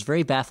Coulouris was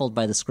very baffled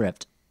by the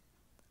script,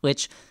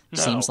 which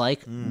seems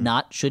like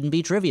shouldn't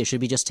be trivia. Should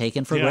be just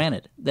taken for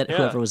granted that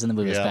whoever was in the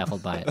movie was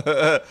baffled by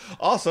it.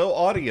 Also,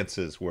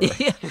 audiences were.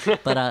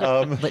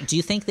 But do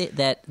you think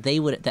that they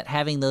would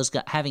having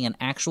an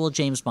actual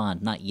James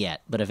Bond, not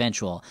yet, but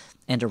eventual,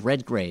 and a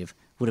Redgrave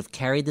would have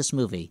carried this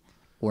movie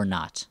or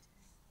not?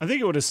 I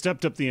think it would have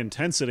stepped up the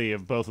intensity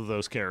of both of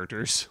those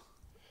characters.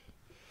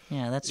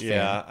 Yeah, that's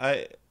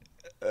fair.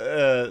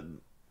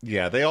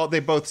 They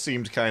both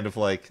seemed kind of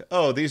like,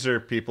 oh, these are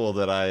people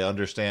that I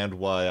understand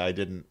why I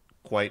didn't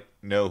quite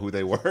know who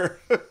they were.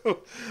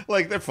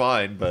 Like, they're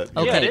fine, but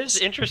Okay. Yeah, it is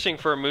interesting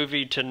for a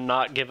movie to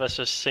not give us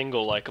a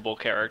single likable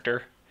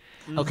character.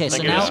 Okay, so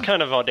Like, now it is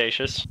kind of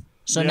audacious.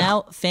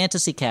 now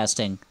fantasy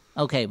casting.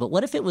 Okay, but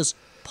what if it was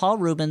Paul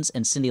Rubens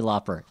and Cyndi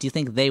Lauper? Do you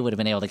think they would have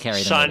been able to carry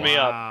the Sign movie? me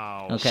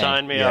up. Okay.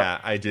 Sign me up. Yeah,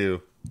 I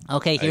do.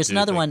 Okay, here's do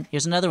another think- one.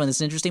 Here's another one. This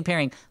is an interesting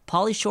pairing.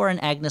 Pauly Shore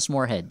and Agnes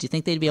Moorehead. Do you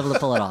think they'd be able to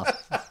pull it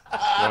off?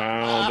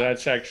 Wow,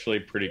 that's actually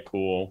pretty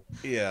cool.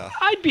 Yeah.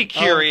 I'd be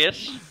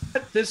curious.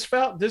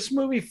 This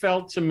movie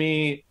felt to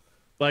me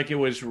like it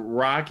was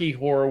Rocky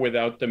Horror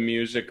without the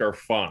music or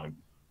fun.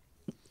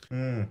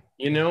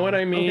 You know what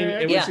I mean?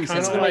 Okay. It Yeah, was that's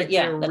kind of good. like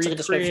Yeah, they're that's a good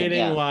description,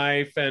 recreating yeah.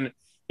 life, and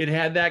it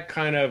had that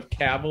kind of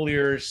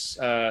Cavaliers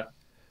 60s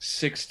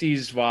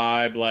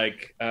vibe.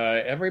 Like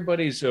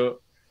everybody's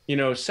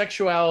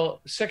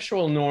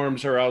sexual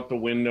norms are out the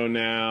window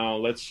now.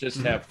 Let's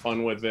just have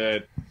fun with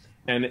it.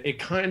 And it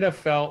kind of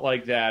felt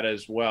like that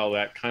as well.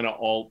 That kind of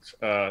alt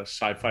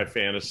sci-fi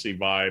fantasy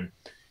vibe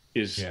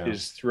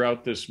is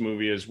throughout this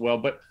movie as well.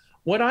 But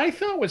what I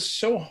thought was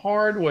so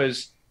hard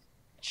was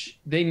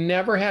they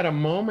never had a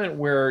moment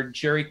where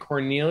Jerry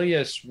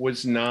Cornelius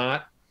was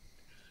not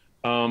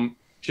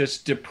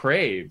just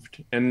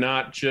depraved and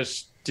not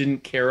just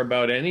didn't care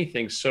about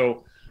anything.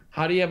 So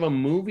how do you have a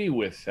movie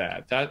with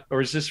that?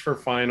 Or is this for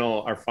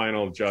our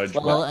final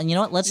judgment? Well, and you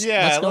know what? Let's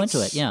go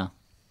into it. Yeah.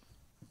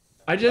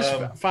 I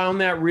just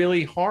found that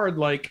really hard.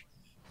 Like,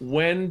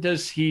 when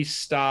does he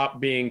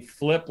stop being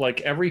flip?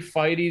 Like, every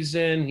fight he's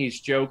in, he's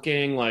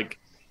joking. Like,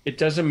 it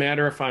doesn't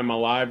matter if I'm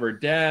alive or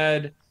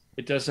dead.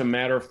 It doesn't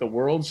matter if the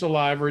world's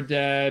alive or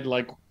dead.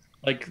 Like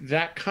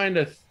that kind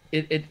of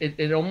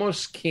it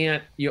almost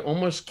can't. You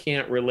almost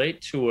can't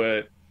relate to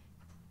it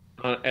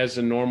as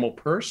a normal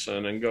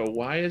person and go,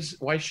 why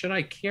should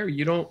I care?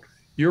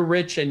 You're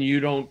rich and you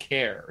don't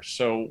care.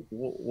 So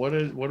what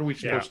are we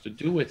supposed to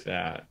do with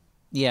that?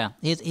 Yeah,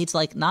 he's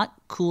like not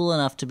cool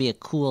enough to be a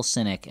cool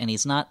cynic, and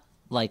he's not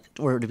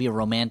or to be a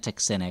romantic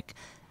cynic,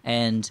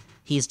 and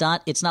he's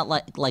not. It's not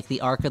like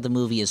the arc of the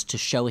movie is to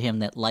show him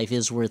that life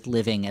is worth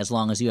living as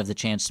long as you have the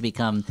chance to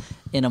become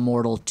an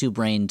immortal,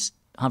 two-brained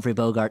Humphrey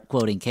Bogart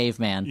quoting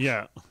caveman.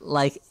 Yeah.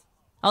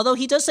 Although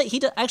he does say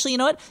actually, you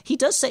know what? He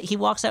does say, he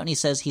walks out and he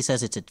says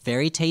it's a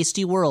very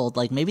tasty world.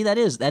 Like, maybe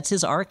that's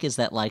his arc, is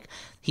that like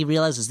he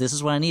realizes this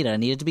is what I needed. I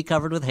needed to be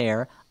covered with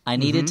hair. I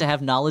needed to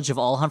have knowledge of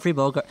all Humphrey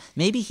Bogart.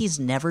 Maybe he's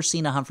never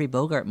seen a Humphrey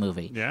Bogart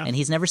movie. Yeah. And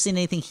he's never seen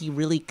anything he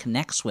really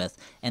connects with.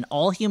 And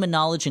all human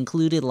knowledge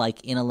included,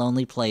 like, In a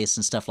Lonely Place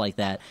and stuff like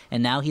that.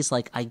 And now he's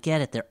like, I get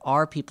it. There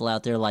are people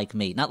out there like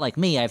me. Not like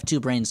me, I have two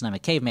brains and I'm a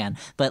caveman,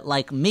 but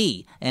like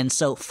me. And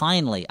so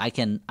finally I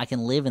can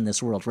live in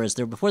this world. Whereas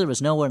before there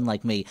was no one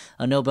like me,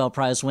 a Nobel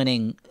Prize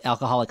winning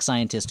alcoholic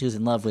scientist who's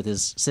in love with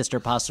his sister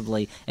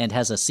possibly and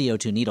has a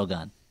CO2 needle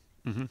gun.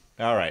 Mm-hmm.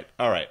 All right.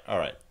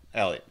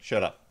 Elliot,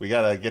 shut up. We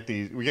gotta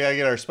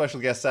get our special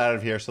guests out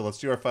of here. So let's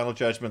do our final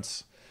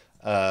judgments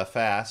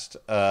fast,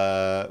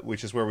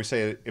 which is where we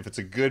say if it's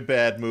a good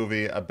bad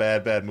movie, a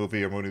bad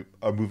movie, or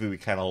a movie we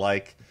kind of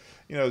like.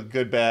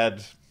 Good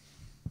bad.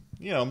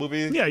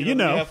 Movie. Yeah, we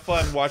have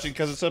fun watching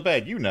because it's so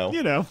bad.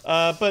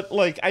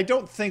 But I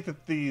don't think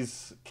that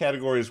these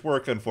categories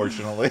work,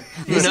 unfortunately.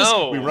 We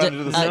run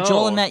into this.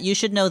 Joel and Matt, you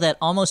should know that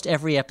almost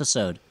every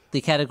episode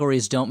the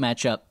categories don't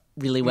match up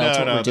really well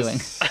to what we're doing.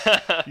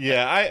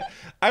 Yeah,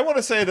 I want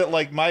to say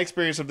that my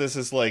experience of this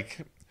is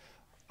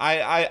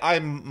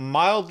I'm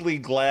mildly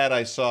glad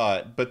I saw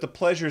it, but the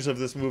pleasures of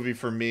this movie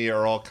for me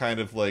are all kind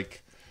of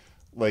like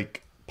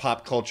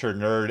pop culture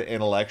nerd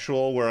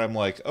intellectual, where I'm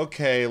like,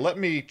 okay, let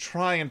me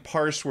try and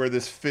parse where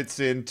this fits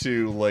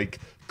into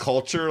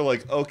culture.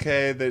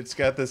 Okay, that it's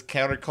got this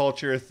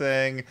counterculture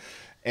thing,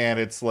 and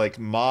it's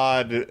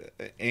mod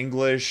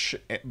English,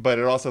 but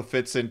it also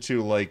fits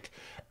into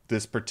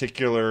this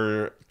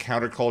particular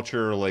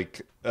counterculture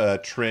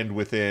trend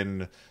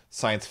within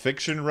science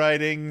fiction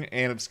writing,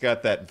 and it's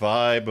got that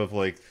vibe of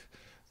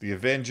the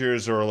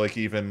Avengers or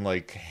even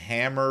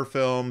Hammer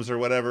films or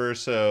whatever.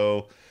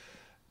 So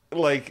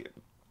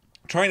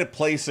trying to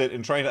place it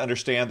and trying to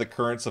understand the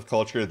currents of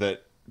culture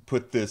that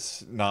put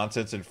this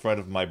nonsense in front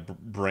of my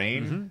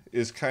brain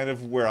is kind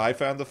of where I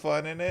found the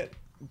fun in it.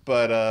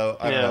 But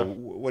I don't know.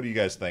 What do you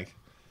guys think?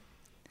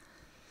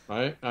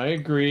 I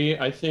agree.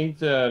 I think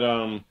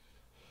that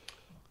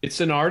it's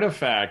an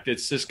artifact.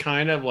 It's this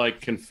kind of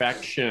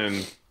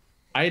confection.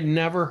 I've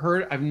never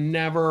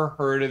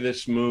heard of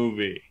this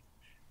movie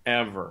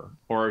ever,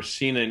 or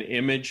seen an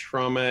image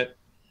from it.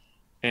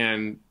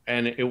 And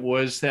it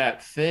was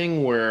that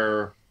thing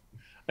where,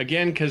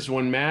 again, because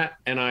when Matt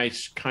and I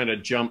kind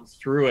of jumped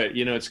through it,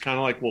 it's kind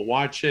of we'll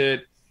watch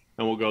it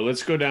and we'll go,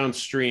 let's go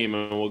downstream,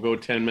 and we'll go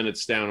 10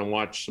 minutes down and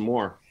watch some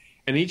more.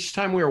 And each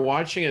time we were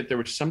watching it, there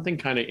was something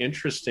kind of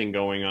interesting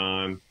going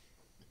on.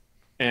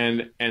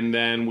 And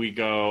then we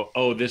go,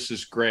 oh, this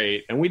is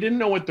great. And we didn't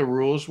know what the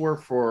rules were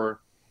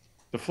for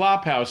the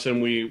Flophouse.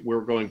 And we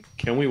were going,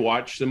 can we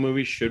watch the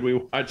movie? Should we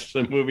watch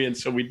the movie? And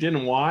so we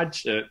didn't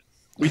watch it.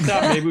 We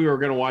thought maybe we were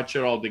going to watch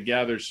it all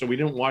together. So we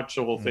didn't watch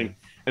the whole thing.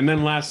 And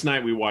then last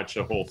night we watched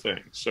the whole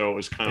thing. So it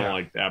was kind of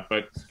like that.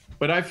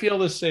 But I feel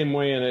the same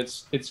way. And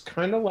it's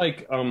kind of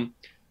like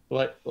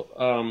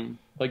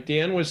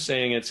Dan was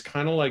saying, it's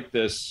kind of like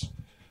this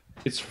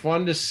it's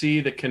fun to see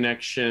the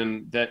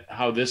connection that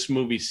how this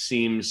movie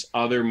seems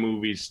other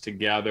movies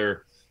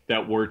together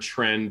that were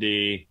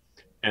trendy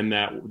and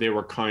that they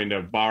were kind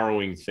of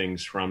borrowing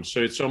things from.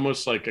 So it's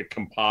almost like a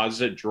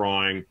composite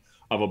drawing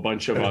of a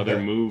bunch of other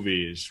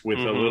movies with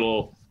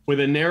with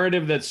a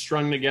narrative that's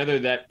strung together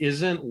that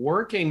isn't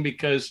working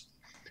because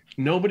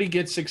nobody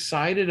gets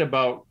excited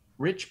about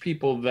rich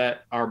people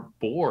that are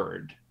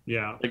bored.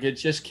 Yeah. Like it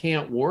just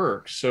can't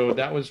work. So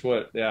that was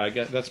I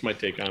guess that's my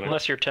take on it.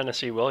 Unless you're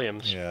Tennessee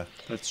Williams. Yeah,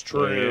 that's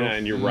true. Yeah,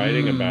 and you're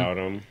writing about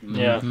them.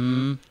 Yeah.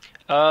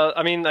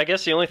 I mean, I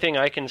guess the only thing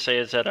I can say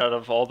is that out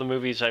of all the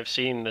movies I've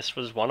seen, this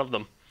was one of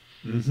them.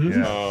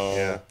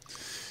 Yeah.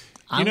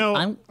 You know,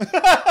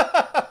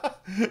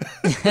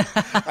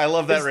 I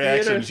love that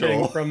reaction,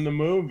 Joel. From the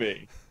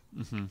movie.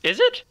 Is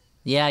it?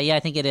 Yeah, I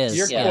think it is.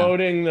 You're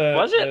quoting the...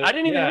 Was it? I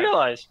didn't even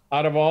realize.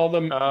 Out of all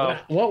the...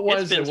 what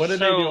was it? What did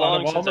they do?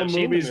 Out of all the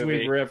movies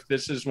we've riffed,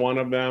 this is one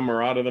of them,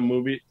 or out of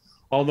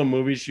all the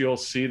movies you'll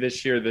see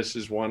this year, this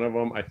is one of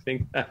them. I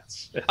think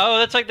that's it. Oh,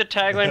 that's like the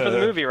tagline for the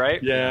movie,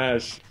 right?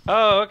 Yes.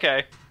 Oh,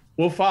 okay.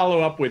 We'll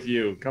follow up with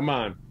you. Come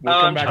on.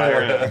 We'll come back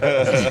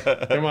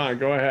around. Come on,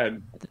 go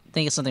ahead.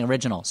 Think of something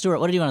original. Stuart,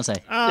 what did you want to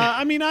say?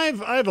 I mean, I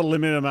have a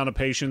limited amount of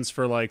patience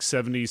for like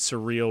 70s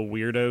surreal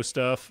weirdo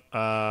stuff.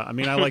 I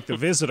mean, I like The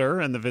Visitor,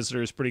 and The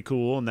Visitor is pretty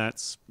cool, and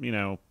that's,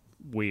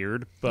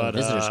 weird. But The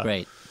Visitor's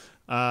great.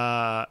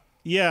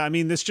 Yeah, I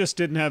mean, this just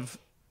didn't have...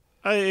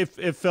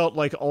 It felt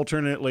like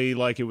alternately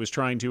like it was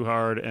trying too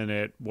hard, and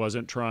it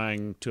wasn't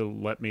trying to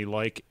let me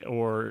like any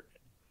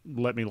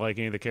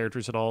of the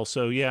characters at all.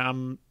 So yeah,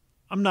 I'm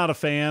not a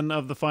fan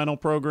of the final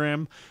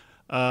program.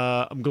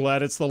 I'm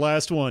glad it's the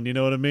last one. You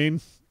know what I mean?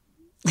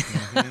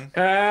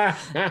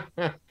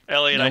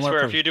 Elliot, I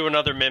swear, if you do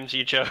another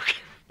Mimsy joke.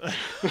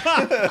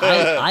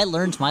 I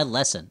learned my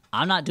lesson.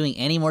 I'm not doing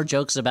any more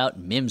jokes about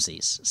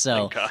Mimsies.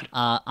 So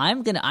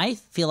I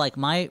feel like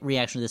my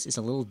reaction to this is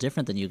a little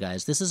different than you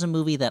guys. This is a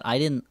movie that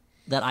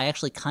I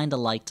actually kind of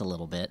liked a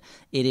little bit.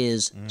 It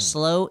is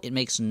slow. It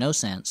makes no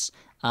sense.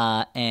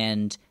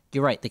 And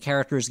you're right. The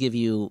characters give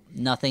you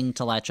nothing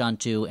to latch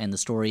onto, and the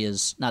story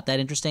is not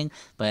that interesting.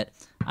 But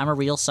I'm a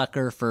real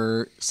sucker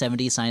for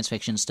 70s science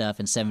fiction stuff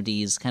and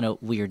 70s kind of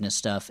weirdness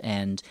stuff.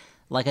 And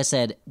like I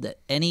said,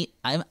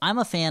 I'm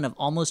a fan of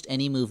almost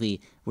any movie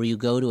where you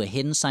go to a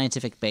hidden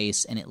scientific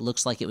base and it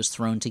looks like it was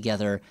thrown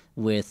together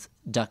with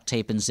duct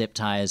tape and zip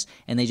ties,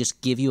 and they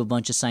just give you a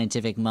bunch of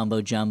scientific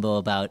mumbo jumbo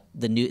about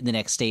the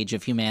next stage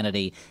of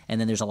humanity,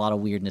 and then there's a lot of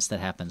weirdness that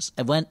happens.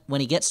 And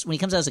when he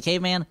comes out as a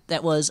caveman,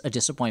 that was a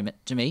disappointment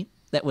to me.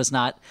 That was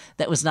not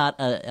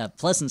a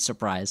pleasant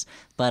surprise.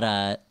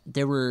 But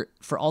there were,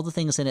 for all the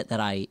things in it that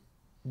I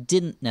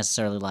didn't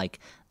necessarily like,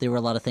 there were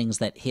a lot of things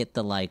that hit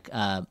the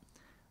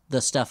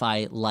stuff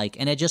I like,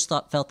 and I just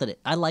felt that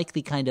I like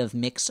the kind of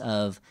mix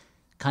of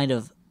kind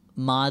of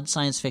mod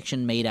science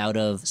fiction made out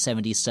of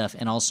 70s stuff,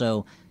 and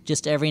also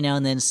just every now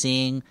and then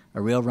seeing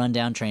a real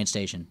rundown train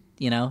station,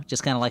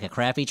 just kind of like a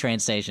crappy train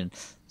station.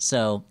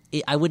 So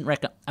I wouldn't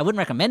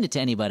recommend it to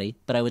anybody,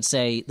 but I would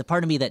say the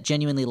part of me that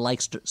genuinely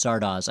likes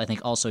Zardoz, I think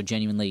also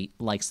genuinely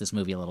likes this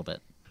movie a little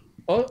bit.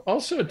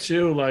 Also,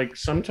 too, like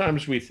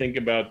sometimes we think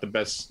about the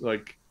best,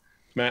 like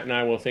Matt and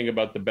I will think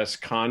about the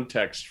best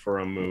context for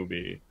a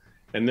movie.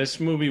 And this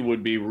movie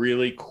would be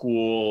really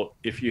cool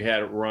if you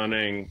had it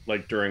running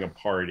like during a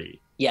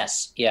party.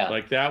 Yes, yeah.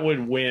 Like that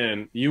would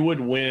win. You would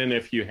win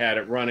if you had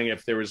it running,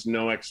 if there was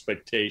no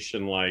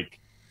expectation, like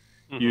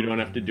you don't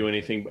have to do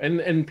anything.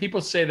 And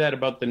people say that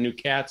about the new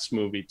Cats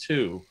movie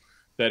too,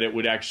 that it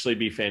would actually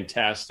be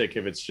fantastic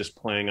if it's just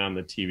playing on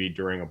the TV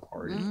during a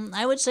party.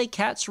 I would say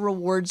Cats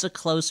rewards a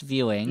close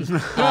viewing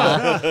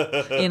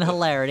in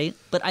hilarity.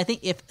 But I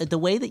think if the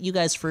way that you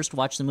guys first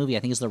watched the movie,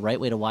 I think is the right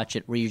way to watch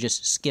it, where you're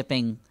just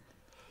skipping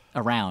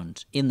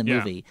around in the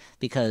movie,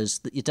 because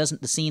the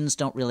scenes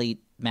don't really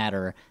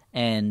matter,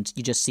 and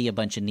you just see a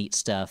bunch of neat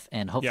stuff,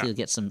 and hopefully you'll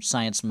get some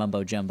science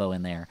mumbo jumbo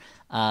in there.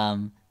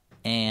 The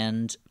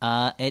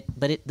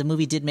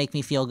movie did make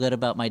me feel good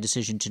about my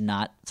decision to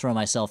not throw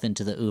myself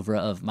into the oeuvre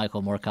of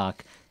Michael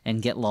Moorcock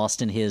and get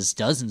lost in his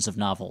dozens of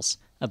novels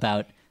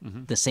about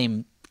the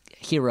same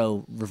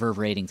hero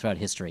reverberating throughout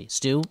history.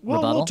 Stu,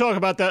 rebuttal? We'll talk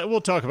about that.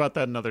 We'll talk about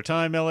that another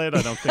time, Elliot.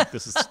 I don't think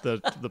this is the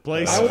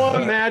place. I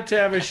want Matt to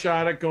have a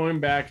shot at going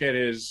back at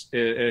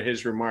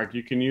his remark.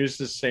 You can use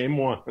the same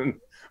one,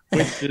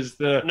 which is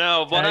the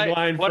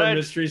tagline for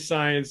Mystery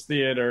Science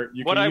Theater.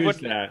 You can use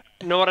that.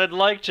 No, what I'd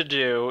like to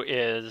do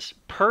is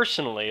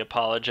personally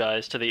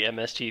apologize to the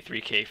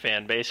MST3K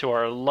fan base, who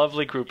are a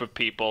lovely group of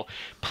people.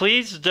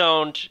 Please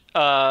don't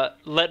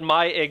let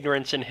my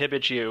ignorance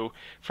inhibit you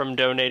from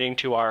donating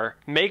to our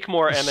Make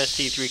More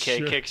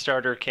MST3K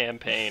Kickstarter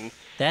campaign.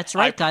 That's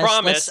right, guys. I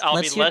promise I'll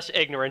be less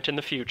ignorant in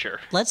the future.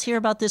 Let's hear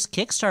about this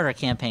Kickstarter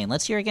campaign.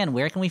 Let's hear again,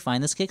 where can we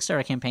find this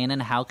Kickstarter campaign,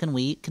 and how can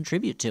we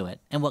contribute to it?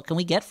 And what can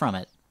we get from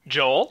it?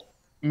 Joel?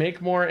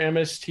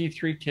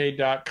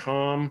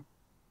 MakeMoreMST3K.com.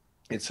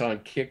 It's on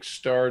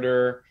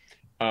Kickstarter.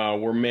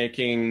 We're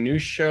making new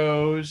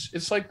shows.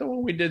 It's like the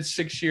one we did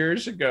 6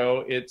 years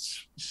ago.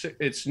 It's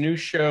new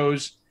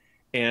shows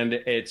and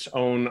its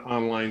own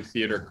online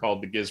theater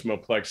called the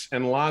Gizmoplex,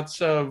 and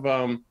lots of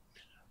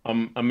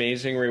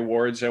amazing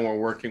rewards. And we're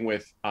working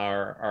with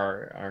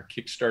our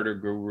Kickstarter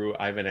guru,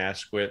 Ivan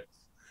Asquith,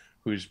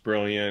 who's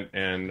brilliant,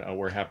 and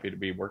we're happy to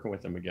be working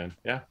with him again.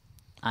 Yeah.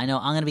 I know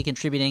I'm going to be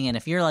contributing, and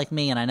if you're like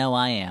me, and I know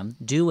I am,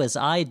 do as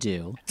I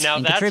do now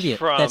and that's contribute.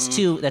 From... That's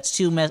two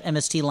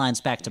MST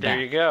lines back to back.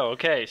 There you go.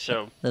 Okay,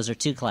 so those are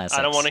two classics.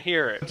 I don't want to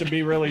hear it. To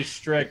be really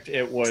strict,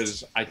 it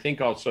was, I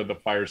think, also the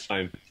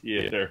Firesign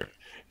Theater.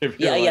 If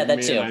you're like that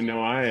me, too. I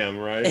know I am,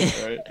 right?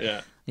 Right?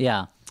 Yeah.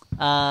 Yeah.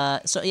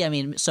 So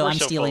I'm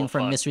stealing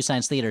from Mystery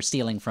Science Theater,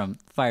 stealing from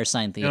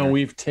Firesign Theater. No,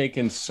 we've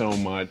taken so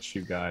much,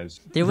 you guys.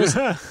 There was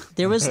and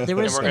we're an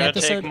gonna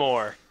episode. Take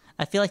more.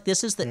 I feel like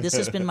this has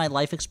been my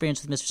life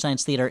experience with Mystery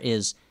Science Theater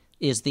is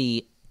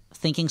the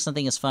thinking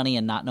something is funny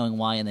and not knowing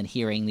why, and then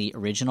hearing the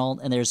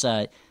original. And there's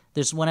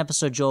one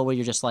episode, Joel, where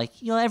you're just like,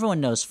 everyone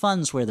knows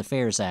fun's where the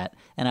fair's at,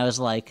 and I was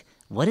like,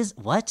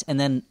 what? And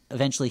then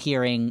eventually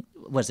hearing,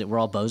 we're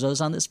all bozos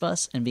on this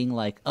bus, and being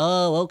like,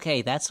 oh,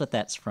 okay, that's what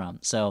that's from.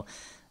 So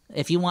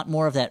if you want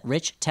more of that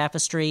rich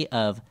tapestry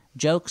of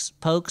jokes,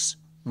 pokes,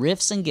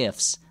 riffs, and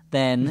gifs,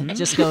 then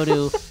just go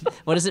to,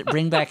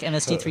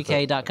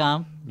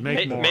 bringbackmst3k.com?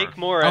 Make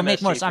more. Oh,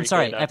 make more. I'm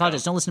sorry. I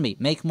apologize. Don't listen to me.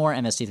 Make more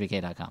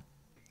mst3k.com.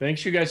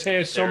 Thanks, you guys.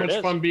 Hey, it's so much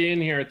fun being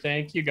here.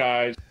 Thank you,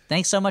 guys.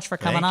 Thanks so much for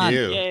coming on.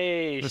 You.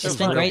 Yay. This has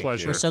been great.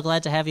 We're so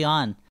glad to have you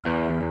on.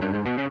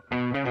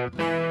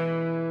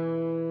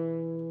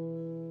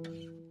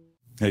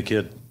 Hey,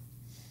 kid.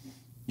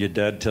 Your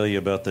dad tell you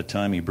about the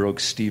time he broke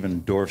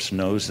Stephen Dorff's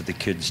nose at the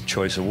Kids'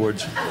 Choice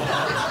Awards?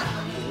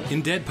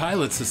 In Dead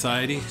Pilot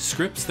Society,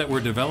 scripts that were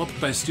developed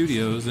by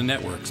studios and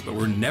networks but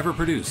were never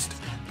produced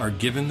are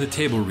given the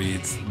table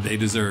reads they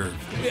deserve.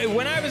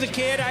 When I was a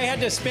kid, I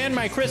had to spend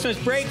my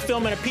Christmas break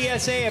filming a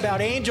PSA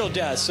about angel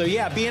dust. So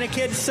yeah, being a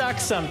kid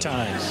sucks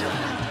sometimes.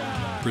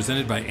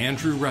 Presented by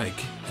Andrew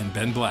Reich and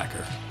Ben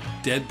Blacker.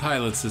 Dead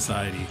Pilot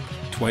Society,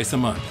 twice a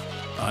month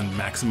on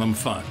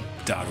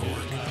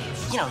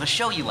MaximumFun.org. You know, the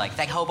show you like,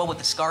 that hobo with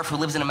the scarf who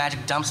lives in a magic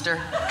dumpster.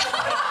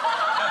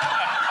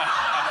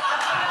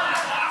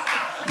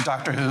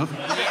 Doctor Who?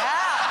 Yeah!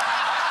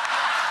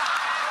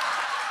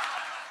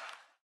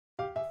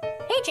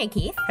 Hey, Jay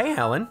Keith. Hey,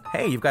 Helen.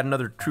 Hey, you've got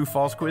another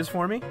true-false quiz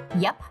for me?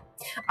 Yep.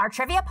 Our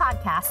trivia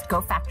podcast,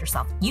 Go Fact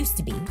Yourself, used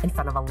to be in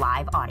front of a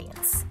live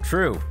audience.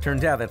 True.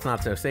 Turns out that's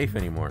not so safe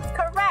anymore.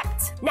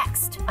 Correct.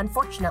 Next.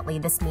 Unfortunately,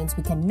 this means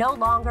we can no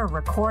longer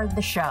record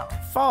the show.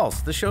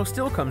 False. The show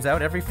still comes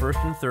out every first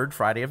and third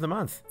Friday of the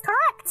month.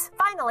 Correct.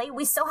 Finally,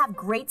 we still have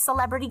great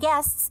celebrity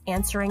guests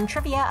answering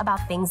trivia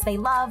about things they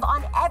love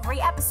on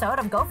every episode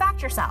of Go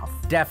Fact Yourself.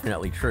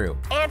 Definitely true.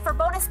 And for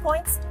bonus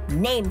points,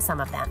 name some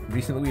of them.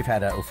 Recently, we've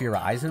had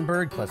Ophira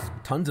Eisenberg, plus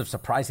tons of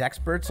surprise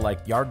experts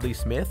like Yardley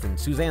Smith and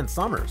Suzanne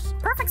Summers.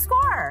 Perfect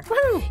score.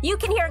 Woohoo! You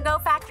can hear Go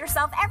Fact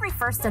Yourself every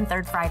first and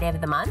third Friday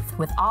of the month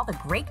with all the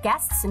great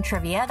guests and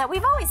trivia that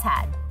we've always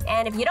had.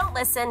 And if you don't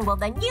listen, well,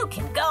 then you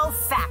can go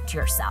fact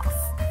yourself.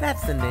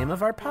 That's the name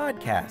of our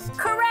podcast.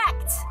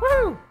 Correct.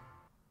 Woo!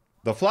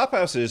 The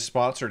Flophouse is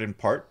sponsored in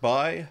part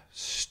by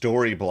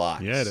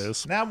Storyblocks. Yeah, it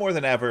is. Now more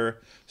than ever,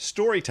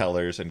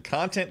 storytellers and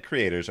content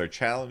creators are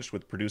challenged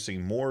with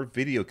producing more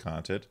video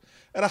content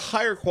at a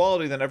higher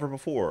quality than ever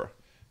before.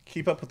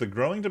 Keep up with the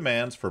growing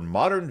demands for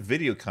modern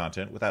video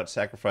content without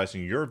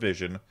sacrificing your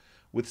vision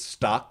with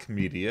stock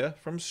media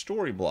from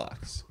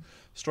Storyblocks.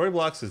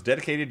 Storyblocks is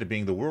dedicated to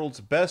being the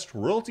world's best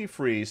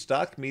royalty-free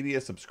stock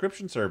media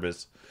subscription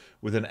service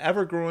with an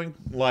ever-growing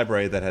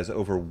library that has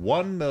over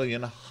 1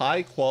 million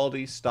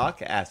high-quality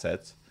stock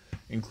assets,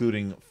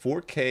 including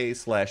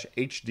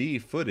 4K/HD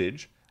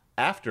footage,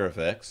 After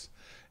Effects,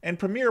 and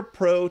Premiere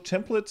Pro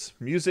templates,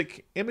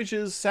 music,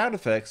 images, sound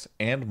effects,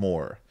 and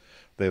more.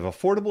 They have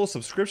affordable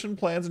subscription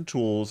plans and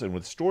tools, and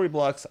with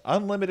Storyblocks'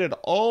 unlimited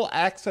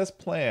all-access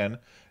plan,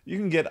 you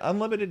can get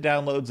unlimited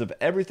downloads of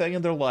everything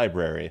in their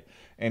library,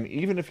 and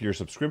even if your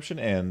subscription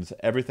ends,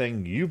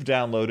 everything you've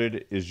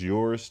downloaded is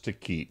yours to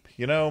keep.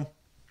 You know,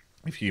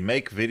 if you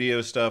make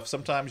video stuff,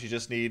 sometimes you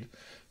just need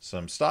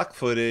some stock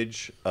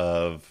footage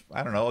of,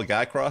 I don't know, a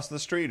guy crossing the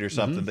street or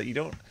something that you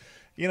don't,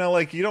 you know,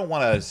 like you don't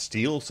want to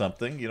steal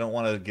something. You don't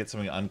want to get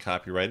something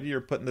uncopyrighted.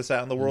 You're putting this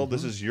out in the world.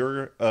 This is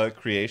your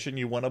creation.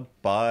 You want to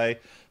buy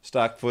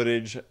stock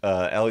footage.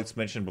 Alex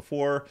mentioned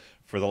before,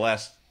 for the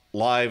last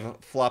live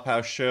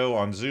Flophouse show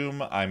on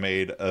Zoom, I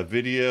made a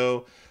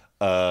video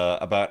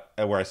about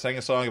where I sang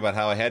a song about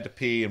how I had to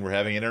pee and we're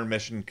having an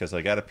intermission because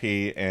I got to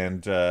pee.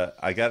 And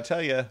I got to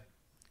tell you,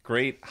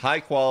 great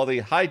high quality,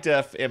 high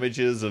def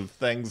images of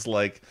things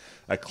like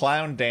a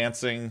clown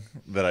dancing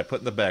that I put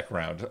in the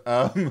background.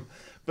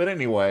 But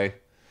anyway,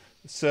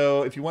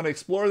 so if you want to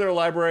explore their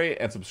library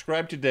and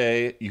subscribe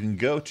today, you can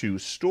go to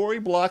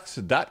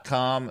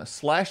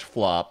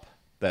storyblocks.com/flop.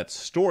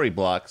 That's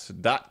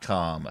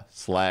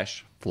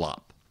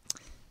storyblocks.com/flop.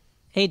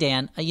 Hey,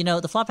 Dan. You know,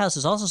 the Flophouse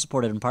is also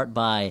supported in part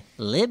by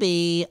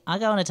Libby. I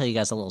want to tell you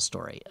guys a little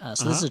story.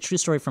 This is a true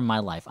story from my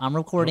life. I'm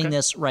recording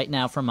this right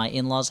now from my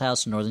in-laws'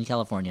 house in Northern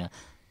California.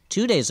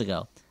 2 days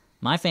ago,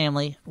 My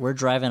family, we're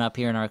driving up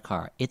here in our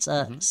car. It's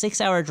a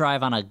 6-hour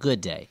drive on a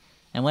good day.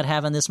 And what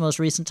happened this most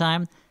recent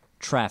time?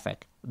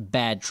 Traffic.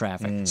 Bad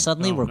traffic.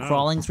 Suddenly we're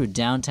crawling through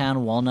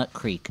downtown Walnut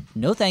Creek.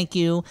 No thank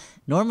you.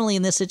 Normally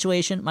in this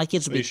situation, my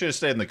kids would be... You should have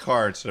stayed in the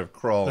car instead of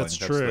crawling. That's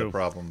true. The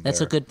problem That's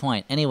there. a good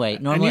point. Anyway,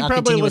 normally and you I'll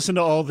probably continue listen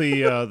to all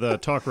the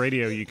talk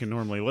radio you can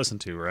normally listen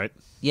to, right?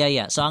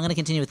 Yeah. So I'm going to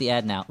continue with the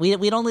ad now.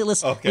 We'd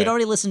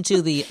already listened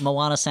to the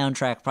Moana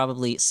soundtrack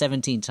probably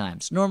 17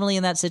 times. Normally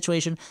in that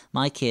situation,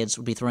 my kids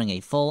would be throwing a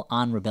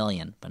full-on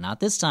rebellion. But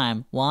not this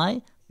time.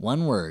 Why?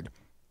 One word.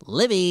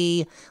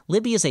 Libby.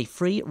 Libby is a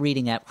free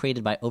reading app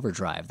created by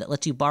Overdrive that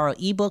lets you borrow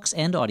ebooks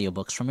and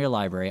audiobooks from your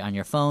library on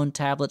your phone,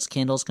 tablets,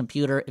 Kindles,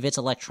 computer. If it's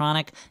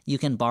electronic, you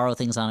can borrow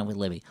things on it with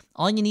Libby.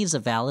 All you need is a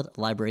valid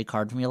library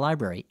card from your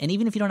library. And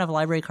even if you don't have a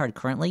library card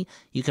currently,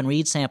 you can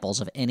read samples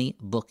of any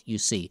book you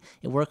see.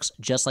 It works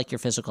just like your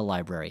physical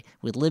library.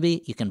 With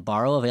Libby, you can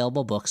borrow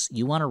available books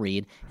you want to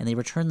read, and they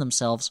return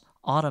themselves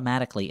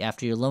automatically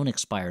after your loan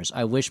expires.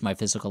 I wish my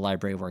physical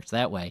library worked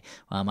that way.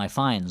 My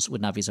fines would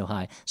not be so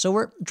high. So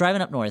we're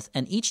driving up north,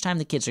 and each time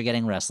the kids are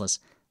getting restless,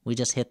 we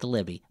just hit the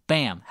Libby.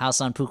 Bam! House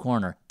on Pooh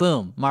Corner.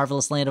 Boom!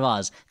 Marvelous Land of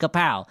Oz.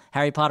 Kapow!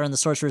 Harry Potter and the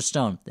Sorcerer's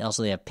Stone.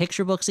 They have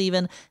picture books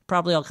even.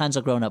 Probably all kinds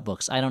of grown-up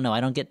books. I don't know.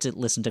 I don't get to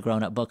listen to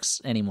grown-up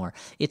books anymore.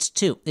 It's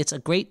a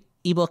great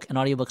ebook and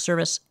audiobook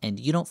service, and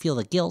you don't feel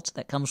the guilt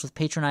that comes with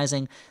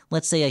patronizing,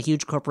 let's say, a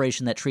huge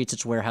corporation that treats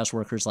its warehouse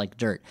workers like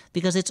dirt,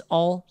 because it's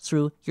all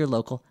through your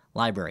local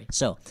library.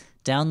 So,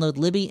 download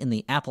Libby in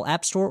the Apple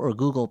App Store or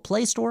Google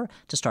Play Store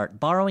to start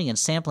borrowing and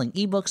sampling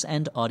ebooks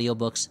and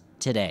audiobooks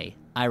today.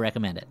 I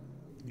recommend it.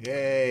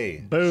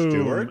 Yay. Boom.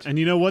 Stuart? And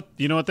you know what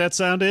that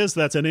sound is?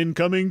 That's an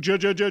incoming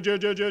Jumbotron.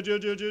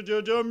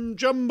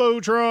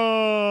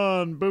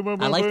 Boom, boom,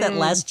 boom, I like that boom.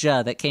 last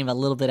ja that came a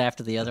little bit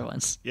after the other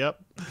ones. Yep.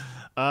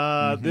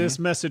 This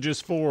message is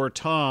for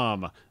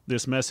Tom.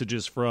 This message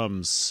is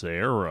from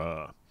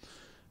Sarah.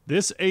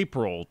 This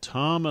April,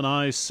 Tom and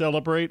I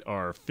celebrate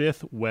our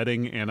 5th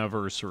wedding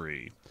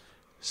anniversary.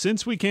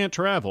 Since we can't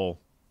travel,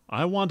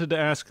 I wanted to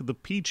ask the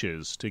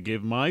Peaches to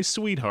give my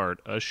sweetheart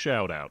a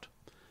shout-out.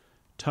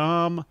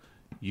 Tom,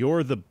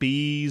 you're the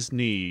bee's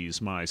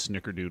knees, my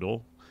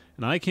snickerdoodle,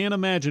 and I can't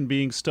imagine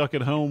being stuck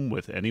at home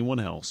with anyone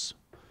else.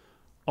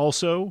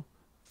 Also,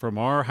 from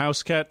our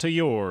house cat to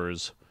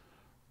yours,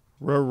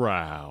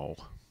 Row,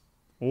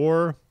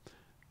 or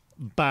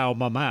Bow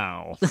Ma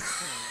Mow.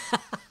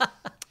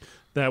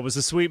 That was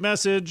a sweet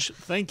message.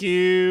 Thank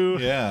you.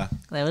 Yeah.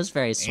 That was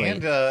very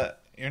sweet. And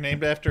you're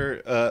named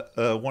after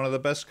one of the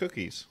best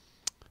cookies.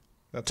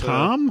 That's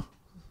Tom?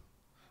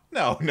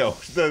 No,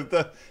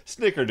 the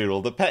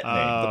Snickerdoodle, the pet name.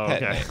 The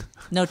pet name.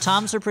 No,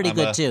 Toms are pretty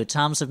good too.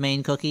 Toms of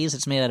Maine cookies.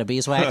 It's made out of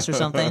beeswax or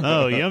something.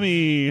 Oh,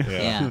 yummy.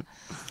 Yeah.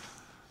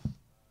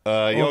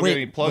 You want to give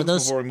any plugs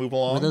before we move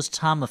along? Were those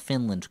Tom of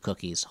Finland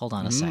cookies? Hold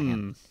on a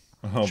second.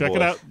 Oh, Check boy.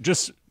 it out.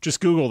 Just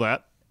Google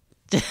that.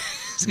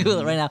 Google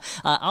it right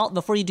now.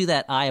 Before you do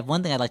that, I have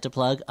one thing I'd like to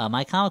plug.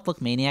 My comic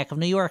book, Maniac of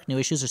New York. New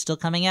issues are still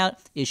coming out.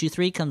 Issue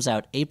 3 comes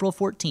out April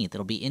 14th.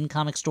 It'll be in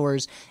comic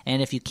stores.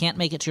 And if you can't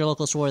make it to your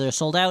local store, they're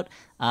sold out.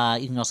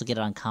 You can also get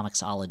it on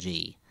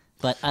Comixology.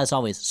 But as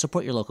always,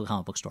 support your local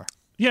comic book store.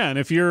 Yeah, and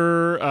if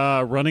you're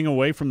running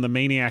away from the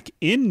Maniac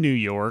in New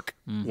York,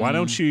 why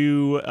don't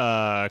you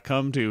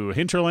come to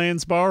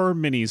Hinterland's Bar or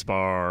Minnie's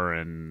Bar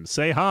and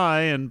say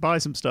hi and buy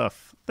some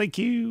stuff. Thank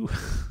you.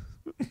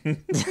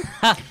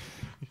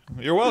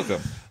 You're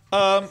welcome.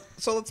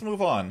 So let's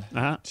move on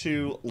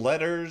to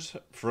letters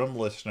from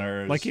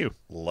listeners like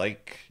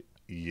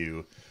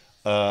you.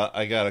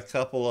 I got a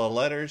couple of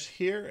letters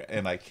here,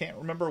 and I can't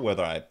remember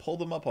whether I pulled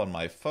them up on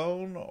my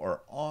phone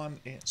or on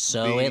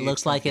So it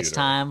looks like it's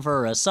time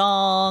for a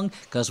song,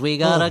 'cause we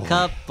got a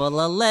couple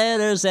of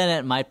letters and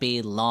it might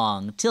be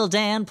long. Till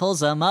Dan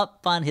pulls them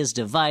up on his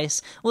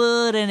device.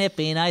 Wouldn't it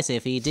be nice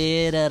if he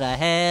did it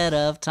ahead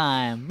of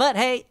time? But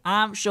hey,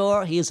 I'm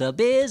sure he's a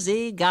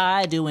busy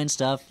guy doing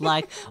stuff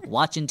like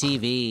watching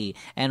TV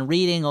and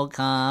reading old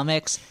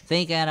comics,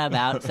 thinking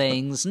about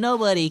things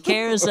nobody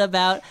cares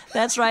about.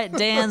 That's right,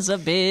 Dan's a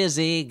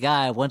busy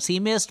guy. Once he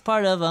missed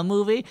part of a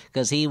movie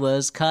because he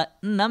was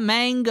cutting a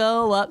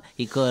mango up.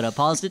 He could have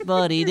paused it,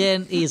 but he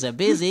didn't. He's a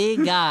busy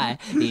guy.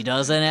 He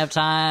doesn't have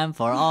time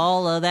for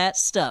all of that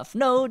stuff.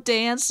 No,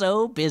 Dan's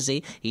so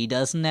busy. He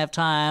doesn't have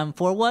time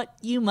for what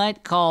you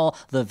might call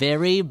the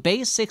very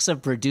basics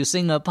of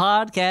producing a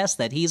podcast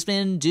that he's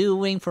been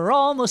doing for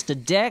almost a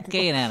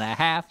decade and a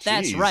half.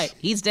 That's right.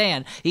 He's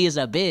Dan. He's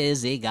a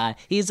busy guy.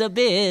 He's a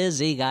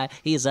busy guy.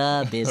 He's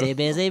a busy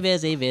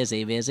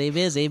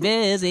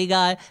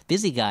guy.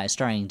 Busy Guy,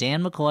 starring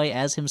Dan McCoy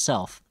as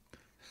himself.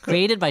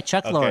 Created by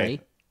Chuck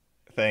Lorre.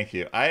 Thank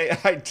you.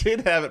 I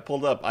did have it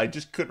pulled up. I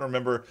just couldn't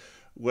remember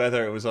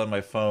whether it was on my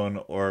phone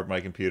or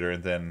my computer,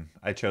 and then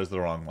I chose the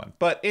wrong one.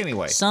 But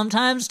anyway.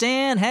 Sometimes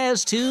Dan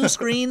has 2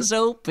 screens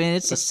open.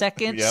 It's a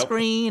second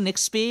screen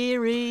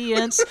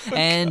experience.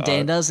 And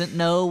Dan doesn't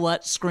know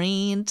what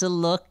screen to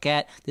look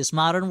at. This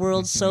modern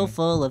world's so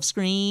full of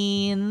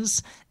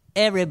screens.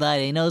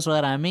 Everybody knows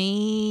what I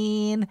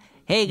mean.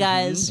 Hey,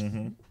 guys.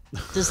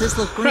 Does this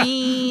look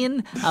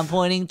green? I'm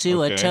pointing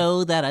to Okay. a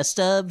toe that I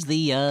stubbed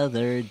the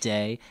other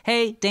day.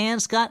 Hey,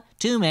 Dan's got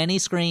too many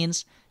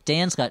screens.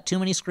 Dan's got too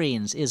many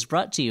screens is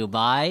brought to you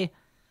by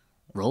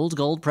Rolled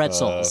Gold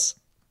Pretzels.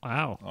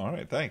 Wow. All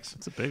right, thanks.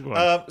 It's a big one.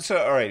 All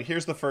right,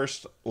 here's the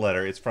first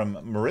letter. It's from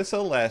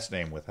Marissa, last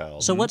name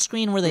withheld. So what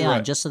screen were they on,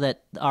 Right. just so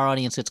that our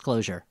audience gets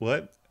closure?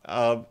 What?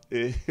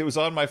 It was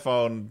on my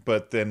phone,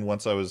 but then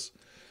once I was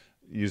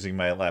using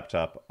my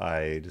laptop,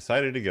 I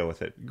decided to go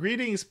with it.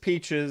 Greetings,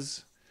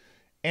 Peaches.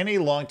 Any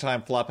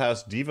longtime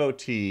Flophouse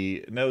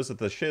devotee knows that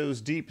the show's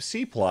deep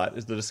C-plot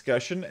is the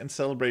discussion and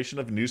celebration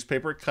of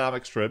newspaper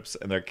comic strips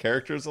and their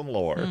characters and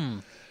lore.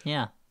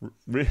 Yeah.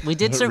 We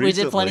did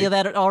plenty of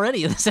that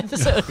already in this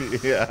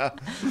episode. Yeah.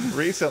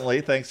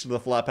 Recently, thanks to the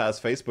Flophouse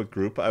Facebook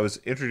group, I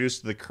was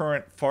introduced to the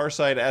current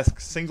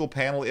Farside-esque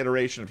single-panel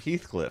iteration of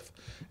Heathcliff.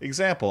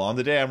 Example, on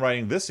the day I'm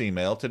writing this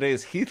email,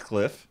 today's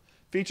Heathcliff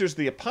features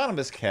the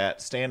eponymous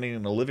cat standing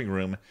in a living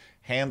room,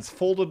 hands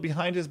folded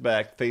behind his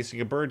back,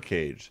 facing a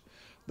birdcage.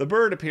 The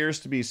bird appears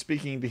to be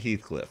speaking to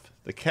Heathcliff.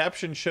 The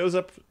caption shows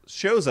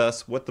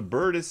us what the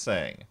bird is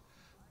saying.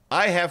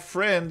 I have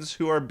friends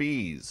who are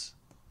bees.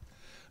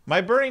 My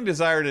burning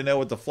desire to know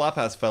what the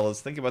Flophouse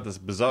fellas think about this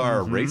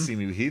bizarre, racy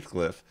new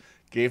Heathcliff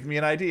gave me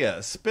an idea.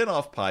 A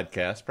spin-off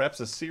podcast, perhaps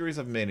a series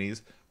of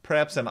minis,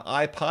 perhaps an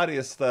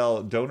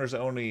iPodius-style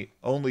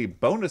donors-only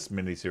bonus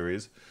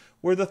miniseries,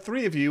 where the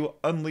three of you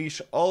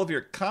unleash all of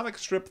your comic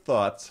strip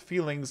thoughts,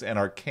 feelings, and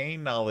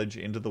arcane knowledge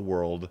into the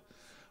world.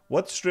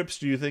 What strips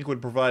do you think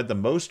would provide the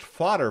most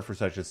fodder for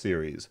such a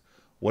series?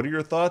 What are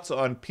your thoughts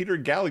on Peter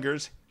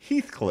Gallagher's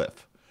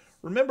Heathcliff?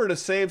 Remember to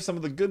save some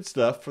of the good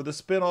stuff for the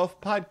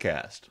spin-off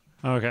podcast.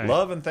 Okay.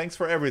 Love and thanks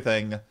for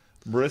everything.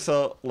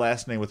 Marissa,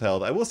 last name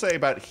withheld. I will say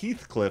about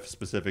Heathcliff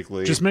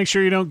specifically. Just make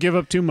sure you don't give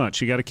up too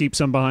much. You got to keep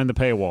some behind the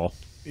paywall.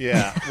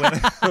 Yeah.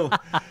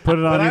 Put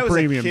it on your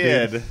premium,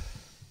 dude.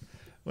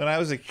 When I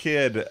was a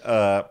kid,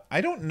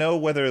 I don't know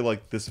whether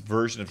like this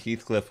version of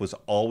Heathcliff was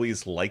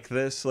always like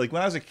this. Like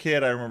when I was a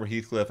kid, I remember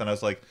Heathcliff, and I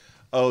was like,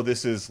 "Oh,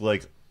 this is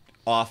like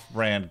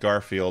off-brand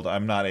Garfield.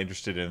 I'm not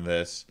interested in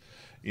this."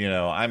 You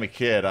know, I'm a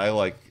kid. I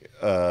like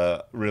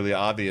really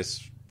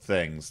obvious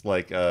things,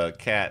 like a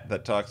cat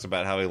that talks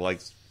about how he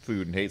likes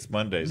food and hates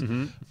Mondays.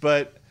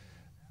 But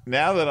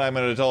now that I'm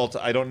an adult,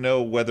 I don't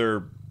know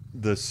whether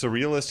the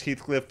surrealist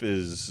Heathcliff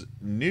is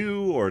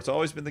new or it's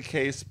always been the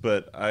case,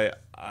 but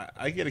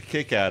I get a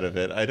kick out of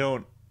it. I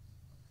don't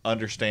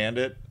understand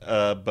it,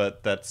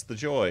 but that's the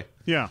joy.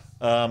 Yeah.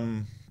 I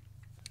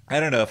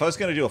don't know. If I was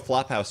going to do a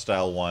Flophouse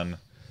style one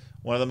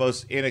of the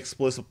most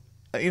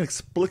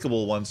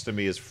inexplicable ones to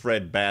me is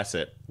Fred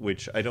Bassett,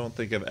 which I don't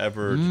think I've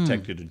ever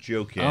detected a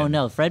joke in. Oh,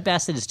 no. Fred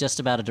Bassett is just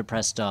about a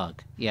depressed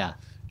dog. Yeah.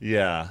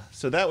 Yeah.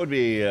 So that would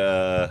be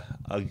a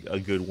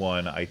good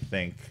one, I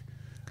think.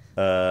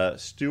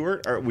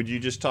 Stuart, or would you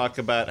just talk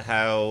about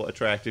how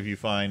attractive you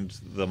find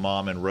the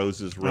mom in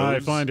Rose's Rose?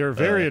 I find her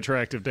very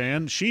attractive,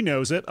 Dan. She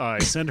knows it. I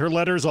send her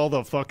letters all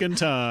the fucking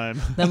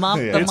time. The mom,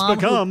 It's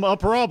become a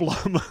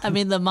problem. I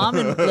mean, the mom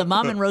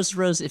in Rose's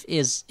Rose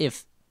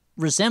if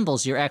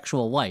resembles your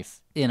actual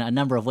wife in a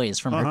number of ways,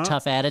 from her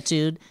tough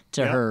attitude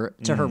to her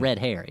red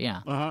hair.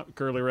 Yeah.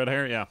 Curly red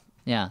hair. Yeah.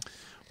 Yeah.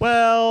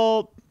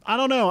 Well, I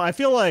don't know. I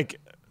feel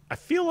like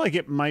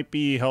it might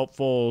be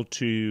helpful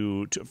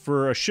to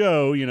for a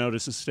show, to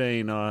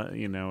sustain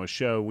a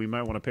show. We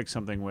might want to pick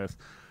something with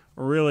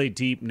a really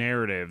deep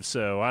narrative.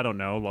 So I don't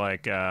know,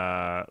 like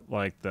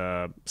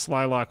the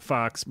Slylock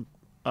Fox,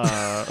 or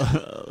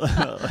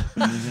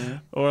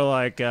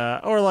like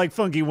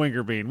Funky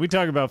Winkerbean. We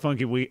talk about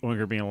Funky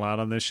Winkerbean a lot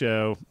on this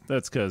show.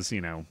 That's because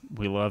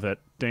we love it.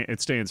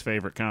 It's Dan's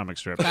favorite comic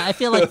strip. I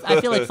feel like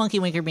Funky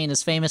Winkerbean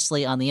is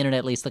famously, on the internet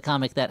at least, the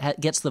comic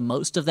that gets the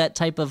most of that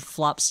type of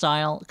flop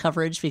style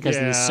coverage because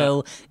it is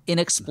so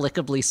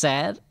inexplicably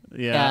sad.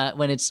 Yeah.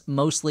 When it's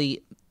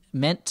mostly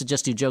meant to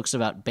just do jokes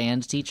about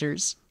band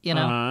teachers,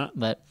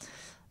 But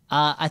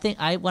I think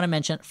I want to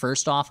mention,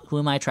 first off, who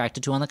am I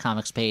attracted to on the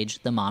comics page?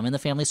 The mom in the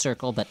family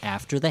circle, but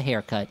after the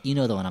haircut. You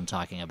know the one I'm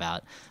talking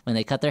about. When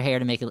they cut their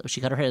hair she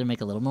cut her hair to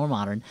make it a little more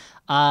modern.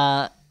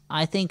 I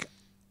think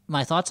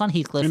my thoughts on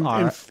Heathcliff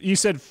are... you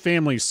said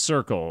Family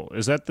Circle.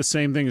 Is that the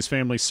same thing as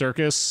Family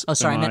Circus? Oh,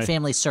 sorry, I meant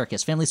Family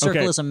Circus. Family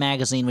Circle is a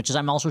magazine, which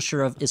I'm also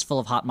sure is full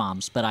of hot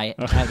moms, but I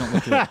haven't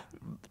looked at it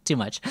too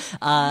much.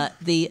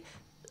 The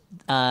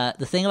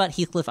thing about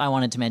Heathcliff I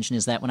wanted to mention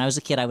is that when I was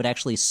a kid, I would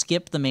actually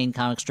skip the main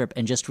comic strip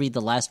and just read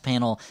the last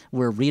panel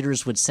where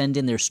readers would send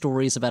in their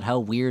stories about how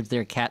weird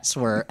their cats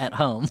were at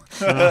home.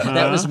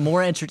 That was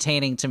more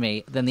entertaining to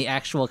me than the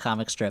actual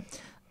comic strip.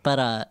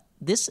 But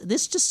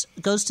this just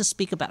goes to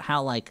speak about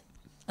how, like,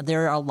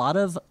 there are a lot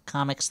of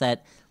comics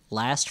that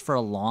last for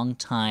a long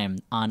time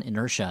on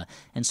inertia.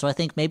 And so I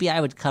think maybe I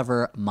would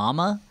cover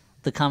Mama,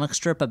 the comic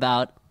strip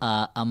about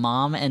a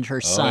mom and her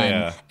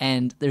son,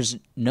 and there's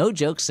no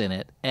jokes in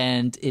it,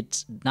 and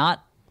it's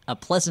not a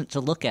pleasant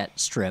to look at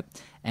strip.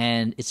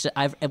 And it's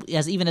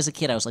even as a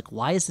kid, I was like,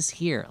 why is this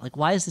here? Like,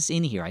 why is this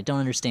in here? I don't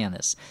understand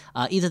this.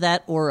 Either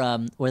that or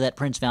that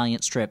Prince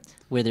Valiant strip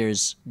where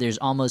there's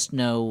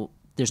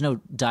there's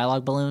no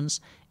dialogue balloons.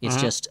 It's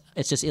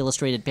just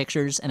illustrated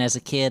pictures. And as a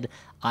kid,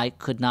 I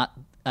could not.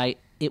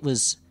 It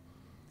was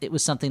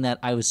something that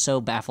I was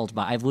so baffled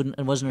by. I wasn't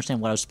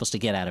understanding what I was supposed to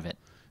get out of it.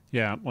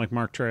 Yeah, like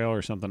Mark Trail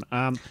or something.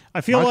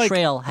 I feel Mark like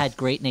Trail had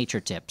great nature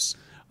tips.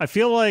 I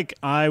feel like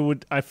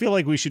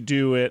we should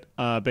do it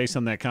based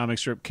on that comic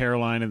strip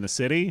Caroline in the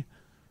City.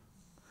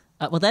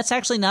 Well, that's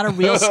actually not a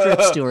real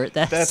strip, Stuart.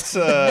 That's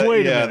wait a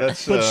minute.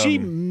 That's, but she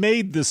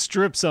made the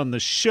strips on the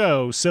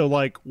show, so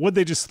like, would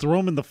they just throw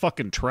them in the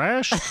fucking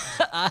trash?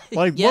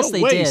 Like, yes, what a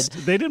they waste!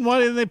 did. They didn't.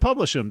 Why didn't they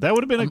publish them? That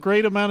would have been a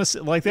great amount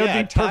of like. That would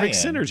be perfect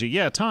tie-in. synergy.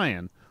 Yeah,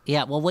 tie-in.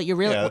 Yeah, well, what you're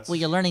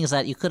learning is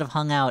that you could have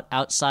hung out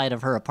outside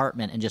of her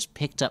apartment and just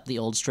picked up the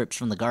old strips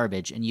from the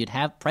garbage, and you'd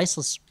have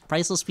priceless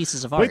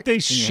pieces of art. Wait, they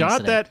in your hands shot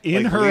today. that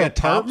in Like her Leah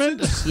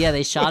apartment? Yeah,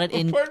 they shot it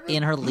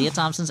in her Leah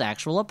Thompson's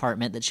actual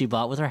apartment that she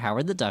bought with her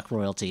Howard the Duck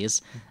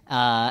royalties,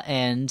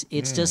 and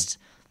it's just.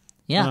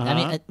 Yeah, I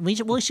mean, we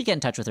should get in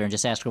touch with her and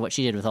just ask her what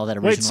she did with all that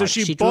original Wait, so art.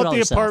 she drew it bought all the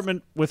herself.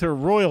 apartment with her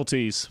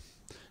royalties.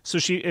 So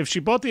if she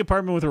bought the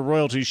apartment with her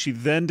royalties, she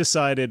then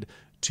decided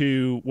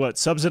to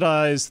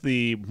subsidize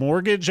the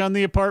mortgage on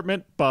the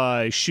apartment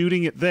by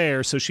shooting it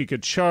there, so she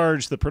could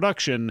charge the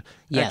production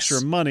extra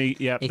money.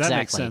 Yeah, exactly. That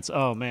makes sense.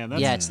 Oh man,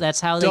 that's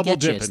how they double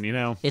get you. dipping. You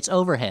know, it's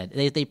overhead.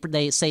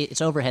 They say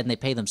it's overhead and they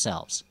pay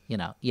themselves. You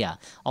know, yeah.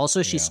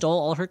 Also, she stole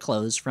all her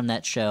clothes from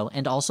that show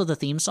and also the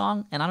theme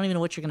song. And I don't even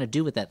know what you're going to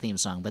do with that theme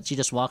song, but she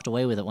just walked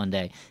away with it one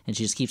day and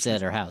she just keeps it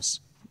at her house,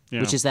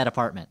 which is that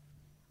apartment.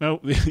 No,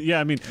 yeah,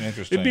 I mean,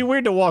 it'd be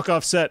weird to walk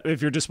off set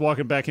if you're just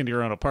walking back into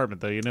your own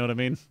apartment, though. You know what I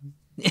mean?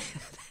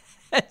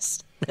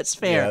 That's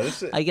fair.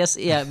 Yeah, I guess.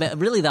 Yeah, but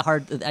really,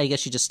 I guess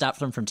she just stopped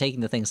them from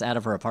taking the things out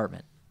of her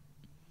apartment.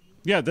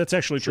 Yeah, that's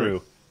actually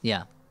true.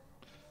 Yeah.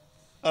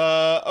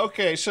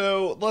 Okay,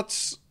 so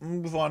let's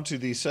move on to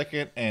the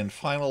second and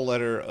final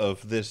letter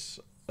of this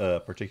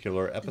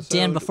particular episode.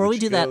 Dan, before we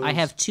do that, goes... I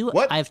have two.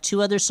 What? I have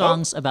two other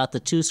songs about the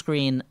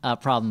two-screen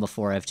problem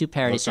before. I have two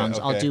parody songs.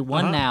 Okay. I'll do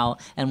one now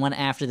and one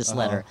after this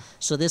letter.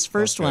 So this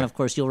first one, of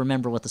course, you'll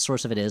remember what the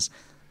source of it is.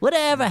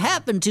 Whatever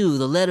happened to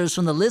the letters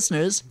from the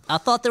listeners? I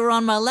thought they were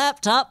on my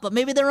laptop, but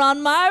maybe they're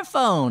on my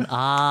phone.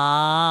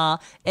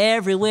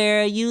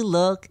 Everywhere you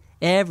look,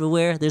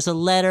 everywhere there's a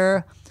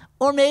letter,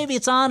 or maybe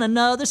it's on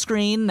another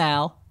screen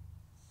now.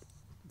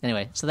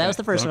 Anyway, so that was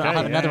the first one. I'll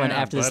have another one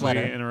after this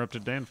letter. We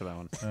interrupted Dan for that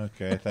one.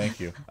 Okay, thank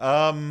you.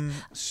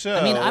 So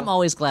I mean, I'm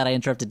always glad I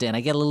interrupted Dan.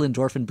 I get a little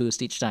endorphin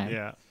boost each time.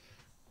 Yeah.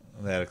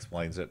 That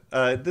explains it.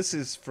 This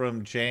is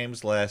from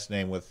James, last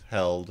name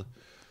withheld,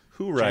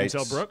 who writes...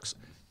 James L. Brooks?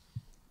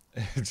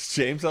 It's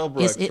James L.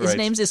 Brooks. His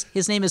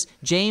name is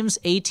James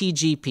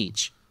ATG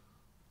Peach.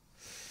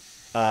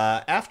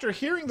 After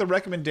hearing the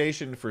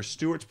recommendation for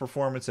Stewart's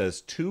performance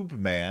as Tube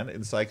Man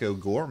in Psycho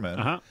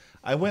Gorman,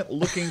 I went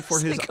looking for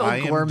his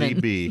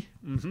IMDb.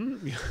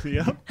 Mm-hmm.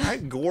 Yeah.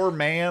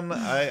 Gorman.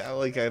 I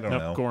don't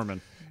know. Gorman.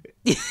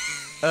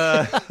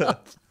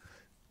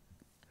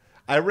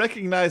 I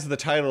recognized the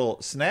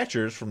title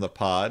Snatchers from the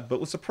pod, but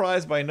was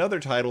surprised by another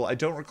title I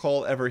don't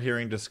recall ever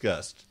hearing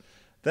discussed.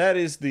 That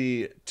is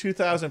the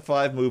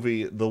 2005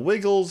 movie The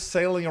Wiggles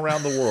Sailing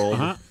Around the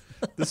World.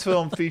 This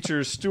film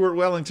features Stuart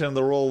Wellington in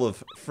the role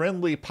of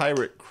friendly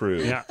pirate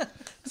crew. Yeah.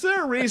 Is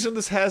there a reason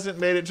this hasn't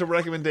made it to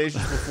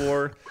recommendations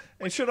before?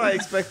 And should I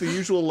expect the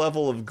usual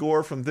level of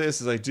gore from this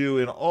as I do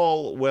in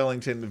all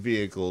Wellington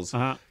vehicles?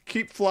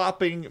 Keep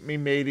flopping, me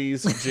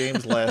mateys.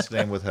 James, last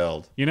name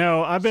withheld. You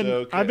know, I've been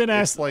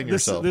asked. Explain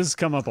this yourself. has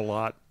come up a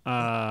lot.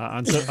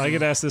 I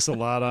get asked this a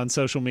lot on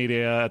social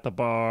media, at the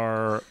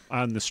bar,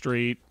 on the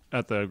street,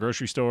 at the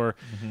grocery store,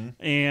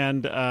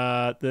 and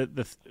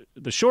the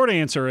short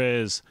answer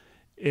is,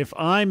 if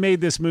I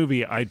made this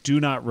movie, I do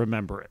not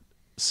remember it.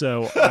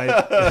 So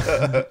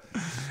I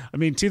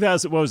mean,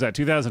 2000. What was that?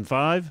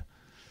 2005.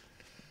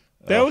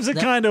 That was a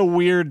kind of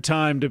weird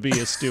time to be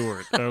a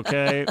Stewart,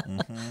 okay?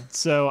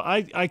 So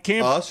I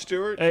can't... A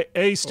Stewart?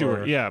 A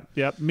Stewart, yeah.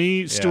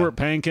 Me, Stuart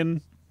Pankin.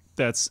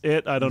 That's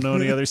it. I don't know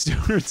any other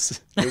Stewarts.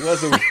 It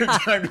was a weird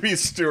time to be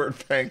Stuart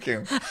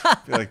Pankin.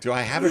 Be like, do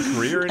I have a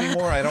career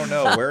anymore? I don't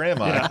know. Where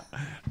am I?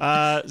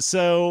 Yeah.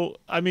 So,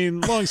 I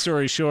mean, long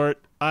story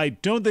short, I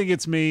don't think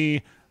it's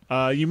me.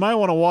 You might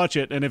want to watch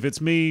it, and if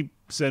it's me,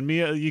 send me.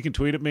 You can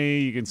tweet at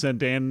me. You can send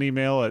Dan an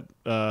email at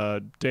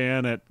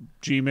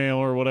dan@gmail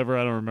or whatever.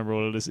 I don't remember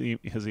what it is.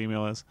 His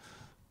email is.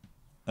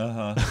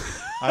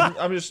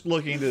 I'm just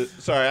looking to.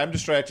 Sorry, I'm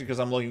distracted because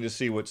I'm looking to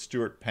see what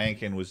Stuart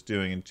Pankin was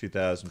doing in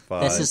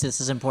 2005. This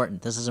is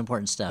important. This is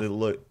important stuff.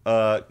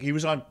 He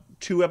was on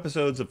 2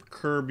 episodes of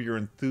Curb Your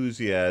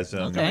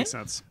Enthusiasm. Okay. That makes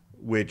sense.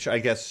 Which I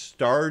guess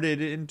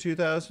started in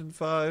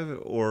 2005,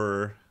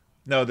 or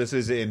no? This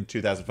is in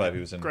 2005. He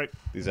was in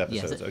these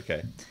episodes.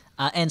 Okay.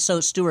 And so,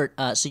 Stuart,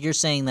 so you're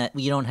saying that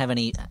you don't have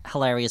any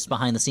hilarious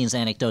behind-the-scenes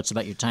anecdotes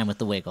about your time with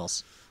the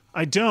Wiggles?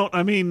 I don't.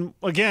 I mean,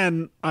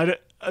 again,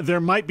 there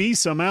might be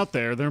some out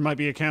there. There might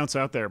be accounts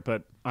out there,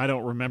 but I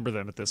don't remember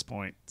them at this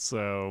point.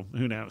 So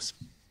who knows?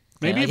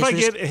 Maybe if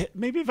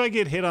I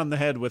get hit on the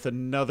head with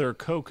another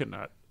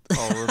coconut,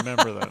 I'll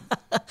remember them.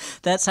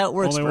 That's how it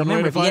works. Only But one way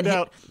remember, to find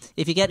out.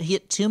 if you get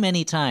hit too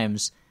many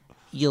times,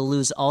 you'll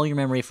lose all your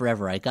memory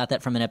forever. I got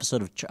that from an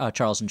episode of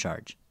Charles in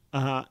Charge.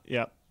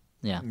 Yep.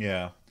 Yeah.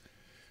 Yeah.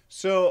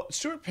 So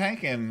Stuart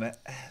Pankin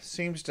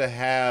seems to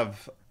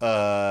have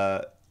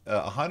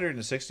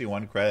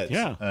 161 credits.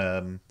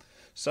 Yeah.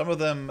 Some of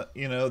them,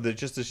 they're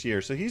just this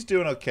year. So he's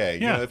doing okay.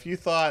 Yeah. If you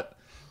thought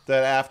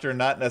that after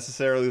Not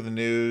Necessarily the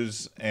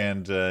News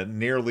and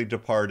Nearly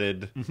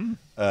Departed,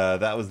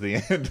 that was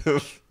the end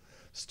of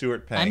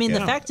Stuart Pankin. I mean,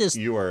 the fact is,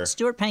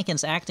 Stuart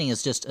Pankin's acting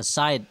is just a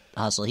side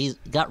hustle. He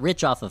got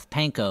rich off of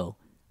panko,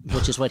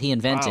 which is what he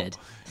invented.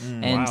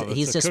 And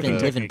he's just been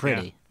living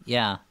pretty.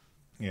 Yeah.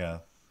 Yeah.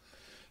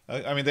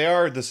 I mean, they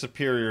are the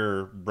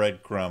superior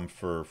breadcrumb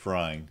for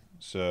frying.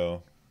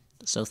 So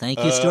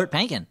thank you, Stuart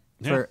Pankin,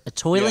 for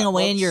toiling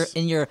away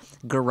in your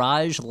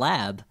garage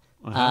lab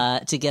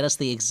to get us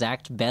the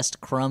exact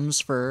best crumbs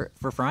for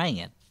frying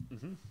it.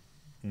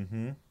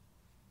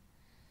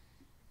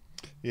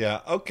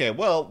 Yeah. Okay.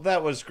 Well,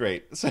 that was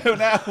great. So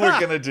now we're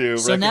gonna do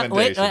So now,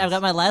 recommendations. wait, I've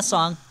got my last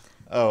song.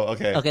 Oh,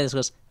 okay. Okay, this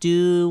goes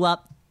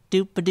doo-wop,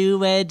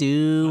 doop-a-doo-a,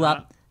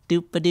 doo-wop,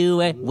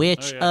 doop-a-doo-a.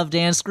 Which of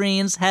Dan's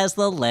screens has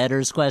the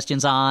letters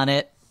questions on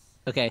it?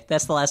 Okay,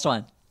 that's the last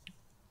one.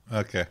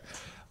 Okay.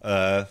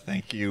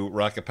 Thank you,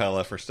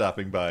 Rockapella, for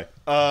stopping by.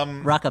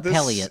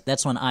 Rockapelliot.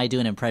 That's when I do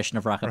an impression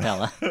of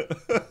Rockapella.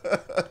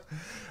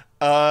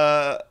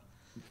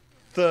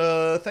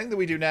 The thing that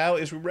we do now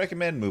is we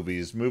recommend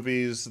movies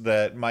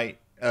that might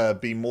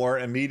be more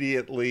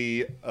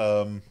immediately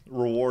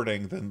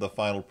rewarding than the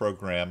final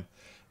program.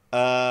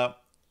 I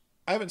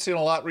haven't seen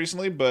a lot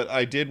recently, but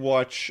I did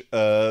watch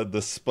the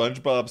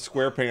SpongeBob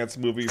SquarePants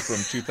movie from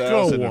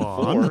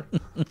 2004.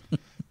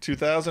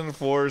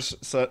 2004's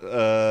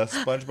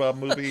SpongeBob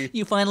movie.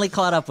 You finally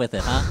caught up with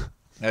it, huh?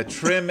 A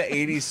trim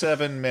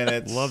 87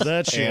 minutes. Love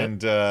that shit.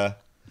 And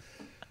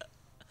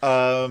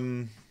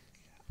I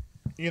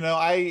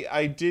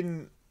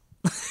didn't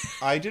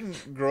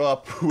grow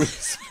up with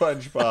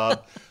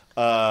SpongeBob.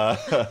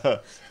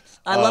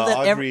 I love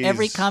that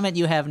every comment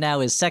you have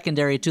now is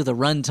secondary to the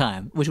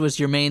runtime, which was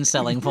your main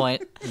selling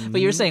point.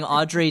 But you're saying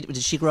Audrey, did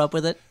she grow up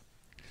with it?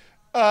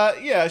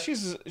 Yeah,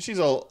 she's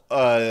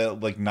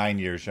like 9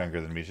 years younger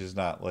than me. She's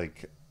not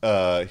like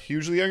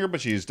hugely younger,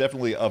 but she's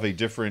definitely of a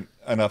different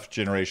enough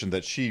generation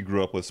that she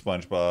grew up with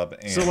SpongeBob.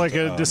 And, so like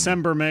a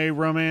December May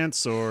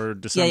romance or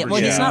December. Yeah. Well,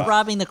 he's not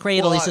robbing the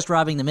cradle; he's just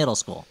robbing the middle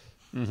school.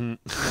 Let's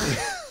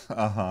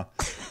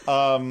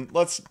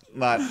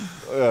not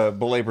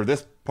belabor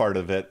this part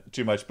of it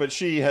too much, but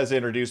she has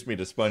introduced me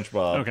to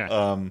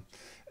SpongeBob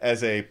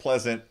as a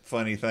pleasant,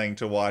 funny thing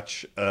to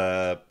watch,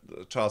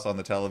 toss on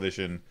the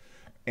television,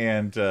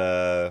 and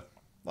a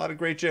lot of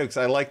great jokes.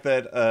 I like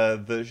that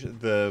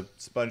the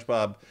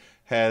SpongeBob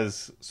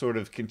has sort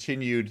of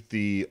continued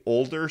the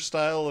older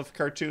style of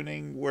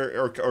cartooning,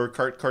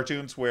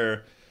 cartoons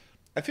where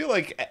I feel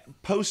like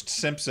post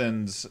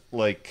Simpsons,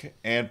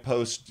 and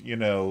post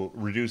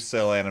reduced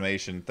cell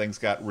animation, things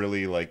got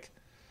really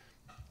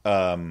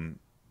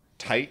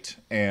tight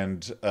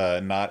and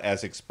not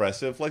as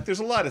expressive. Like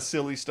there's a lot of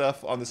silly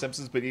stuff on The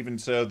Simpsons, but even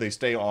so, they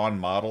stay on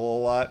model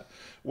a lot.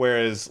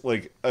 Whereas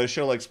a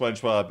show like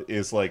SpongeBob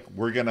is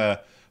we're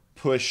gonna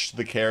push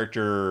the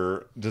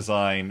character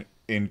design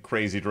in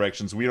crazy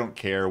directions. We don't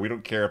care. We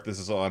don't care if this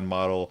is on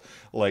model.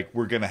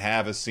 We're gonna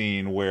have a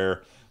scene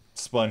where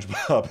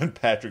SpongeBob and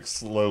Patrick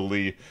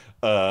slowly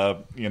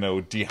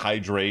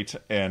dehydrate,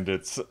 and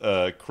it's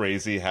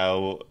crazy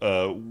how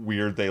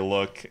weird they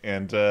look.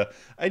 And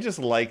I just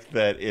like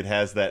that it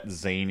has that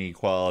zany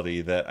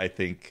quality that I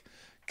think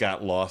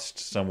got lost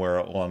somewhere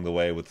along the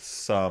way with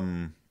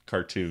some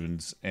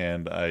cartoons,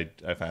 and I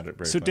found it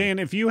very funny. Dan,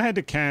 if you had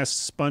to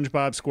cast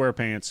SpongeBob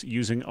SquarePants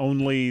using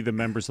only the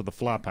members of the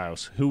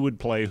Flophouse, who would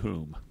play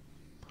whom?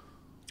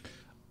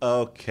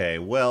 Okay,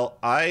 well,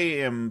 I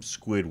am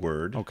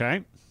Squidward.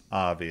 Okay.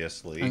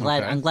 Obviously.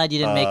 I'm glad you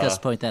didn't make us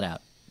point that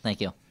out.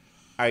 Thank you.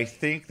 I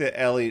think that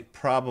Elliot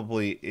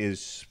probably is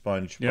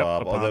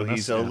SpongeBob, although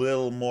he's a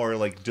little more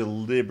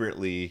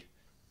deliberately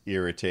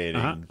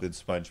irritating than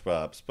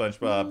SpongeBob.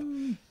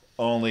 SpongeBob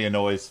only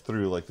annoys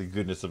through the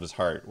goodness of his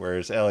heart,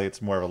 whereas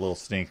Elliot's more of a little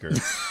stinker.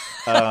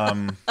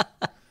 And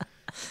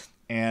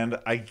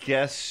I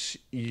guess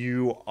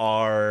you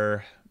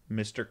are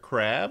Mr.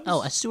 Krabs?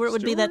 Oh, Stuart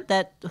would be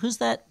that who's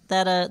that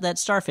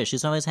starfish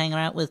who's always hanging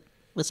out with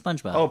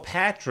SpongeBob. Oh,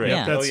 Patrick.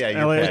 Yeah. Oh, yeah.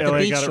 Elliot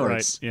got it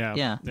shorts. right.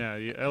 Yeah.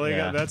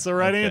 Elliot that's the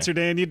right answer,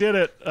 Dan. You did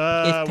it.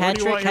 Where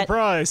do you want your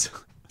prize?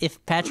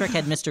 If Patrick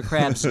had Mr.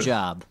 Krabs'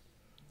 job.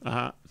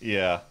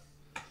 Yeah.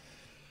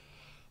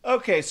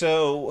 Okay,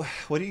 so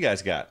what do you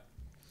guys got?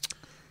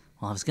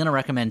 Well, I was going to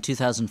recommend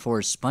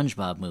 2004's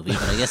SpongeBob movie,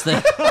 but I guess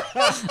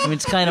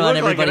it's kind of on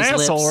everybody's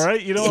lips. Asshole,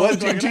 right? You don't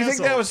do you think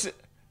that was...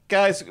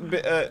 Guys,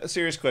 a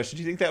serious question.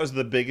 Do you think that was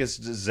the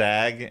biggest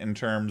zag in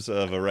terms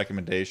of a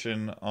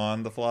recommendation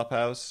on the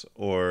Flophouse,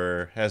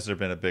 or has there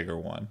been a bigger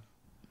one?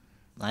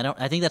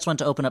 I think that's one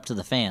to open up to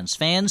the fans.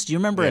 Fans, do you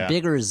remember a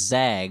bigger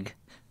zag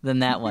than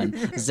that one?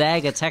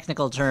 Zag, a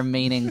technical term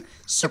meaning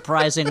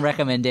surprising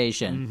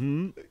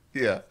recommendation.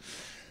 Yeah.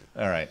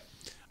 All right.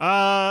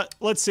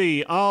 Let's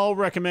see. I'll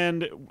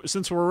recommend,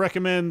 since we're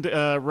recommending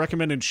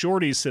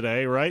shorties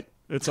today, right?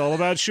 It's all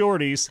about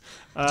shorties.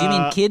 Do you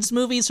mean kids'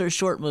 movies or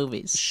short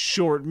movies?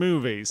 Short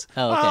movies.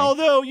 Oh, okay.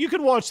 Although you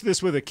could watch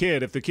this with a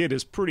kid if the kid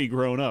is pretty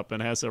grown up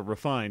and has a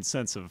refined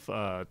sense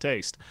of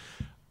taste.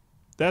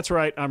 That's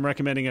right. I'm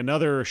recommending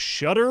another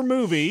Shudder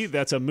movie.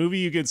 That's a movie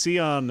you can see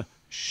on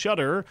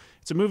Shudder.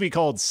 It's a movie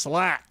called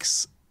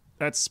Slacks.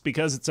 That's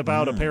because it's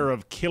about a pair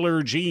of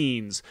killer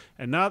genes,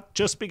 and not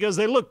just because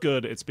they look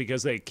good. It's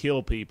because they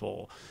kill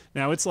people.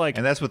 Now it's like,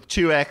 and that's with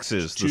two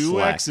X's. Two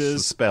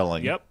X's. The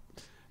spelling. Yep.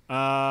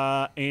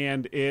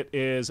 And it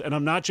is, and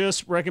I'm not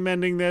just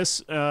recommending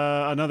this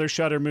another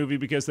Shudder movie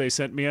because they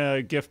sent me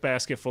a gift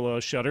basket full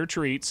of Shudder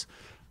treats.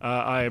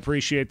 I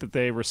appreciate that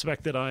they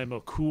respect that I am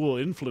a cool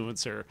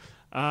influencer.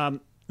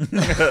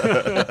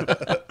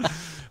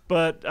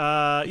 But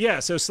yeah,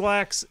 so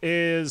Slacks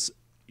is,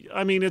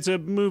 I mean, it's a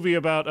movie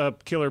about a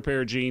killer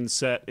pair of jeans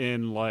set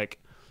in like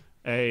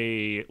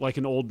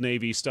an Old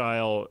Navy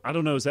style. I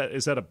don't know. Is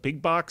that a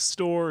big box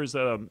store? Is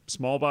that a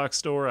small box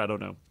store? I don't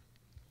know.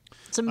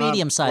 It's a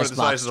medium-sized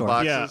box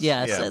store. Yeah,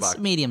 it's a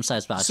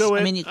medium-sized box. So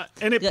I mean,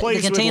 and it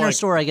plays the container with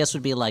store, I guess,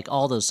 would be like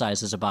all those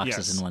sizes of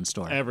boxes in one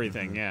store.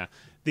 Everything, yeah.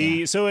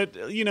 So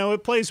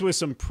it plays with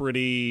some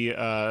pretty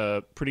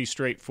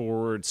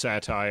straightforward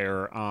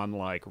satire on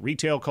like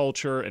retail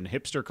culture and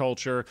hipster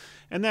culture,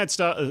 and that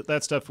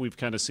stuff we've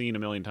kind of seen a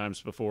million times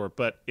before.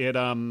 But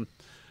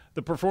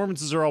the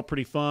performances are all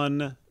pretty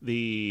fun.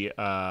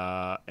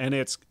 And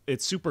it's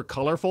super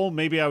colorful.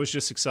 Maybe I was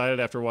just excited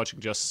after watching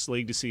Justice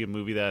League to see a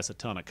movie that has a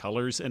ton of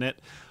colors in it.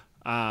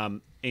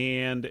 And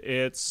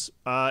it's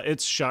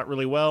shot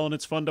really well, and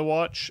it's fun to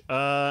watch.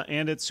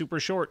 And it's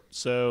super short.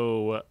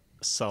 So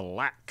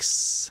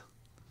Slacks.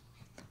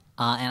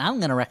 And I'm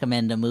going to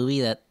recommend a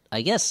movie that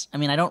I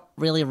don't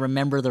really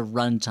remember the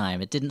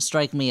runtime. It didn't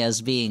strike me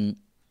as being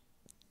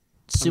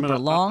super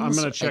long. I'm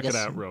going to check it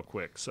out real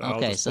quick. So I'll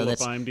just pull up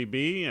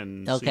IMDb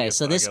and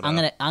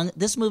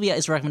this movie,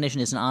 its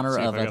recommendation is in honor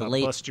of the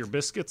late. Bust your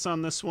biscuits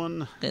on this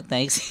one.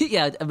 Thanks.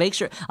 Yeah, make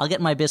sure I'll get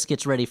my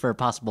biscuits ready for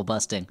possible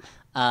busting.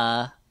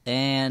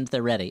 And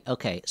they're ready.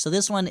 Okay, so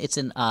this one, it's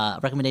in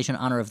recommendation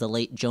in honor of the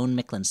late Joan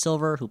Micklin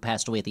Silver, who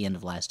passed away at the end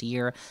of last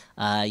year.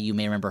 You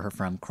may remember her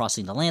from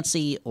Crossing the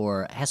Lancey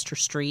or Hester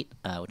Street,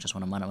 which is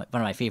one of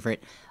my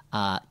favorite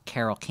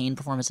Carol Kane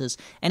performances.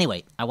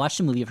 Anyway, I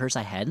watched a movie of hers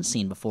I hadn't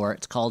seen before.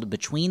 It's called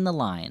Between the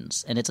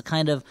Lines, and it's a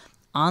kind of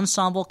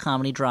ensemble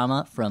comedy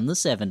drama from the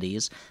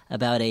 70s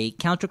about a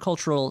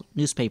countercultural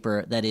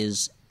newspaper that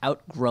is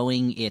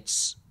outgrowing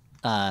its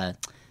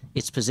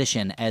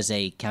position as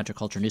a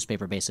counterculture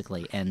newspaper,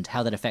 basically, and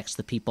how that affects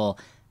the people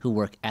who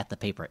work at the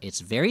paper. It's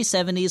very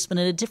 70s, but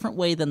in a different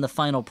way than the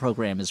final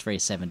program is very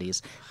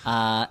 70s.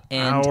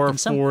 Hour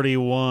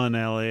 41,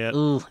 Elliot.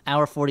 Ooh,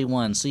 hour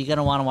 41. So you're going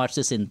to want to watch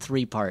this in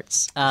 3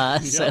 parts.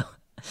 But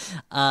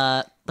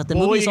the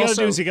movie what is you got to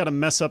also... do is you got to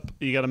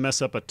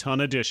mess up a ton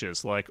of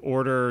dishes, like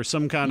order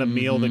some kind of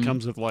meal that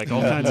comes with like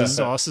all kinds of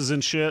sauces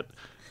and shit.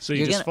 So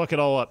you just fuck it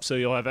all up, so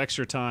you'll have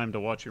extra time to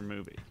watch your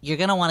movie. You're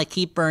going to want to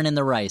keep burning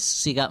the rice,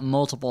 so you got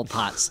multiple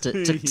pots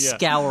to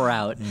scour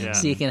out,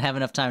 so you can have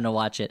enough time to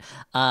watch it.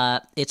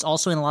 It's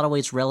also in a lot of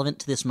ways relevant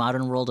to this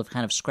modern world of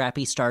kind of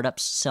scrappy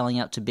startups selling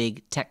out to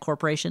big tech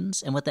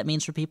corporations and what that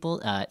means for people.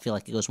 I feel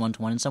like it goes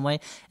one-to-one in some way.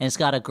 And it's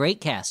got a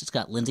great cast. It's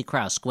got Lindsay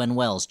Krause, Gwen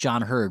Wells,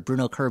 John Hurd,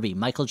 Bruno Kirby,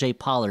 Michael J.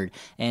 Pollard,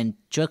 and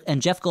Jeff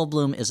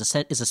Goldblum is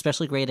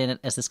especially great in it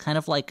as this kind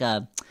of like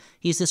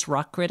he's this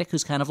rock critic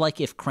who's kind of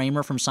like if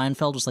Kramer from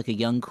Seinfeld was like a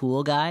young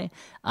cool guy,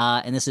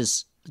 and this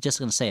is just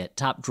gonna say it,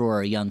 top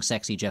drawer young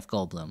sexy Jeff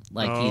Goldblum.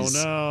 Like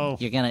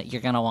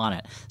you're gonna want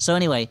it. So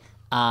anyway,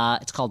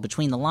 it's called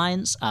Between the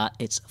Lines.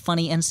 It's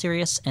funny and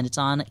serious, and it's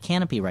on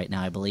Canopy right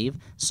now, I believe.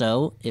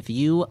 So if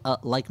you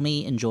like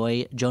me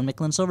enjoy Joan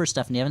Micklin Silver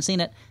stuff and you haven't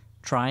seen it,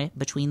 try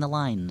Between the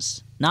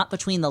Lines. Not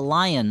Between the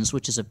Lions,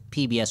 which is a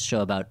PBS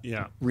show about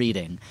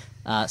reading,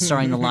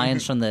 starring the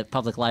lions from the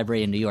public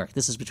library in New York.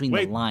 This is Between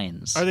the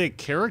Lions. Are they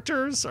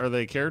characters? Are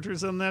they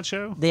characters on that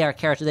show? They are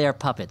characters. They are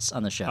puppets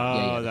on the show.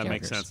 Oh, that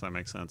makes sense. That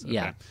makes sense. Okay.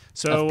 Yeah.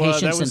 So of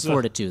Patience and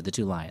Fortitude, the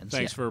 2 lions.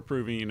 Thanks for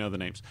proving you know the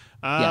names.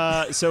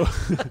 So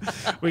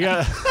we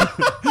got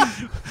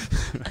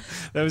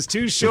those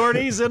 2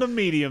 shorties and a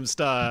medium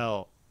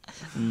style.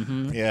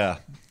 Mm-hmm. Yeah.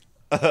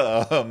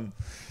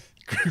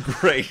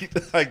 Great.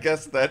 I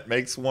guess that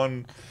makes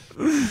one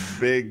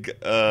big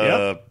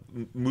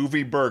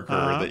movie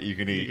burger that you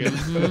can eat.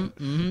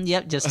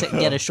 Yep, just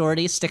get a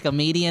shorty, stick a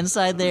meaty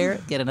inside there,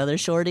 get another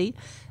shorty,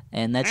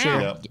 and that's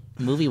your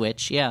movie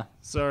witch. Yeah.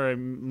 Sorry,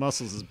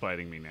 Muscles is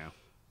biting me now.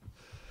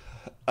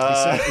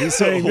 He's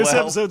saying this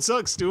episode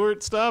sucks,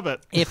 Stuart. Stop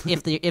it.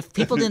 If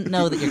people didn't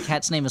know that your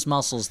cat's name is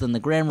Muscles, then the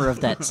grammar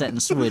of that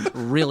sentence would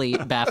really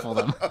baffle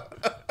them.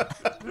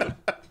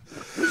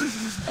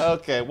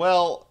 Okay,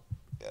 well,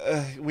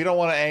 we don't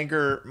want to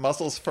anger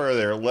Muscles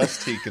further,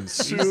 lest he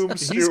consume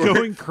Stuart. He's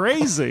going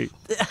crazy.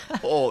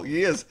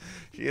 He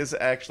is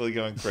actually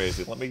going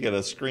crazy. Let me get a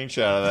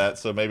screenshot of that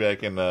so maybe I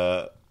can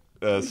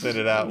send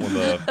it out when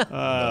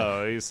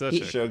the he's such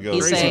a show goes.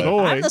 He's saying,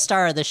 I'm the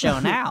star of the show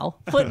now.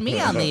 Put me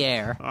on the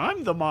air.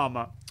 I'm the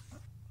mama.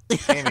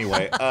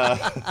 Anyway,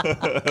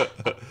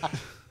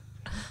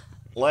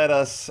 let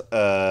us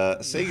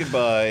say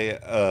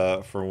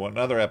goodbye for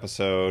another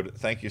episode.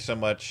 Thank you so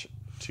much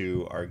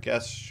to our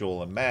guests,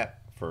 Joel and Matt,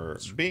 for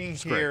being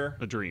here.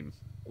 A dream.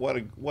 What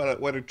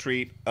a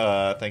treat.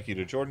 Thank you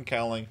to Jordan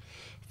Cowling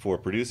for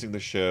producing the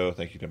show.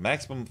 Thank you to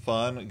Maximum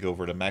Fun. Go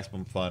over to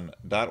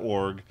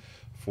MaximumFun.org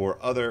for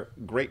other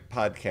great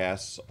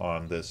podcasts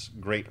on this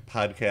great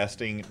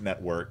podcasting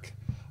network.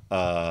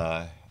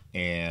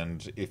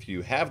 And if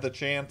you have the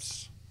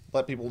chance,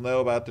 let people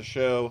know about the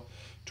show.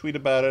 Tweet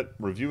about it.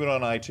 Review it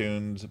on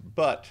iTunes.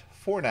 But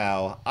for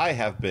now, I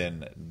have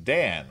been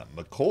Dan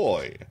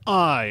McCoy.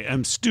 I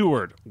am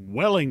Stuart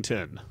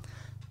Wellington.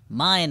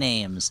 My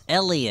name's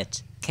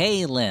Elliot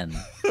Kalin.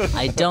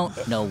 I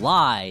don't know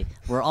why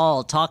we're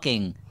all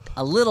talking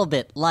a little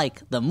bit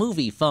like the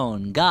movie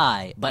phone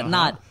guy, but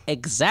not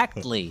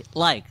exactly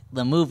like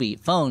the movie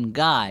phone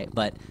guy.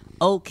 But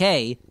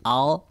okay,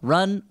 I'll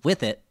run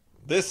with it.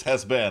 This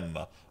has been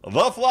The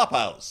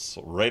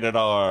Flophouse, rated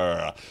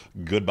R.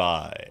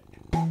 Goodbye.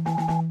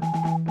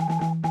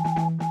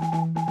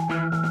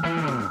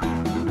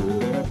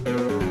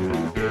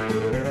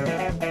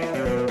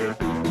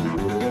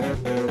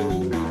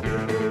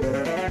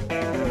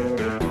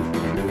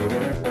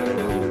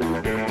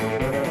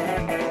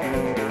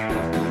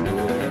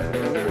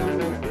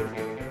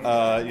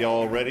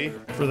 Y'all ready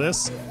for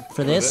this?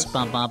 For this?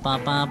 Bum, bum,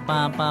 bum, bum,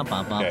 bum, bum,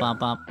 bum, Okay. bum,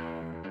 bum.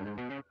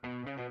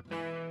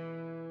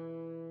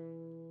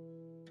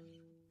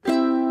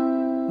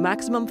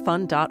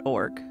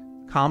 MaximumFun.org.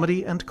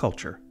 Comedy and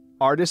culture.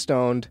 Artist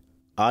owned.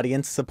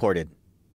 Audience supported.